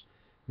insurance.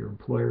 Your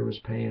employer was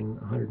paying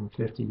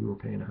 $150, you were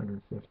paying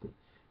 $150.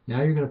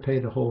 Now you're going to pay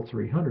the whole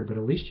 $300, but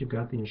at least you've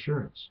got the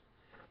insurance.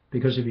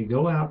 Because if you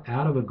go out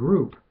of a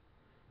group,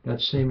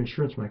 that same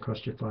insurance might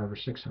cost you $500 or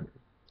 $600.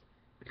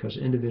 Because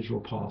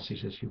individual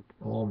policies, as you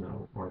all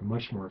know, are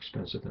much more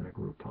expensive than a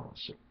group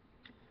policy.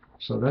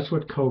 So that's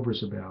what COBRA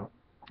is about.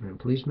 And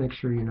please make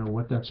sure you know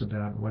what that's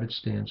about and what it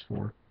stands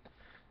for.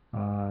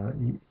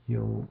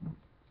 You'll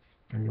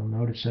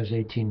note it says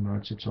 18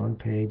 months. It's on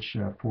page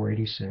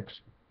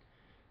 486.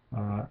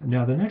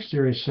 Now the next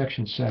area,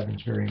 section 7,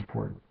 is very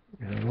important.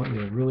 And I want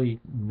you to really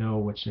know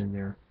what's in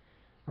there.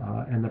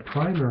 And the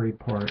primary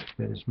part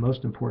that is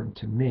most important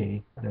to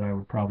me, that I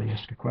would probably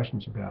ask you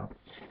questions about,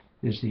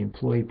 is the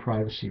employee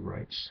privacy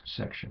rights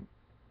section.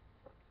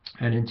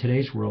 And in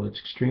today's world, it's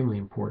extremely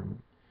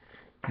important.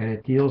 And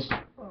it deals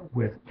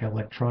with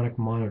electronic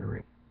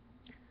monitoring.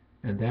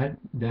 And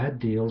that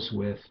deals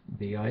with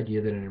the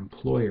idea that an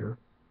employer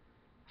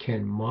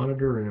can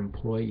monitor an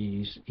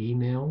employee's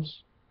emails,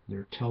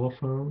 their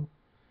telephone,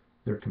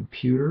 their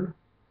computer,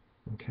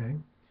 okay,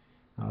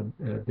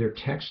 their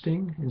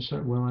texting.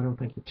 Well, I don't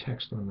think you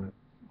text on the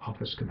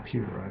office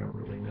computer. I don't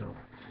really know.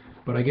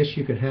 But I guess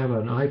you could have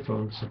an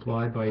iPhone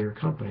supplied by your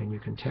company and you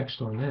can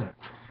text on that.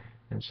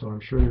 And so I'm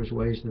sure there's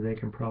ways that they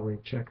can probably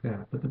check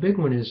that. But the big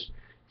one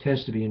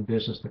tends to be in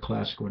business. The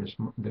classic one is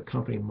the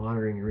company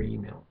monitoring your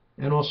email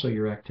and also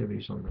your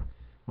activities on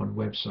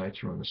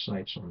websites or on the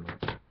sites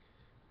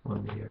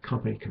on the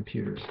company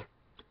computers.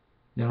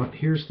 Now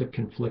here's the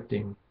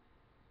conflicting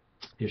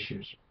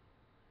issues.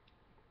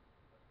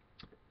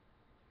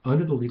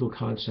 Under the legal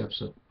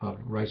concepts of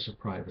rights of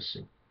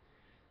privacy,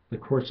 the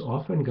courts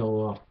often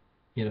go off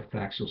in a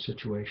factual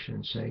situation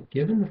and say,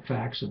 given the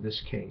facts of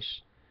this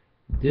case,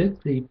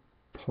 did the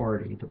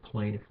party, the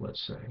plaintiff,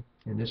 let's say,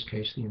 in this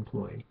case the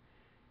employee,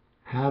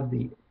 have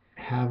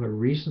a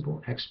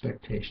reasonable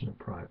expectation of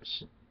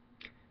privacy?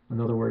 In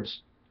other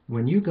words,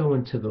 when you go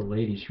into the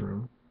ladies'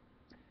 room,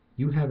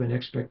 you have an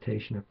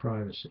expectation of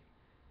privacy.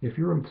 If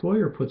your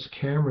employer puts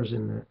cameras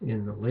in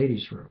the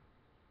ladies' room,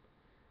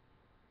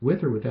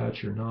 with or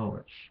without your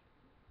knowledge,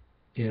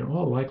 in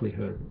all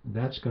likelihood,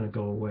 that's going to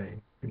go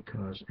away.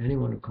 because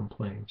anyone who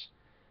complains,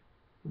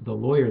 the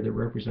lawyer that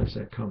represents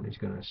that company is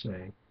going to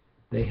say,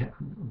 they have,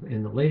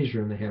 in the ladies'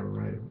 room, they have a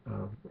right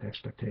of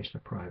expectation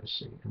of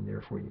privacy, and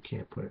therefore you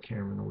can't put a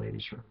camera in the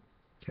ladies' room.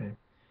 Okay.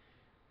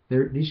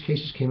 These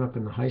cases came up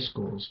in the high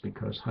schools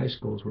because high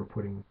schools were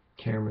putting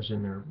cameras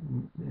in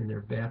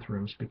their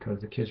bathrooms because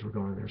the kids were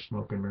going there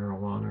smoking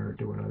marijuana or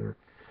doing other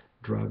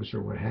drugs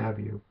or what have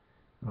you,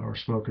 or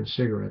smoking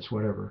cigarettes,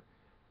 whatever.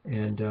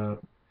 And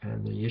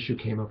the issue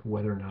came up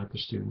whether or not the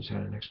students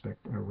had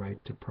a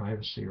right to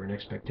privacy or an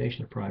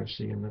expectation of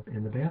privacy in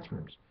the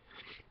bathrooms.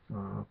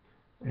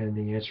 And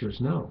the answer is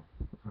no.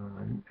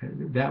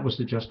 That was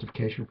the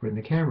justification for putting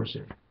the cameras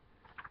in.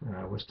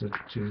 Was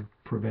to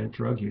prevent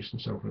drug use and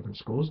so forth in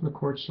schools, and the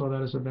courts saw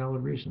that as a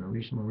valid reason, a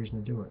reasonable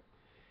reason to do it.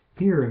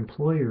 Here,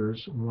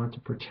 employers want to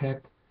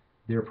protect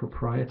their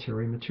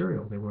proprietary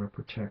material. They want to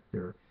protect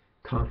their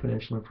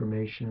confidential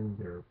information,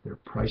 their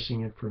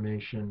pricing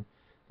information,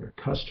 their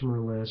customer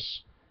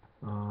lists,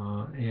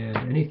 and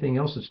anything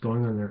else that's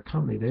going on in their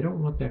company. They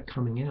don't want that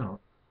coming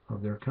out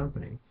of their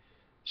company.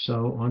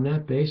 So on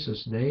that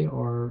basis, they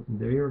are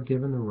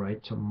given the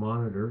right to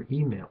monitor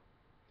email.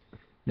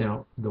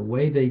 Now, the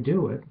way they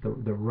do it,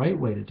 the right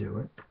way to do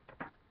it,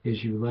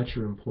 is you let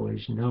your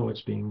employees know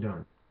it's being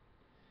done.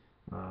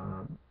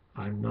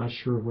 I'm not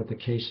sure what the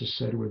cases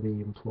said where the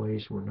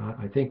employees were not.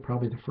 I think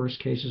probably the first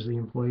cases the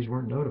employees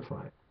weren't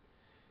notified.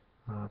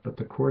 But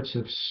the courts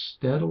have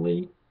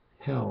steadily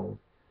held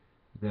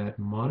that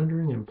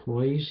monitoring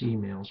employees'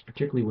 emails,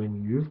 particularly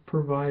when you've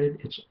provided,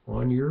 it's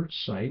on your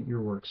site,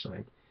 your work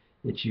site,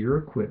 it's your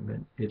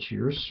equipment, it's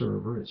your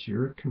server, it's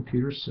your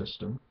computer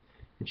system,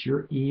 it's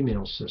your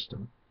email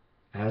system.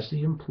 As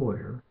the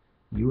employer,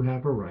 you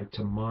have a right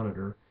to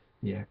monitor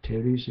the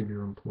activities of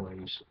your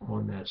employees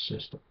on that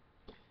system.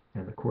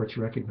 And the courts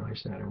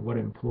recognize that. And what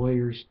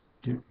employers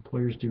do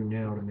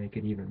now to make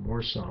it even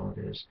more solid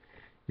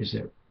is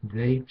that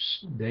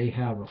they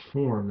have a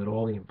form that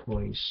all the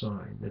employees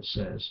sign that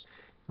says,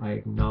 I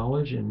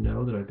acknowledge and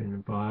know that I've been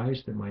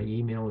advised that my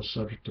email is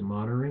subject to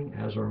monitoring,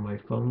 as are my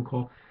phone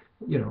call,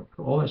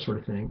 all that sort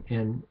of thing.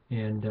 And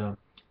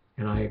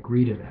I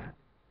agree to that.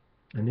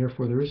 And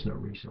therefore, there is no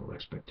reasonable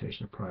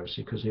expectation of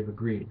privacy because they've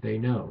agreed. They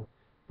know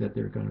that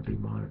they're going to be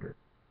monitored.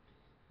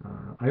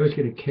 I always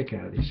get a kick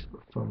out of these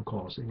phone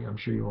calls. I'm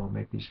sure you all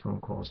make these phone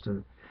calls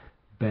to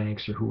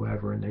banks or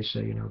whoever, and they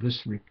say,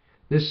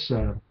 this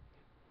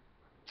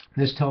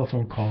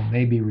telephone call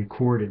may be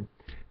recorded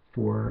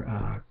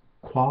for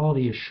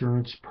quality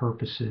assurance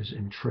purposes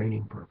and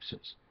training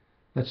purposes.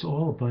 That's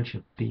all a bunch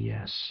of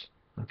BS.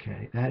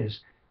 Okay, that is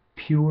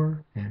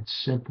pure and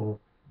simple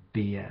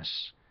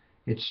BS.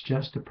 It's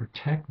just to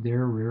protect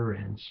their rear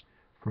ends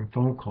from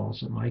phone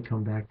calls that might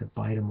come back to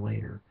bite them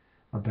later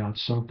about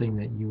something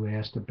that you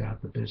asked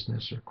about the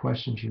business or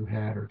questions you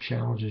had or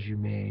challenges you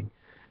made,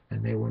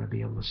 and they want to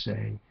be able to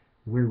say,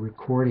 we're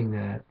recording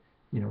that,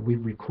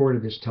 we've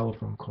recorded this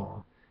telephone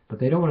call. But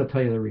they don't want to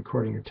tell you they're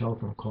recording your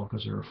telephone call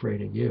because they're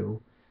afraid of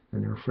you,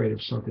 and they're afraid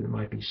of something that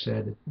might be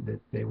said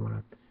that they want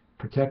to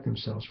protect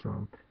themselves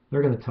from.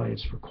 They're going to tell you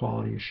it's for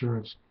quality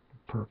assurance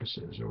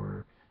purposes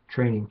or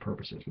training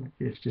purposes.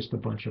 It's just a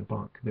bunch of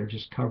bunk. They're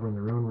just covering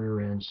their own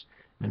rear ends,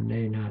 and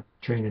they're not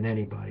training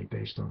anybody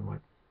based on what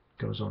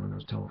goes on in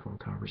those telephone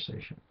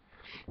conversations.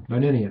 But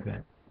in any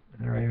event,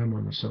 there I am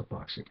on the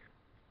soapbox again.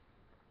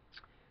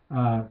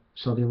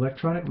 So the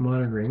electronic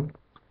monitoring,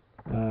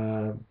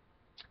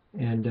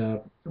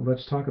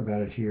 let's talk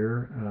about it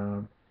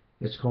here.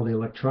 It's called the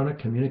Electronic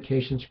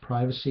Communications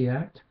Privacy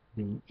Act,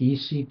 the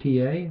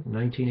ECPA,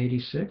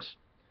 1986.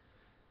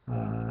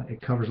 It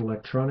covers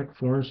electronic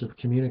forms of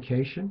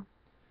communication.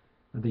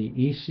 The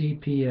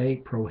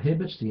ECPA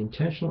prohibits the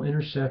intentional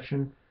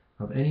interception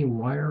of any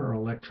wire or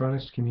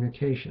electronics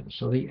communication.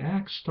 So the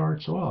Act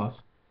starts off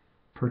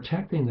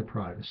protecting the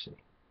privacy.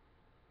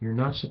 You're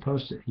not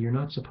supposed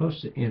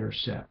to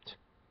intercept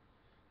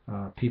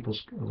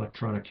people's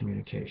electronic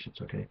communications,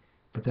 okay?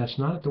 But that's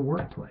not at the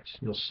workplace.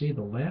 You'll see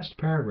the last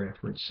paragraph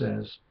where it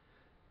says,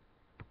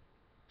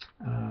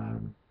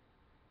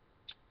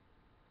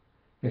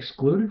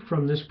 excluded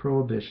from this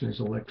prohibition is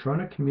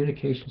electronic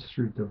communications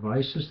through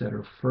devices that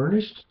are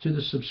furnished to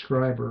the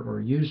subscriber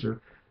or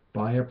user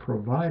by a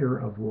provider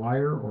of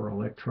wire or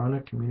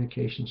electronic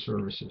communication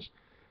services,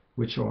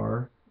 which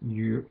are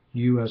you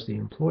as the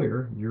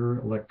employer, your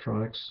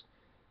electronics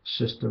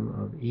system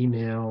of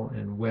email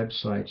and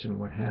websites and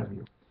what have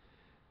you,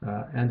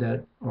 and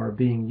that are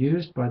being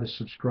used by the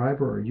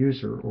subscriber or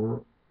user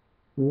or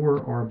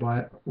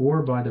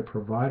by the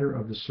provider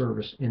of the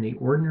service in the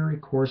ordinary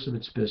course of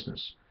its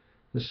business.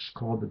 This is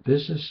called the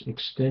business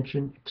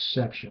extension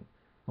exception.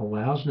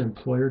 Allows an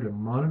employer to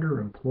monitor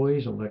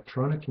employees'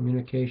 electronic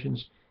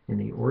communications in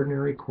the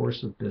ordinary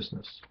course of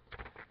business.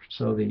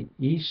 So the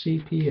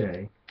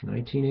ECPA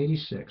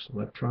 1986,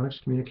 Electronics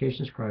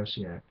Communications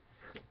Privacy Act,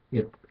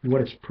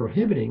 what it's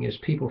prohibiting is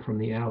people from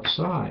the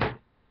outside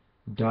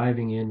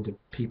diving into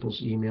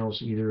people's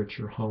emails either at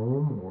your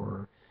home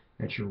or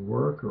at your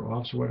work or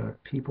office,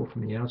 whatnot, people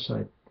from the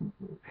outside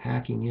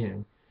hacking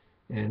in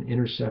and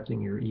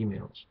intercepting your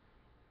emails.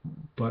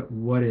 But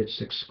what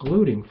it's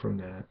excluding from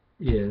that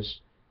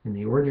is, in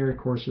the ordinary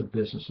course of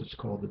business, it's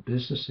called the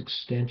business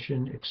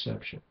extension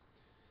exception.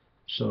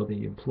 So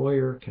the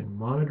employer can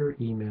monitor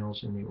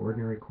emails in the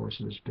ordinary course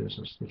of his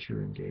business that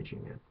you're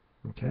engaging in.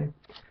 Okay?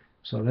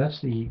 So that's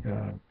the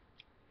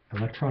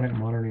electronic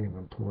monitoring of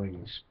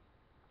employees.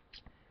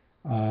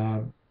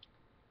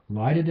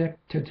 Lie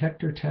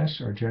detector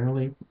tests are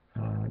generally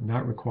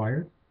not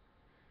required.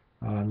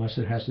 Unless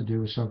it has to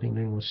do with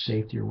something with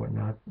safety or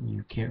whatnot,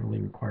 you can't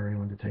really require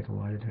anyone to take a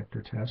lie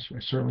detector test.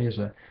 Certainly as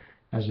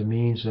a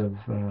means of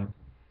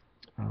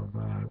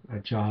a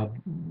job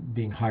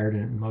being hired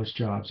in most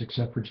jobs,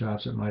 except for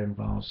jobs that might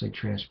involve, say,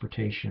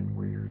 transportation,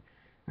 where you're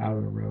out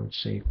on the road,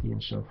 safety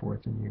and so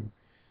forth, and you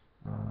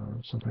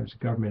sometimes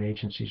government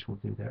agencies will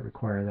do that,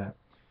 require that.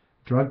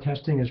 Drug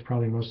testing, as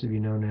probably most of you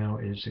know now,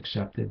 is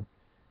accepted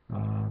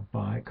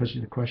because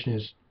the question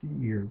is,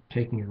 you're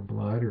taking your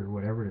blood or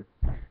whatever.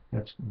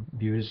 That's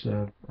viewed as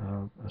a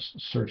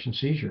search and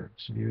seizure.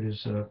 It's viewed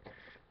as a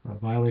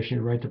violation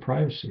of your right to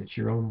privacy. It's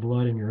your own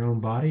blood in your own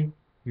body.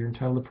 You're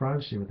entitled to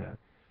privacy with that.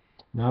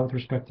 Not with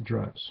respect to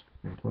drugs.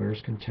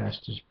 Employers can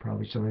test, as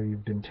probably some of you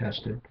have been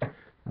tested.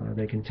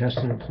 They can test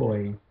an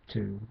employee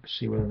to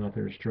see whether or not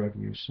there's drug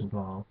use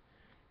involved,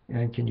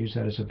 and can use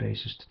that as a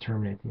basis to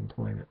terminate the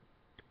employment.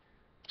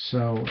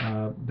 So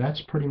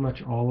that's pretty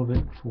much all of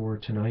it for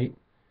tonight.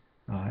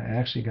 I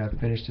actually got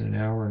finished in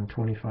 1 hour and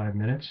 25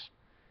 minutes.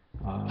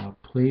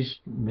 Please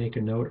make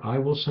a note. I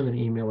will send an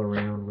email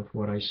around with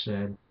what I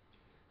said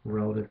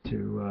relative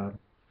to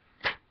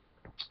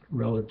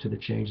the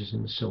changes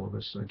in the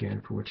syllabus,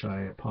 again, for which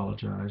I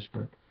apologize,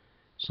 but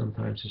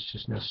sometimes it's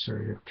just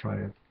necessary to try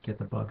to get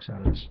the bugs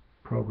out of this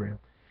program.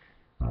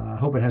 I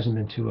hope it hasn't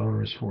been too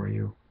onerous for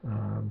you,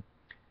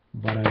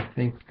 but I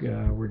think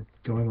we're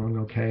going along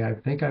okay. I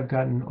think I've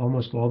gotten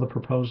almost all the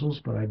proposals,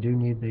 but I do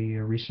need the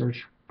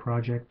research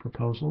project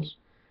proposals,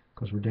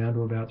 because we're down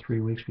to about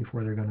 3 weeks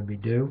before they're going to be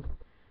due.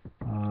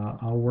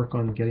 I'll work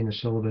on getting the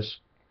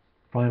syllabus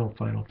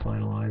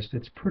finalized.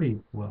 It's pretty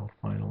well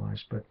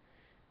finalized, but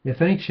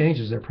if any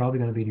changes, they're probably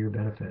going to be to your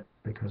benefit,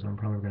 because I'm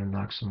probably going to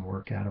knock some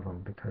work out of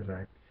them, because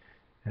I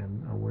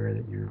am aware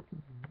that you're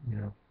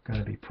going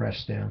to be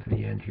pressed down to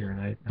the end here, and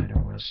I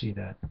don't want to see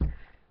that.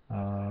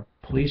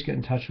 Please get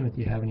in touch with me if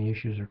you have any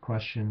issues or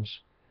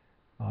questions.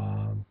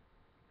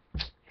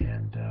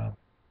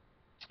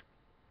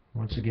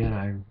 Once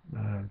again,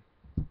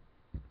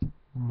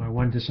 my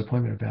one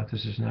disappointment about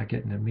this is not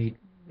getting to meet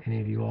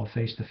any of you all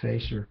face to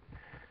face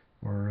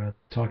or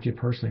talk to you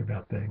personally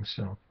about things.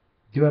 So,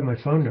 I do have my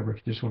phone number.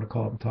 If you just want to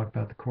call up and talk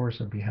about the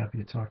course, I'd be happy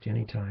to talk to you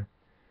anytime.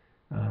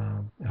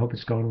 I hope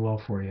it's going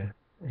well for you.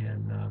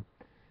 And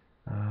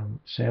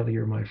sadly,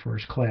 you're my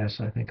first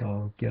class. I think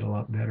I'll get a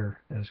lot better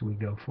as we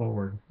go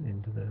forward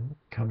into the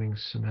coming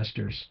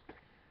semesters.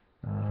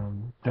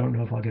 Don't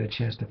know if I'll get a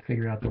chance to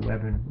figure out the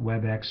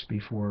WebEx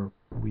before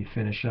we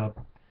finish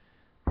up.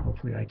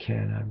 Hopefully I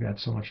can. I've got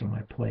so much on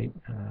my plate.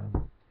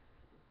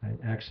 I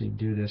actually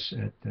do this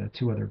at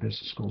 2 other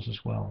business schools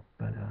as well,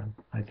 but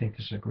I think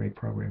this is a great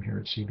program here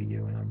at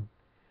CBU, and I'm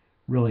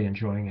really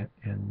enjoying it,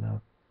 and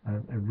I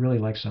really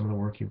like some of the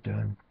work you've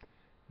done.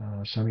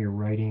 Some of your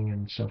writing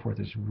and so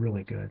forth is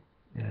really good,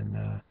 and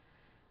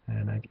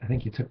I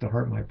think you took to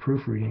heart my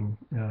proofreading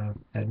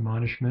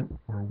admonishment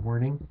or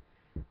warning.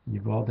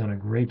 You've all done a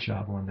great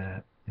job on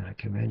that, and I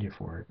commend you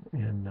for it.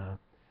 And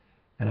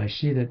I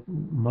see that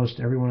most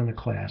everyone in the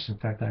class, in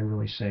fact, I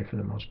really say for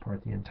the most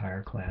part the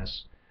entire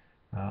class,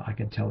 I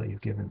can tell that you've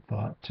given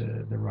thought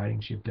to the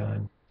writings you've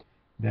done.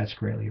 That's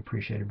greatly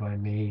appreciated by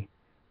me.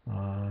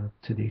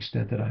 To the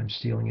extent that I'm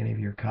stealing any of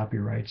your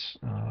copyrights,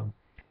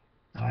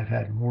 I've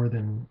had more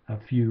than a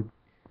few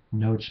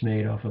notes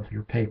made off of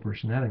your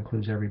papers, and that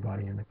includes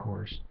everybody in the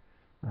course,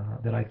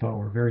 that I thought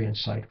were very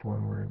insightful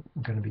and were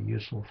going to be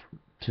useful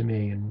to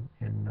me in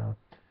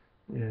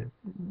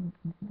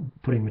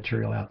putting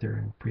material out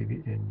there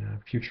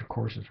in future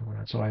courses and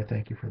whatnot. So I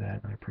thank you for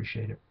that, and I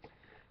appreciate it.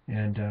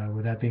 And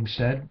with that being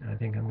said, I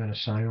think I'm going to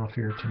sign off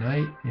here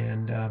tonight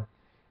and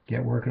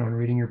get working on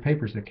reading your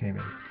papers that came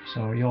in.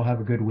 So you all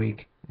have a good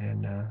week.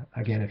 And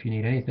again, if you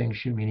need anything,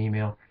 shoot me an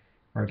email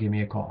or give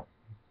me a call.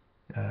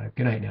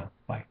 Good night now.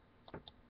 Bye.